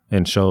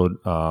and showed,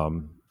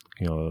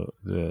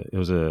 it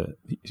was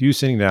you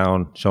sitting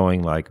down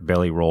showing like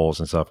belly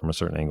rolls and stuff from a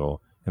certain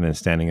angle, and then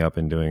standing up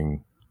and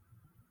doing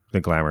the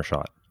glamour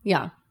shot.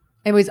 Yeah,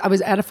 I was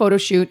at a photo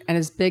shoot and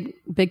it's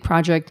big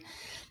project.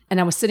 And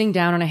I was sitting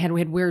down and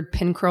we had weird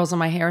pin curls on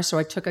my hair. So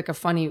I took like a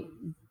funny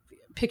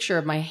picture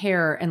of my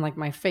hair and like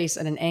my face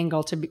at an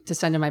angle to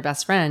send to my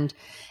best friend.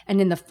 And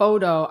in the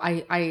photo,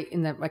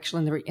 in the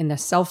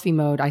selfie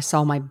mode, I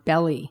saw my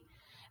belly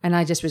and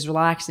I just was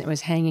relaxed and it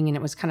was hanging and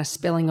it was kind of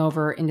spilling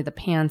over into the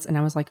pants. And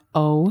I was like,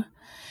 oh,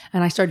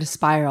 and I started to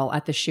spiral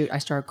at the shoot. I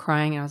started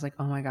crying and I was like,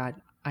 oh my God,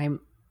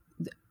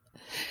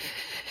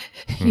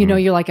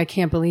 you're like, I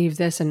can't believe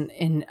this.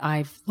 And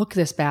I've looked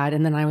this bad.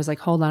 And then I was like,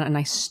 hold on. And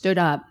I stood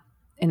up.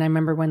 And I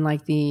remember when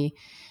like the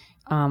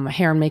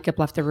hair and makeup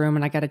left the room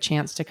and I got a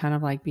chance to kind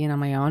of like being on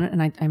my own.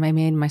 And I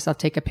made myself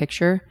take a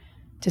picture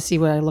to see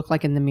what I looked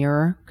like in the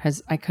mirror.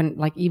 Cause I couldn't,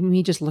 like, even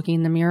me just looking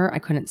in the mirror, I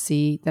couldn't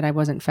see that I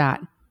wasn't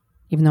fat,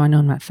 even though I know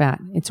I'm not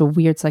fat. It's a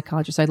weird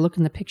psychology. So I look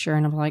in the picture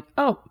and I'm like,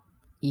 oh,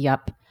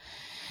 yep.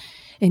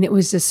 And it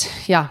was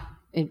just, yeah.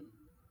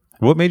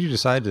 What made you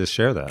decide to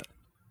share that?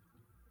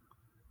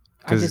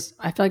 I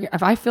feel like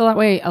if I feel that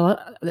way,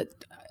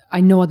 I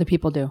know other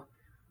people do.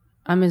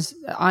 I'm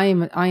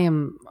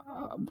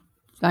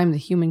the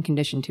human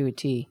condition to a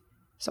T.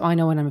 So I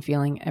know what I'm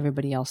feeling.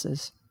 Everybody else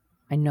is.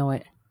 I know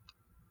it.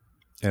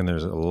 And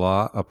there's a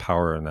lot of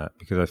power in that,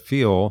 because I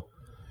feel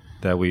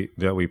that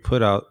we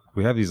put out,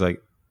 we have these,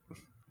 like,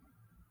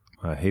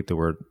 I hate the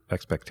word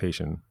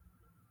expectation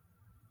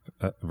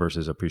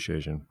versus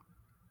appreciation.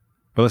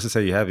 But let's just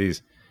say you have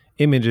these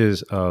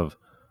images of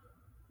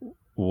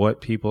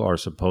what people are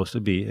supposed to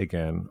be,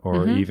 again,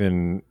 or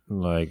even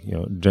like,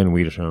 Jen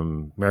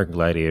Widerstrom, American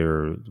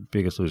Gladiator,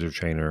 Biggest Loser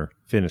trainer,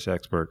 fitness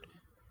expert,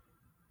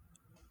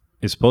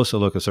 is supposed to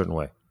look a certain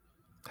way.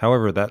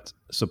 However, that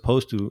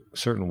supposed to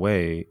certain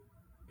way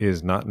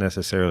is not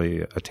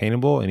necessarily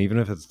attainable. And even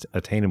if it's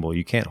attainable,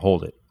 you can't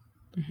hold it.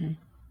 Mm-hmm.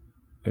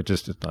 It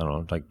just, I don't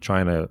know, like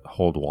trying to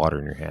hold water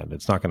in your hand.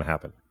 It's not going to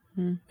happen.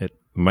 It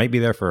might be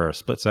there for a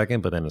split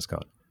second, but then it's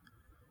gone.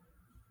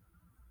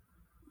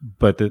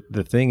 But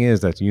the thing is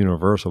that's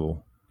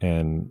universal.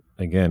 And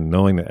again,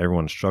 knowing that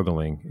everyone's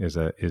struggling is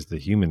the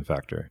human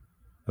factor.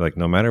 Like,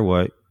 no matter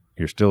what,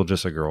 you're still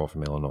just a girl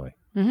from Illinois.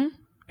 Mm-hmm.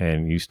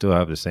 And you still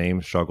have the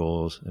same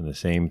struggles and the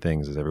same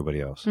things as everybody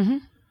else. Mm-hmm.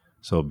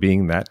 So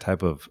being that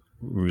type of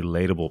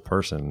relatable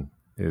person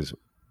is,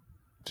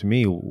 to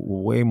me,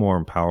 way more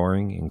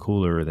empowering and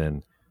cooler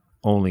than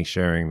only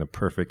sharing the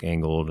perfect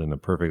angled and the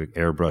perfect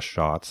airbrush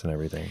shots and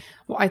everything.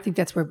 Well, I think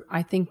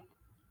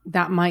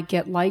that might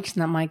get likes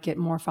and that might get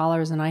more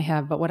followers than I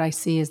have. But what I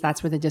see is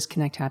that's where the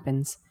disconnect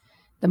happens.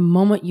 The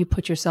moment you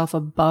put yourself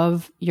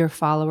above your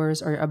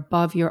followers or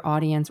above your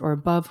audience or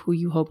above who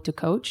you hope to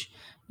coach,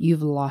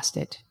 you've lost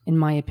it, in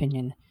my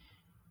opinion.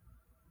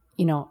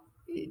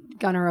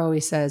 Gunnar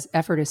always says,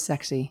 effort is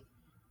sexy.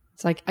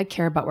 It's like, I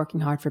care about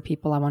working hard for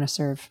people I want to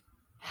serve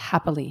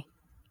happily.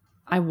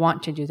 I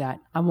want to do that.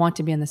 I want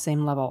to be on the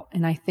same level.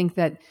 And I think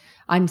that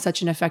I'm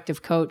such an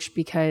effective coach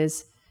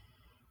because,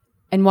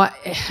 and what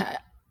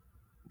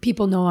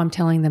people know, I'm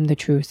telling them the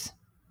truth,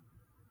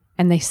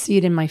 and they see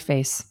it in my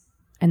face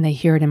and they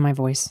hear it in my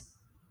voice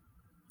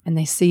and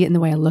they see it in the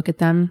way I look at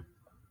them.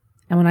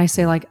 And when I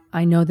say, like,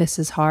 I know this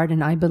is hard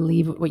and I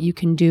believe what you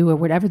can do, or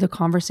whatever the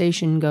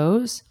conversation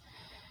goes,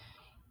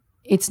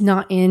 it's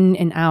not in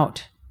and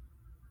out.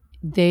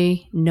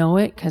 They know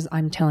it because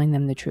I'm telling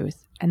them the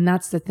truth. And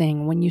that's the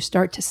thing. When you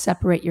start to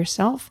separate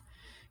yourself,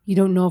 you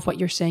don't know if what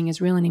you're saying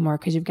is real anymore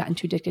because you've gotten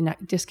too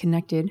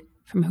disconnected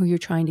from who you're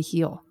trying to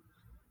heal.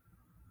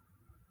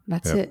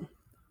 That's it.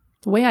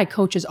 The way I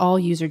coach is all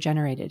user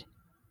generated.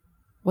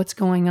 What's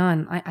going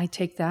on? I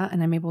take that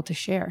and I'm able to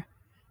share.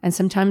 And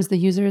sometimes the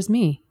user is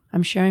me.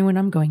 I'm sharing what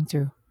I'm going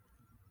through.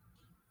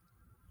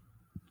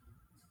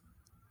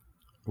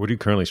 What are you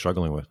currently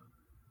struggling with?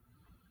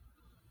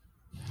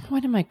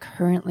 What am I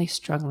currently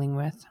struggling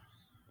with?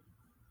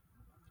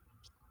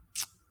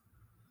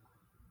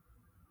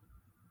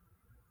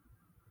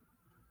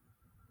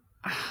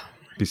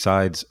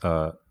 Besides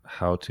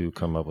how to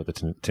come up with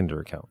a Tinder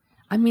account.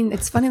 I mean,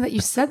 it's funny that you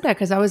said that,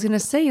 because I was going to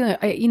say,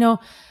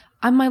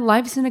 my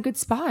life's in a good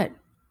spot,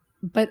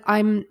 but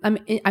I'm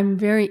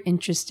very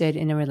interested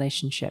in a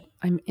relationship.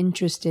 I'm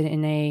interested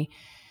in a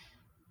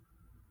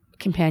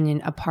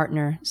companion, a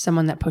partner,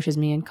 someone that pushes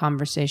me in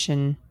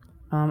conversation.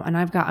 And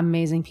I've got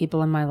amazing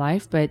people in my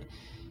life, but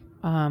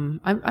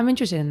I'm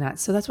interested in that.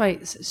 So that's why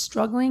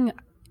struggling,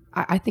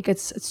 I think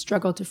it's a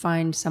struggle to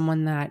find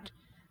someone that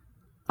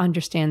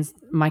understands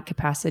my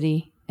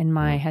capacity and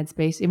my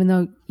headspace, even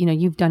though,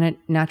 you've done it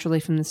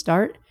naturally from the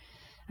start.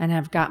 And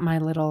I've got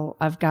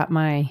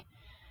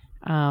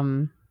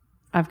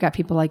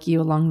people like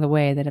you along the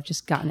way that have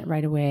just gotten it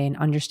right away and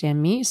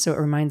understand me. So it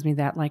reminds me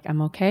that, like,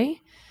 I'm okay.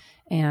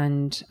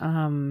 And,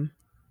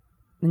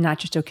 not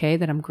just okay,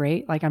 that I'm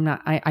great. Like, I'm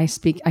not, I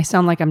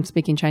sound like I'm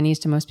speaking Chinese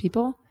to most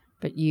people,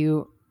 but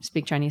you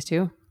speak Chinese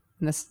too,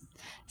 in this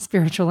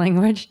spiritual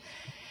language.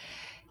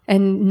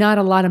 And not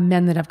a lot of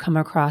men that I've come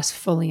across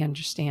fully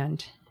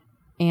understand.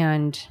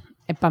 And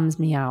it bums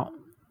me out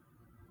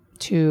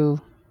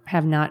to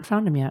have not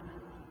found him yet.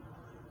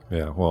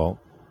 Yeah, well,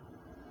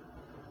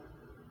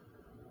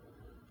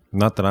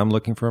 not that I'm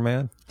looking for a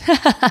man.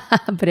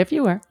 But if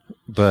you were.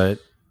 But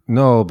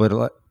no, but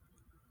I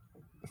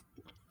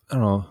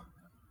don't know.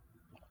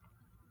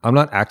 I'm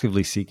not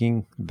actively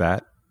seeking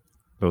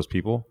those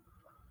people.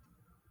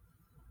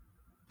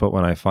 But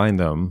when I find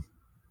them,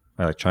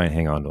 I like try and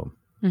hang on to them.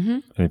 Mm-hmm.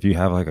 And if you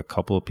have like a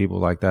couple of people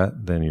like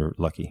that, then you're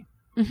lucky.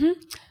 Mm-hmm.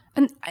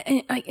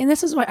 And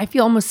this is why I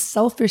feel almost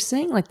selfish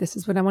saying, like, this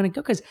is what I want to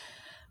go. Because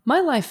my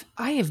life,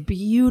 I have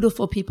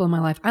beautiful people in my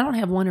life. I don't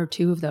have one or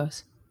two of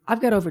those.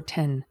 I've got over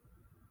 10.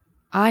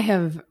 I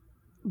have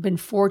been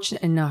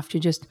fortunate enough to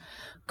just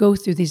go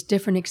through these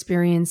different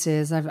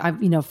experiences.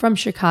 I've from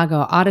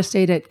Chicago, out of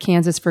state at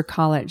Kansas for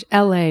college,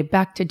 LA,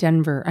 back to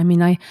Denver. I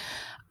mean, I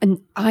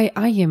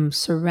am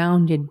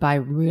surrounded by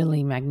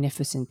really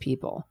magnificent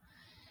people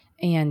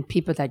and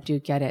people that do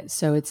get it.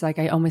 So it's like,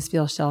 I almost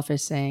feel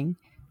selfish saying,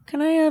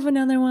 can I have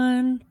another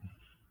one?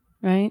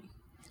 Right?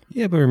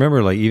 Yeah. But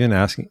remember, like, even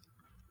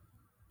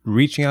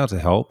reaching out to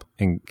help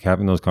and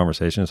having those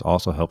conversations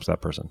also helps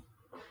that person.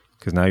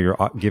 because now you're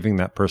giving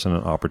that person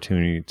an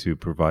opportunity to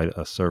provide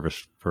a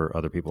service for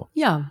other people.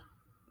 Yeah.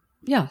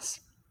 Yes.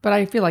 But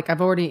I feel like I've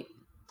got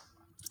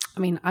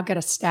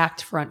a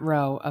stacked front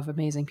row of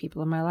amazing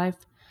people in my life.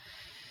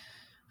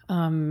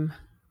 And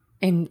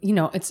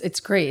it's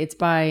great. It's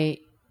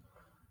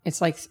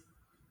like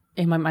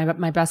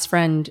my best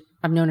friend,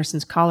 I've known her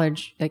since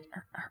college. Like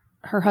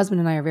her husband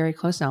and I are very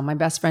close now. My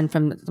best friend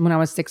from when I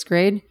was 6th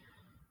grade,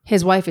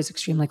 his wife is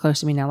extremely close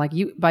to me now. Like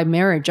by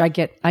marriage, I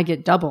get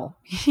double.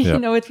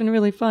 Yep. It's been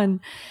really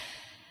fun.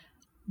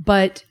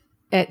 But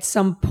at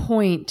some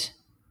point,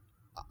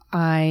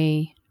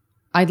 I'd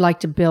like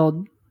to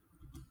build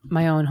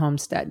my own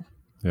homestead.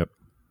 Yep,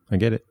 I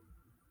get it.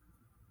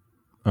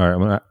 All right, I'm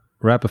gonna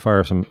rapid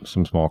fire some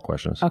small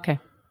questions. Okay.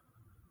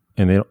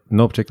 And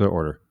no particular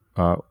order,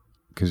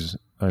 because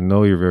I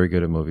know you're very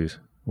good at movies.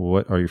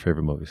 What are your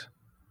favorite movies?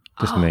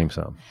 Just name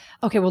some.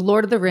 Okay, well,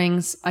 Lord of the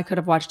Rings, I could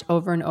have watched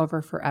over and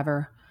over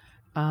forever.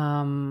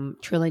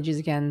 Trilogies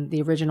again,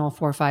 the original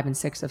 4, 5, and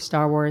 6 of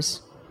Star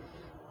Wars,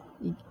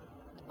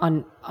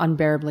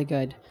 unbearably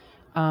good.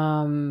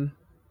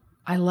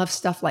 I love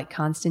stuff like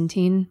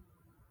Constantine,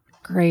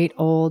 great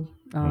old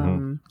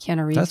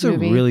Keanu Reeves That's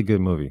movie. a really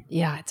good movie.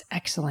 Yeah, it's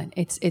excellent.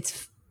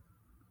 It's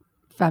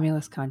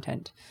fabulous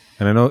content.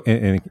 And I know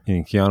and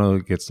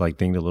Keanu gets like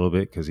dinged a little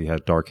bit because he has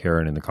dark hair,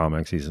 and in the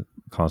comics,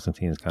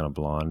 Constantine is kind of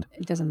blonde.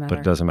 It doesn't matter. But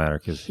it doesn't matter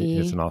because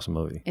it's an awesome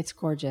movie. It's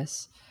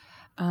gorgeous.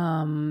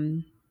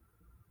 The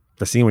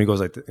scene when he goes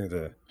like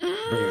and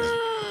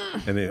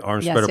the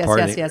arms spread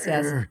apart. Yes.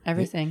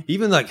 Everything.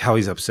 Even like how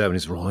he's upset when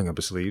he's rolling up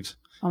his sleeves.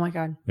 Oh my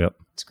God. Yep.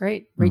 It's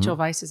great. Rachel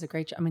Weisz is a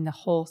great. The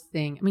whole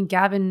thing.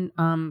 Gavin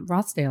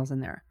Rossdale's in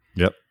there.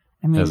 Yep.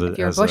 If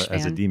you're a Bush fan,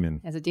 as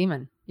a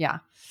demon. Yeah.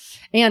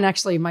 And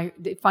actually, my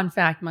fun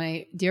fact: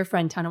 my dear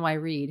friend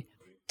Tanawai Reed,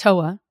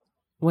 Toa,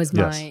 was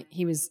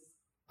he was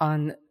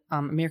on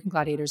American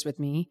Gladiators with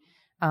me,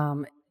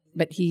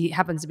 but he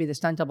happens to be the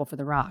stunt double for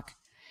The Rock,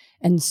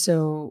 and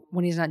so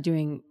when he's not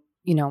doing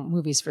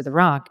movies for The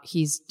Rock,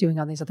 he's doing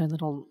all these other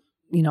little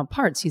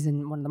parts. He's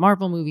in one of the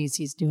Marvel movies.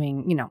 He's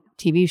doing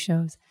TV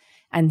shows,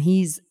 and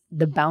he's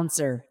the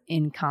bouncer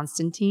in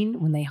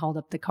Constantine when they hold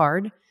up the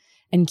card,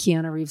 and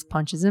Keanu Reeves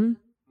punches him.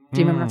 Do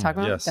you remember what I'm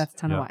talking about? Yes. That's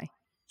Tanawai. Yeah.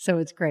 So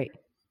it's great.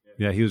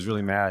 Yeah, he was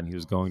really mad. He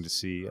was going to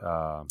see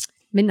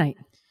Midnight.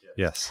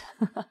 Yes.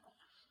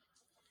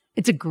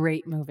 It's a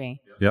great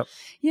movie. Yep.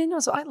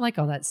 So I like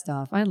all that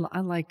stuff. I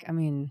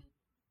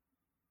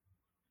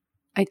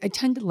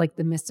tend to like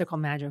the mystical,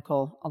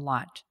 magical a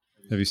lot.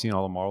 Have you seen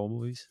all the Marvel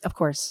movies? Of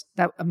course.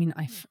 I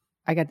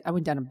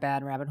went down a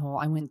bad rabbit hole.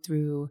 I went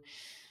through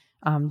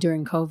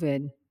during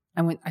COVID.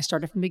 I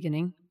started from the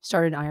beginning,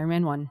 started Iron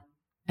Man 1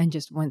 and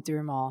just went through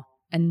them all.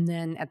 And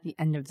then at the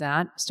end of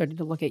that, started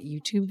to look at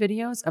YouTube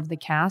videos of the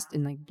cast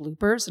and like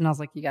bloopers. And I was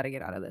like, you got to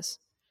get out of this.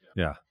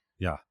 Yeah.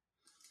 Yeah.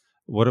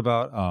 What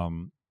about,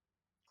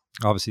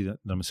 obviously,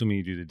 I'm assuming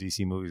you do the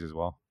DC movies as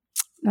well.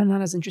 I'm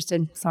not as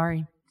interested. Sorry.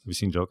 Have you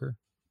seen Joker?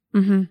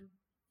 Mm-hmm.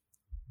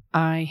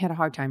 I had a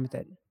hard time with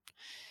it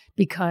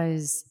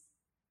because,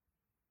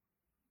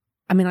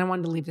 I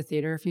wanted to leave the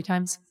theater a few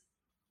times.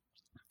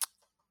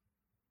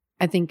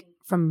 I think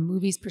from a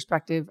movie's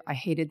perspective, I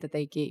hated that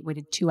they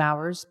waited 2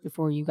 hours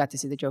before you got to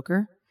see the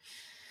Joker,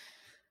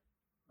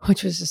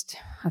 which was just,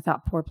 I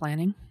thought, poor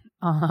planning.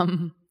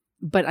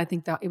 But I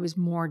think that it was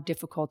more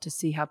difficult to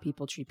see how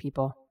people treat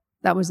people.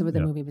 That was what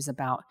the movie was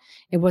about.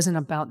 It wasn't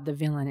about the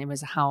villain. It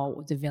was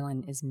how the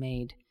villain is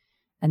made.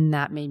 And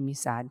that made me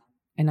sad.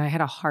 And I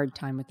had a hard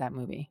time with that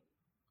movie.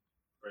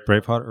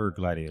 Braveheart or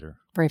Gladiator?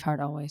 Braveheart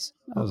always.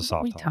 That was a soft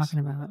toss. What are you talking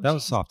about? That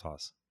was a soft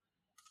toss.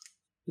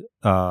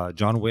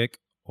 John Wick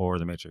or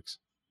The Matrix?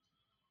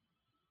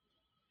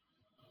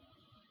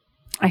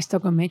 I still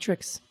go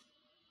Matrix.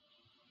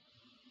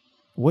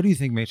 What do you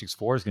think Matrix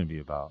 4 is going to be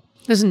about?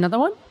 There's another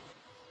one?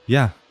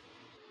 Yeah.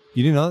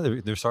 You didn't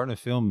know they're starting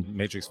to film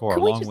Matrix 4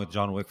 with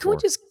John Wick 4. Can we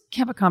just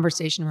have a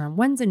conversation around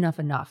when's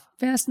enough?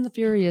 Fast and the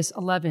Furious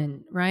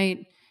 11,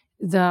 right?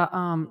 The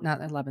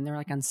not 11, they're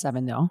like on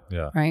 7 though.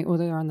 Yeah. Right? Well,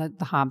 they're on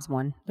the Hobbs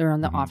one. They're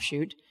on the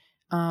offshoot.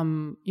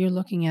 You're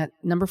looking at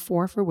number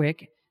 4 for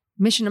Wick.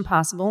 Mission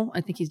Impossible.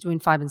 I think he's doing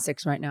 5 and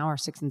 6 right now, or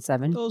 6 and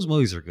 7. Those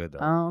movies are good though.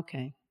 Oh,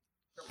 okay.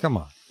 Come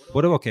on.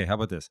 Okay, how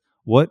about this?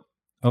 What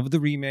of the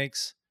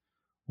remakes,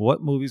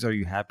 what movies are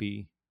you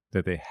happy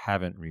that they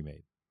haven't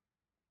remade?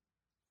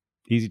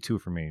 Easy 2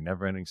 for me.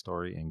 Neverending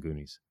Story and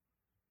Goonies.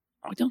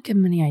 Oh, don't give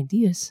them any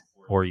ideas.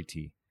 Or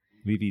E.T.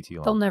 Leave E.T.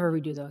 alone. They'll never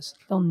redo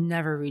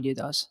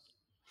those.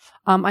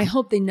 I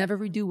hope they never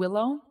redo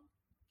Willow.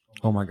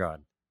 Oh my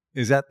God.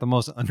 Is that the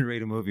most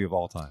underrated movie of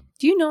all time?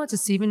 Do you know it's a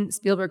Steven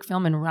Spielberg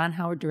film and Ron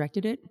Howard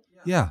directed it?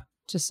 Yeah.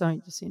 Just so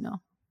you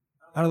know.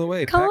 Out of the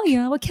way,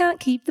 Kaya, we can't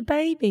keep the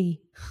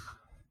baby.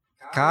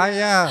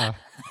 Kaya.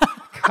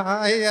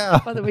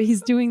 Kaya. By the way,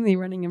 he's doing the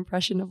running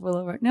impression of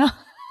Willow right now.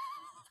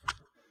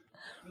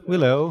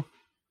 Willow.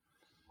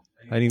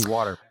 I need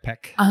water.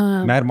 Peck.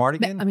 Mad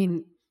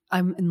Mardigan?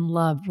 I'm in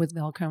love with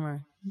Val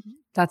Kilmer.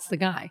 That's the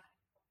guy.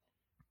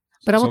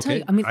 But I will tell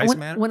you,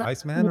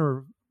 Iceman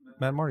or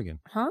Mad Mardigan?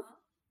 Huh?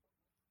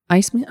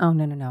 Iceman? Oh,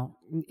 no.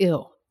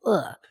 Ew.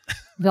 Ugh.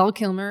 Val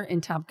Kilmer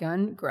in Top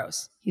Gun,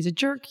 gross. He's a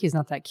jerk. He's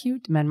not that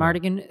cute. Man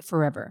Mardigan,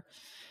 forever.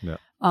 Yeah.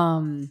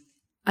 I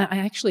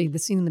actually, the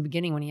scene in the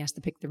beginning when he has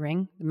to pick the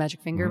ring, the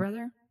magic finger,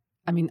 rather.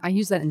 I mean, I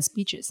use that in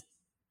speeches.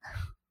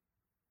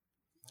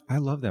 I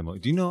love that movie.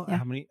 Do you know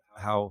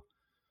how?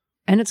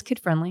 And it's kid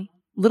friendly.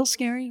 Little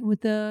scary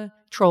with the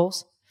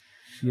trolls.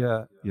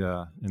 Yeah.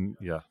 And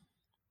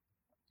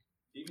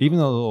even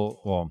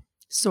though,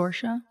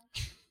 Sorsha.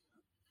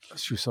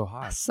 she was so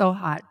hot. So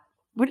hot.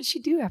 What did she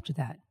do after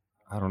that?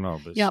 I don't know.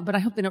 But but I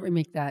hope they don't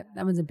remake that.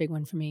 That one's a big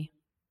one for me.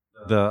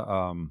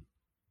 I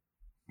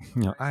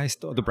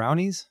stole the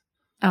brownies.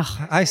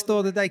 Oh, I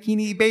stole the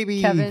Daikini,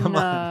 baby.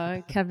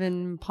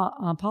 Kevin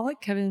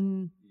Pollock?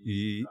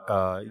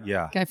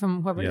 Yeah. Guy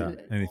from whoever. Yeah.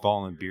 And they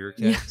fall in beer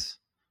cans.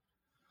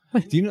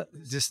 Yeah. Do you know,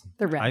 just,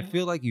 the red. I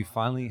feel like you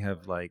finally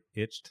have like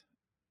itched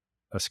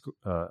a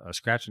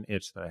scratch and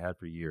itch that I had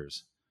for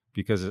years.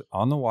 Because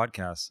on the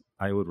Wadcast,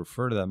 I would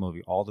refer to that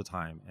movie all the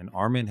time. And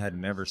Armin had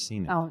never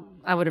seen it. Oh,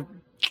 I would have.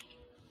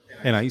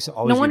 And I used to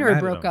always. No wonder it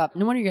broke up.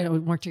 No wonder you guys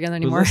don't work together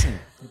anymore.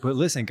 But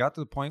listen, got to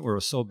the point where it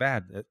was so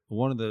bad that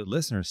one of the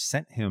listeners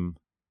sent him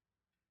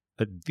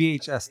a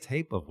VHS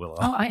tape of Willow.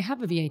 Oh, I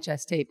have a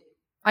VHS tape.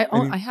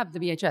 I have the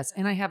VHS,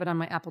 and I have it on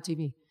my Apple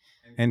TV.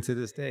 And to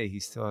this day, he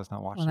still has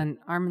not watched it. Well, then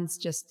Armin's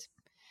just,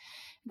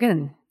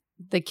 again,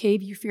 the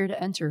cave you fear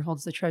to enter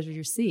holds the treasure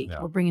you seek.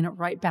 Yeah. We're bringing it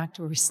right back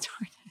to where we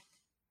started.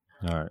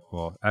 All right.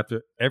 Well,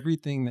 after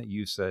everything that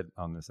you said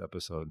on this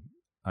episode,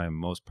 I am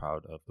most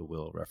proud of the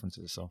Willow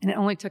references. So, and it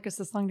only took us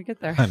this long to get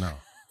there. I know.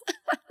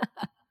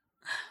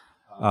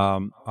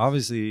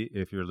 Obviously,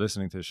 if you're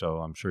listening to the show,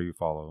 I'm sure you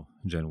follow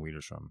Jen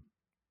Widerstrom.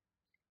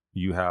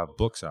 You have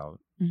books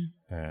out,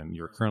 and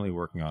you're currently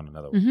working on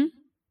another one.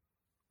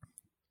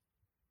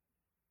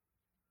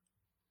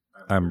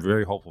 I'm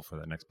very hopeful for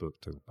that next book,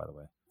 too, by the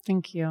way.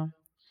 Thank you.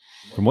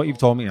 From what you've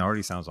told me, it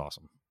already sounds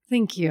awesome.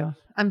 Thank you.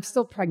 I'm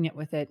still pregnant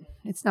with it.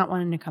 It's not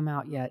wanting to come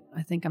out yet.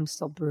 I think I'm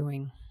still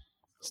brewing.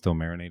 Still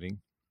marinating?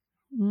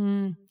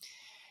 I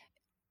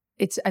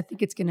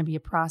think it's going to be a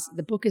process.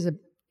 The book is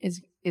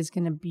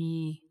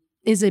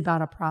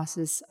about a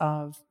process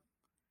of,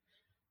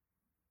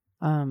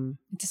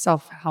 it's a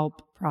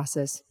self-help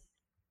process.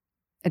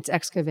 It's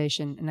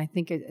excavation. And I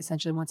think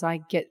essentially once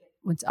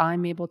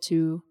I'm able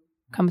to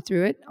come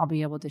through it, I'll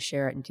be able to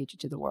share it and teach it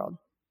to the world.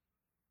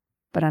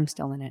 But I'm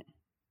still in it.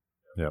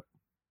 Yep.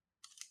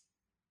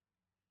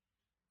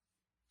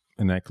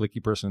 And that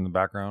clicky person in the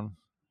background,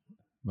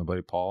 my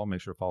buddy Paul,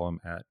 make sure to follow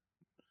him at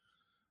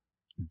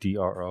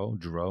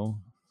Dro.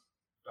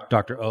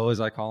 Dr. O,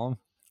 as I call him.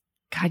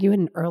 God, you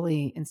had an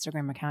early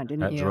Instagram account,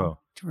 didn't at you?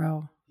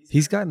 Dro.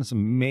 He's gotten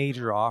some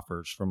major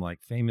offers from like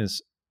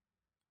famous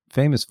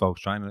folks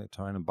trying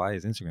to buy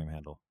his Instagram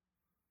handle.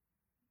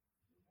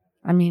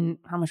 I mean,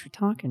 how much we're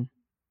talking?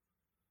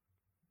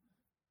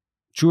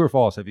 True or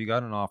false? Have you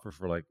got an offer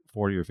for like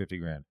 40 or 50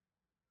 grand?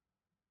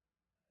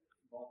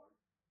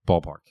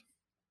 Ballpark.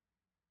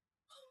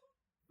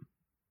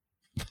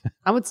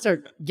 I would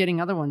start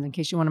getting other ones in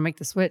case you want to make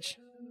the switch.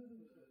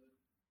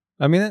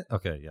 I mean,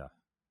 okay, yeah.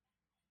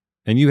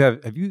 And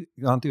have you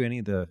gone through any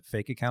of the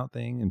fake account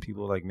thing and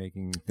people like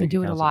making fake They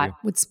do it a accounts lot.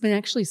 What's been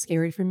actually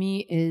scary for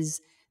me is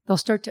they'll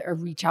start to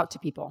reach out to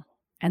people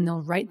and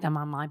they'll write them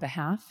on my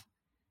behalf.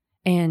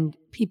 And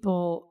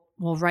people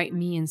will write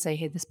me and say,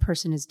 hey, this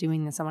person is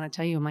doing this. I want to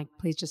tell you. I'm like,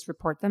 please just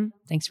report them.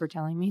 Thanks for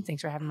telling me.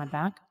 Thanks for having my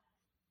back.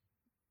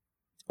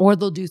 Or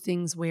they'll do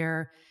things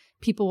where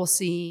people will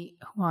see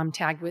who I'm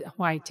tagged with,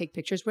 who I take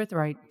pictures with,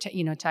 or I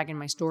tag in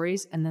my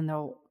stories, and then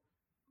they'll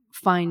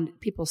find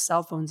people's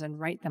cell phones and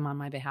write them on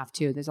my behalf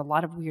too. There's a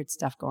lot of weird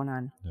stuff going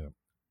on. Yeah.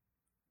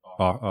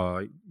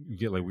 You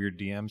get like weird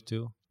DMs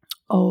too?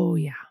 Oh,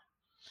 yeah.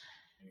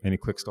 Any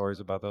quick stories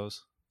about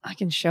those? I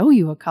can show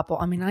you a couple.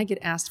 I mean, I get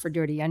asked for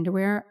dirty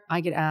underwear. I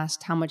get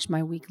asked how much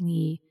my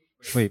weekly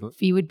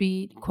fee would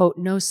be. Quote,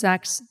 no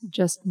sex,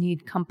 just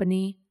need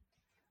company.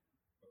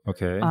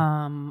 Okay.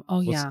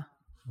 Oh, yeah.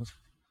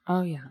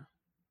 Oh, yeah.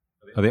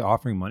 Are they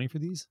offering money for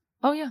these?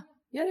 Oh, yeah.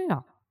 Yeah.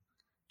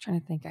 Trying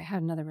to think. I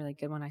had another really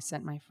good one I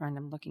sent my friend.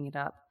 I'm looking it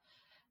up.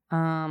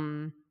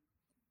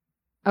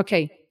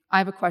 Okay. I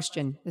have a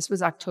question. This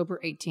was October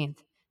 18th.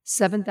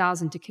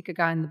 $7,000 to kick a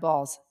guy in the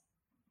balls.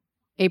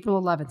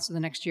 April 11th, so the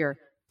next year.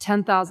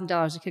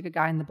 $10,000 to kick a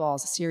guy in the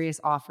balls. A serious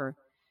offer.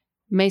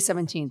 May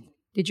 17th.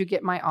 Did you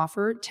get my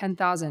offer?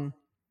 $10,000.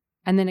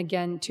 And then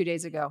again 2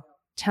 days ago.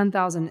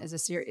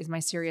 $10,000 is my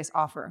serious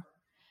offer.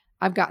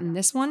 I've gotten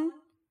this one.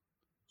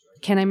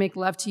 Can I make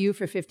love to you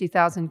for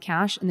 $50,000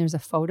 cash? And there's a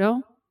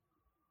photo.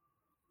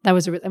 That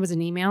was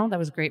an email. That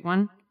was a great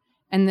one.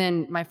 And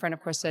then my friend,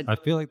 of course, said, I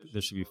feel like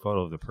there should be a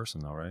photo of the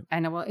person, though, right? I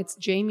know. Well, it's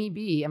Jamie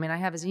B. I mean, I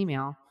have his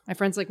email. My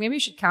friend's like, maybe you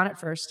should count it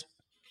first.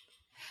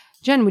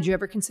 Jen, would you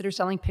ever consider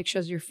selling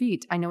pictures of your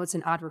feet? I know it's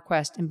an odd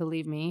request, and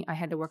believe me, I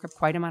had to work up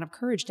quite an amount of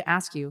courage to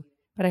ask you,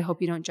 but I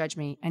hope you don't judge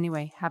me.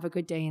 Anyway, have a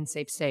good day and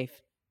stay safe.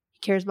 He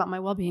cares about my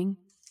well-being,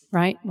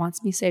 right?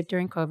 Wants me safe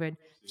during COVID.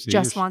 See,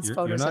 just wants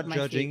photos of my feet. You're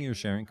not judging, you're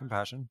sharing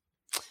compassion.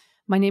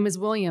 My name is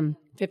William,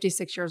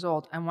 56 years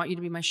old. I want you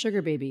to be my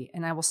sugar baby,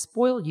 and I will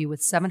spoil you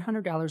with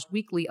 $700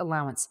 weekly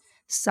allowance.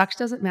 Sex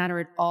doesn't matter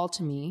at all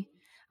to me.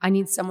 I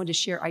need someone to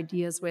share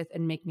ideas with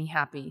and make me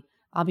happy.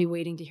 I'll be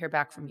waiting to hear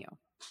back from you.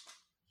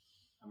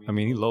 I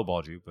mean, he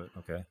lowballed you, but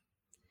okay.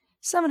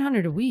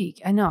 $700 a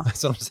week. I know.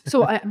 That's what I'm saying.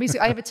 So I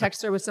have a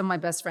texter with some of my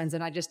best friends,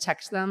 and I just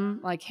text them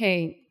like,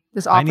 "Hey,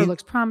 this offer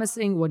looks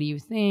promising. What do you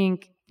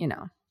think?" You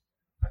know.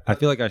 I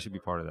feel like I should be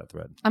part of that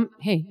thread.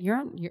 Hey,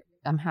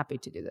 I'm happy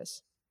to do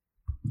this.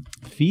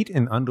 Feet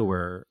and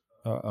underwear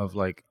of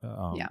like,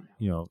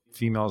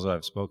 females that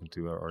I've spoken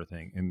to are a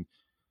thing. And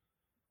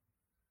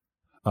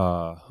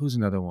who's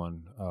another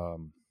one?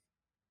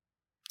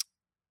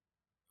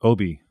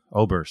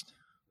 Oberst,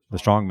 the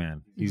strong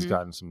man. He's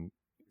gotten some,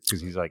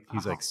 because he's like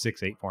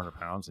 6'8", 400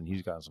 pounds, and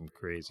he's gotten some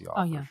crazy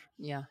offers.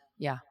 Oh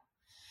yeah.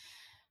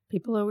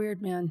 People are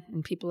weird, man,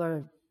 and people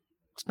are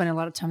spending a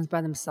lot of time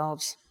by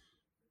themselves.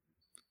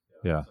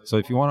 Yeah. So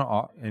if you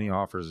want any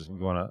offers, you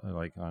want to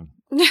like on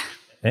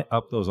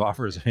up those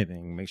offers or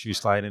anything, make sure you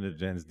slide into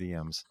Jen's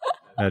DMs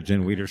at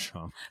Jen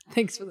Widerstrom.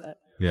 Thanks for that.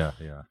 Yeah.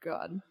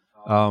 God.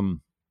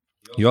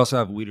 You also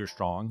have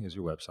Widerstrong is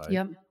your website.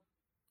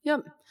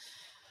 Yep.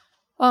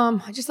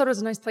 I just thought it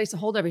was a nice place to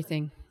hold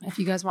everything. If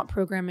you guys want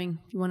programming,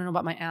 if you want to know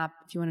about my app,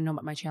 if you want to know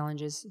about my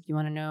challenges, if you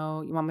want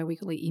my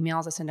weekly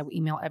emails, I send an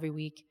email every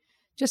week.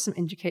 Just some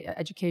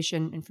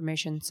education,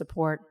 information,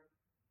 support.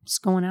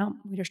 Just going out,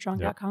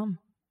 widerstrong.com. Yep.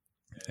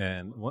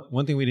 And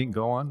one thing we didn't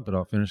go on, but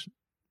I'll finish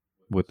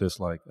with this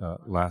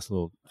last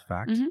little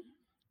fact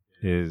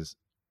is,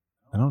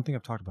 I don't think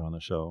I've talked about it on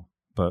the show,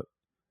 but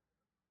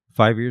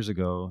 5 years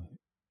ago,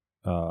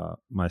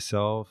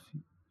 myself,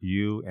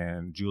 you,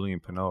 and Julian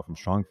Pinot from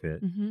Strong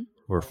Fit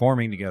were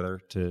forming together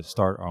to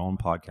start our own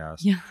podcast.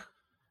 Yeah.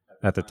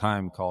 At the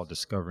time called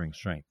Discovering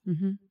Strength.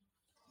 Mm-hmm.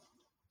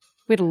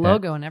 We had a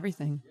logo and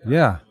everything.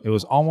 Yeah, it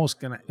was almost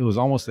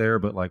there,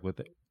 but like with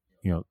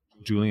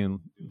Julian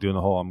doing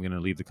the whole I'm going to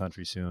leave the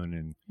country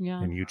soon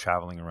and you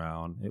traveling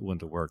around, it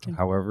wouldn't have worked.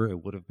 However,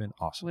 it would have been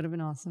awesome. Would have been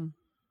awesome.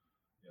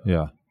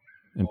 Yeah.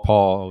 And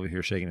Paul over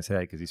here shaking his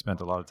head because he spent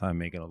a lot of time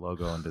making a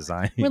logo and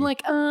designing. We're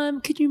like,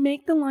 could you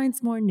make the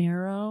lines more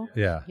narrow?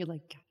 Yeah. You're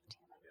like, God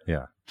damn.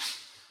 Yeah.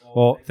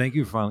 Well, thank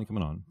you for finally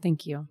coming on.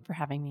 Thank you for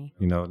having me.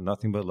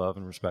 Nothing but love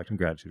and respect and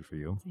gratitude for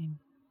you. Same.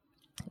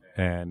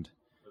 And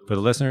for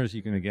the listeners,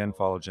 you can again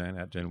follow Jen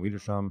at Jen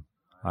Widerstrom.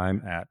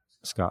 I'm at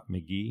Scott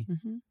McGee.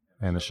 Mm-hmm.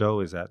 And the show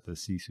is at the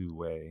Sisu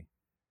Way.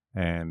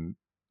 And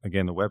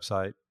again, the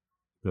website,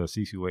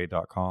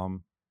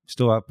 thesisuway.com,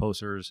 still have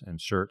posters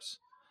and shirts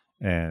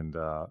and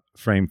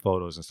frame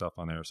photos and stuff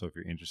on there. So if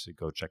you're interested,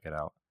 go check it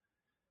out.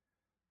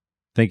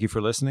 Thank you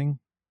for listening.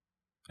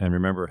 And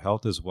remember,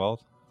 health is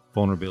wealth.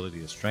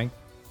 Vulnerability is strength.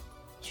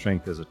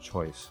 Strength is a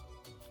choice.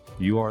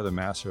 You are the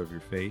master of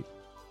your fate.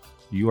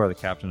 You are the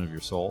captain of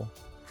your soul.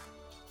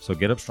 So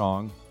get up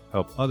strong,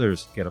 help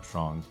others get up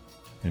strong,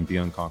 and be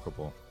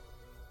unconquerable.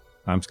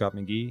 I'm Scott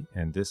McGee,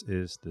 and this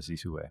is the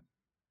Sisu Way.